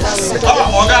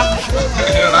 Oga.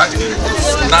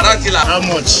 Rat killer. How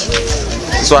much?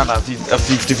 This one at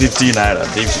 50 naira,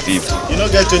 50. You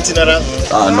don't get 20 naira?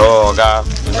 No, Oga.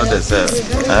 You know they sell.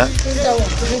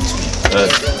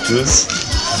 Juice.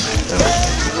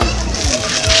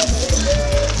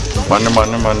 Money.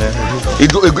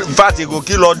 In fact, it will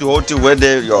kill all the whole thing where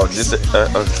they your this.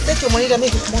 Take your money that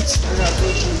make it come.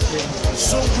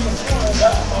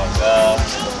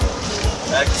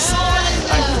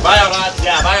 Buy a rat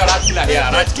here, buy a rat killer here,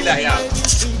 rat killer here,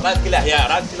 rat killer here,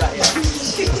 rat killer here.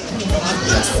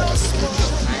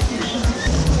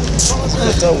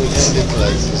 I thought we end it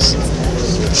like this.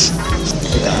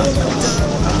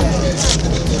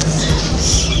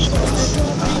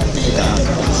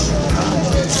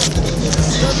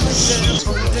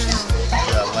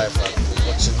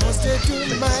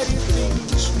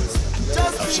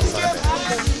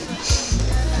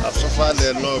 I've suffered a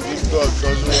lot. If God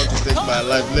doesn't want to take my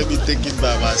life, let me take it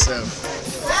by myself.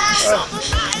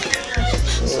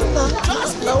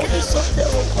 Now we suffer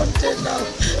our content now.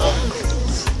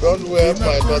 Don't wear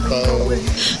my daughter.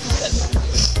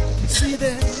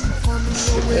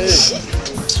 Hey.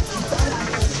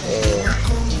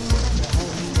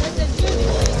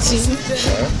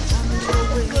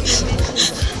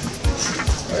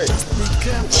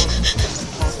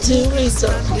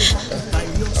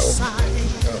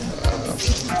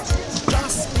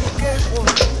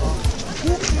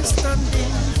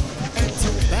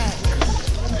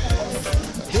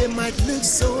 They might look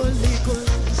so legal,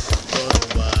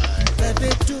 but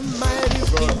they do mighty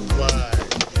things.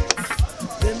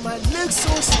 They might look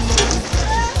so small,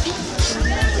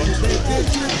 but they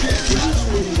do big things.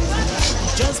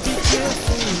 Just be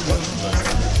careful.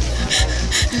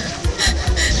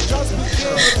 Just be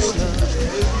careful.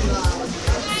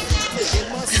 They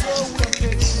must so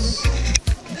wicked.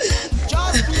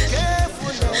 Just be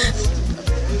careful.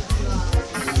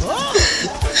 Oh!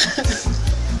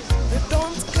 They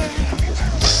don't care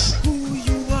who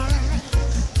you are.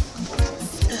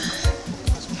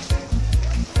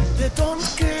 They don't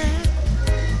care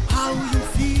how you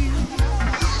feel.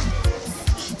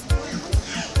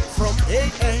 From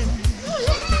AM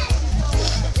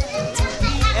to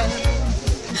PM,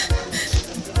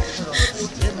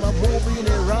 them are moving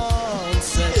around,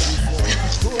 searching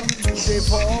for whom to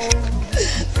devour.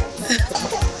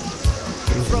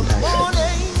 From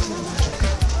morning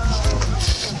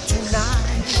to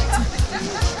night,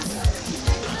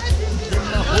 them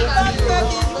are moving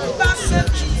around,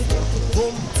 searching for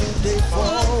whom to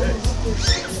devour.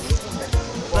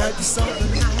 By the sun of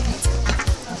night,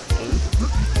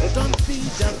 don't be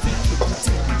the victim.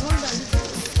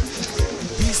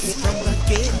 Beast from the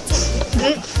gate.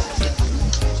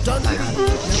 Don't be the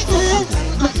victim.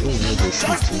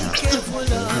 Just be careful.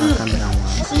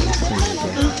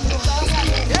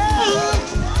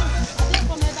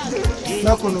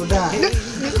 Not gonna die.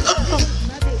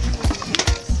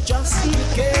 Just be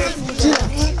careful.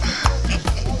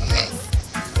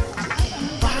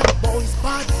 Bad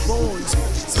boys.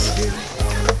 See them.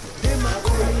 Them are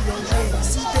coming your way.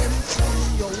 See them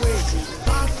coming your way.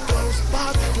 Bad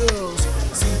girls.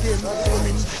 See them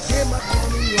coming. Them are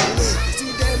coming your way.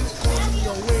 See them coming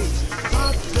your way.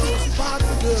 Bad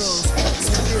girls.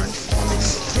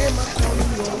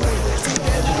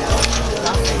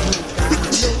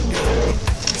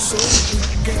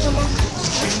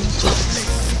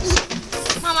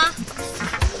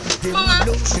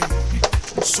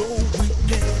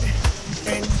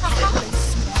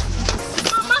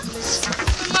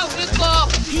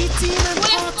 cheating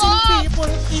and hurting people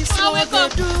is what they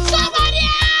do. Somebody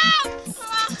help!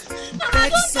 Mama,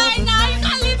 don't die now. You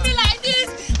can't leave me like this.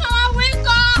 Mama, wake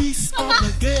up. Peace of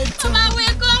the ghetto. Mama,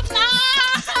 wake up now.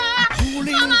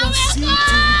 Cooling Mama, the wake city.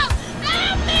 up.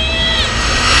 Help me.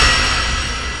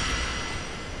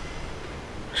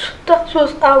 That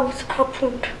was how it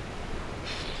happened.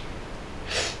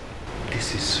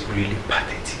 This is really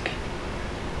pathetic.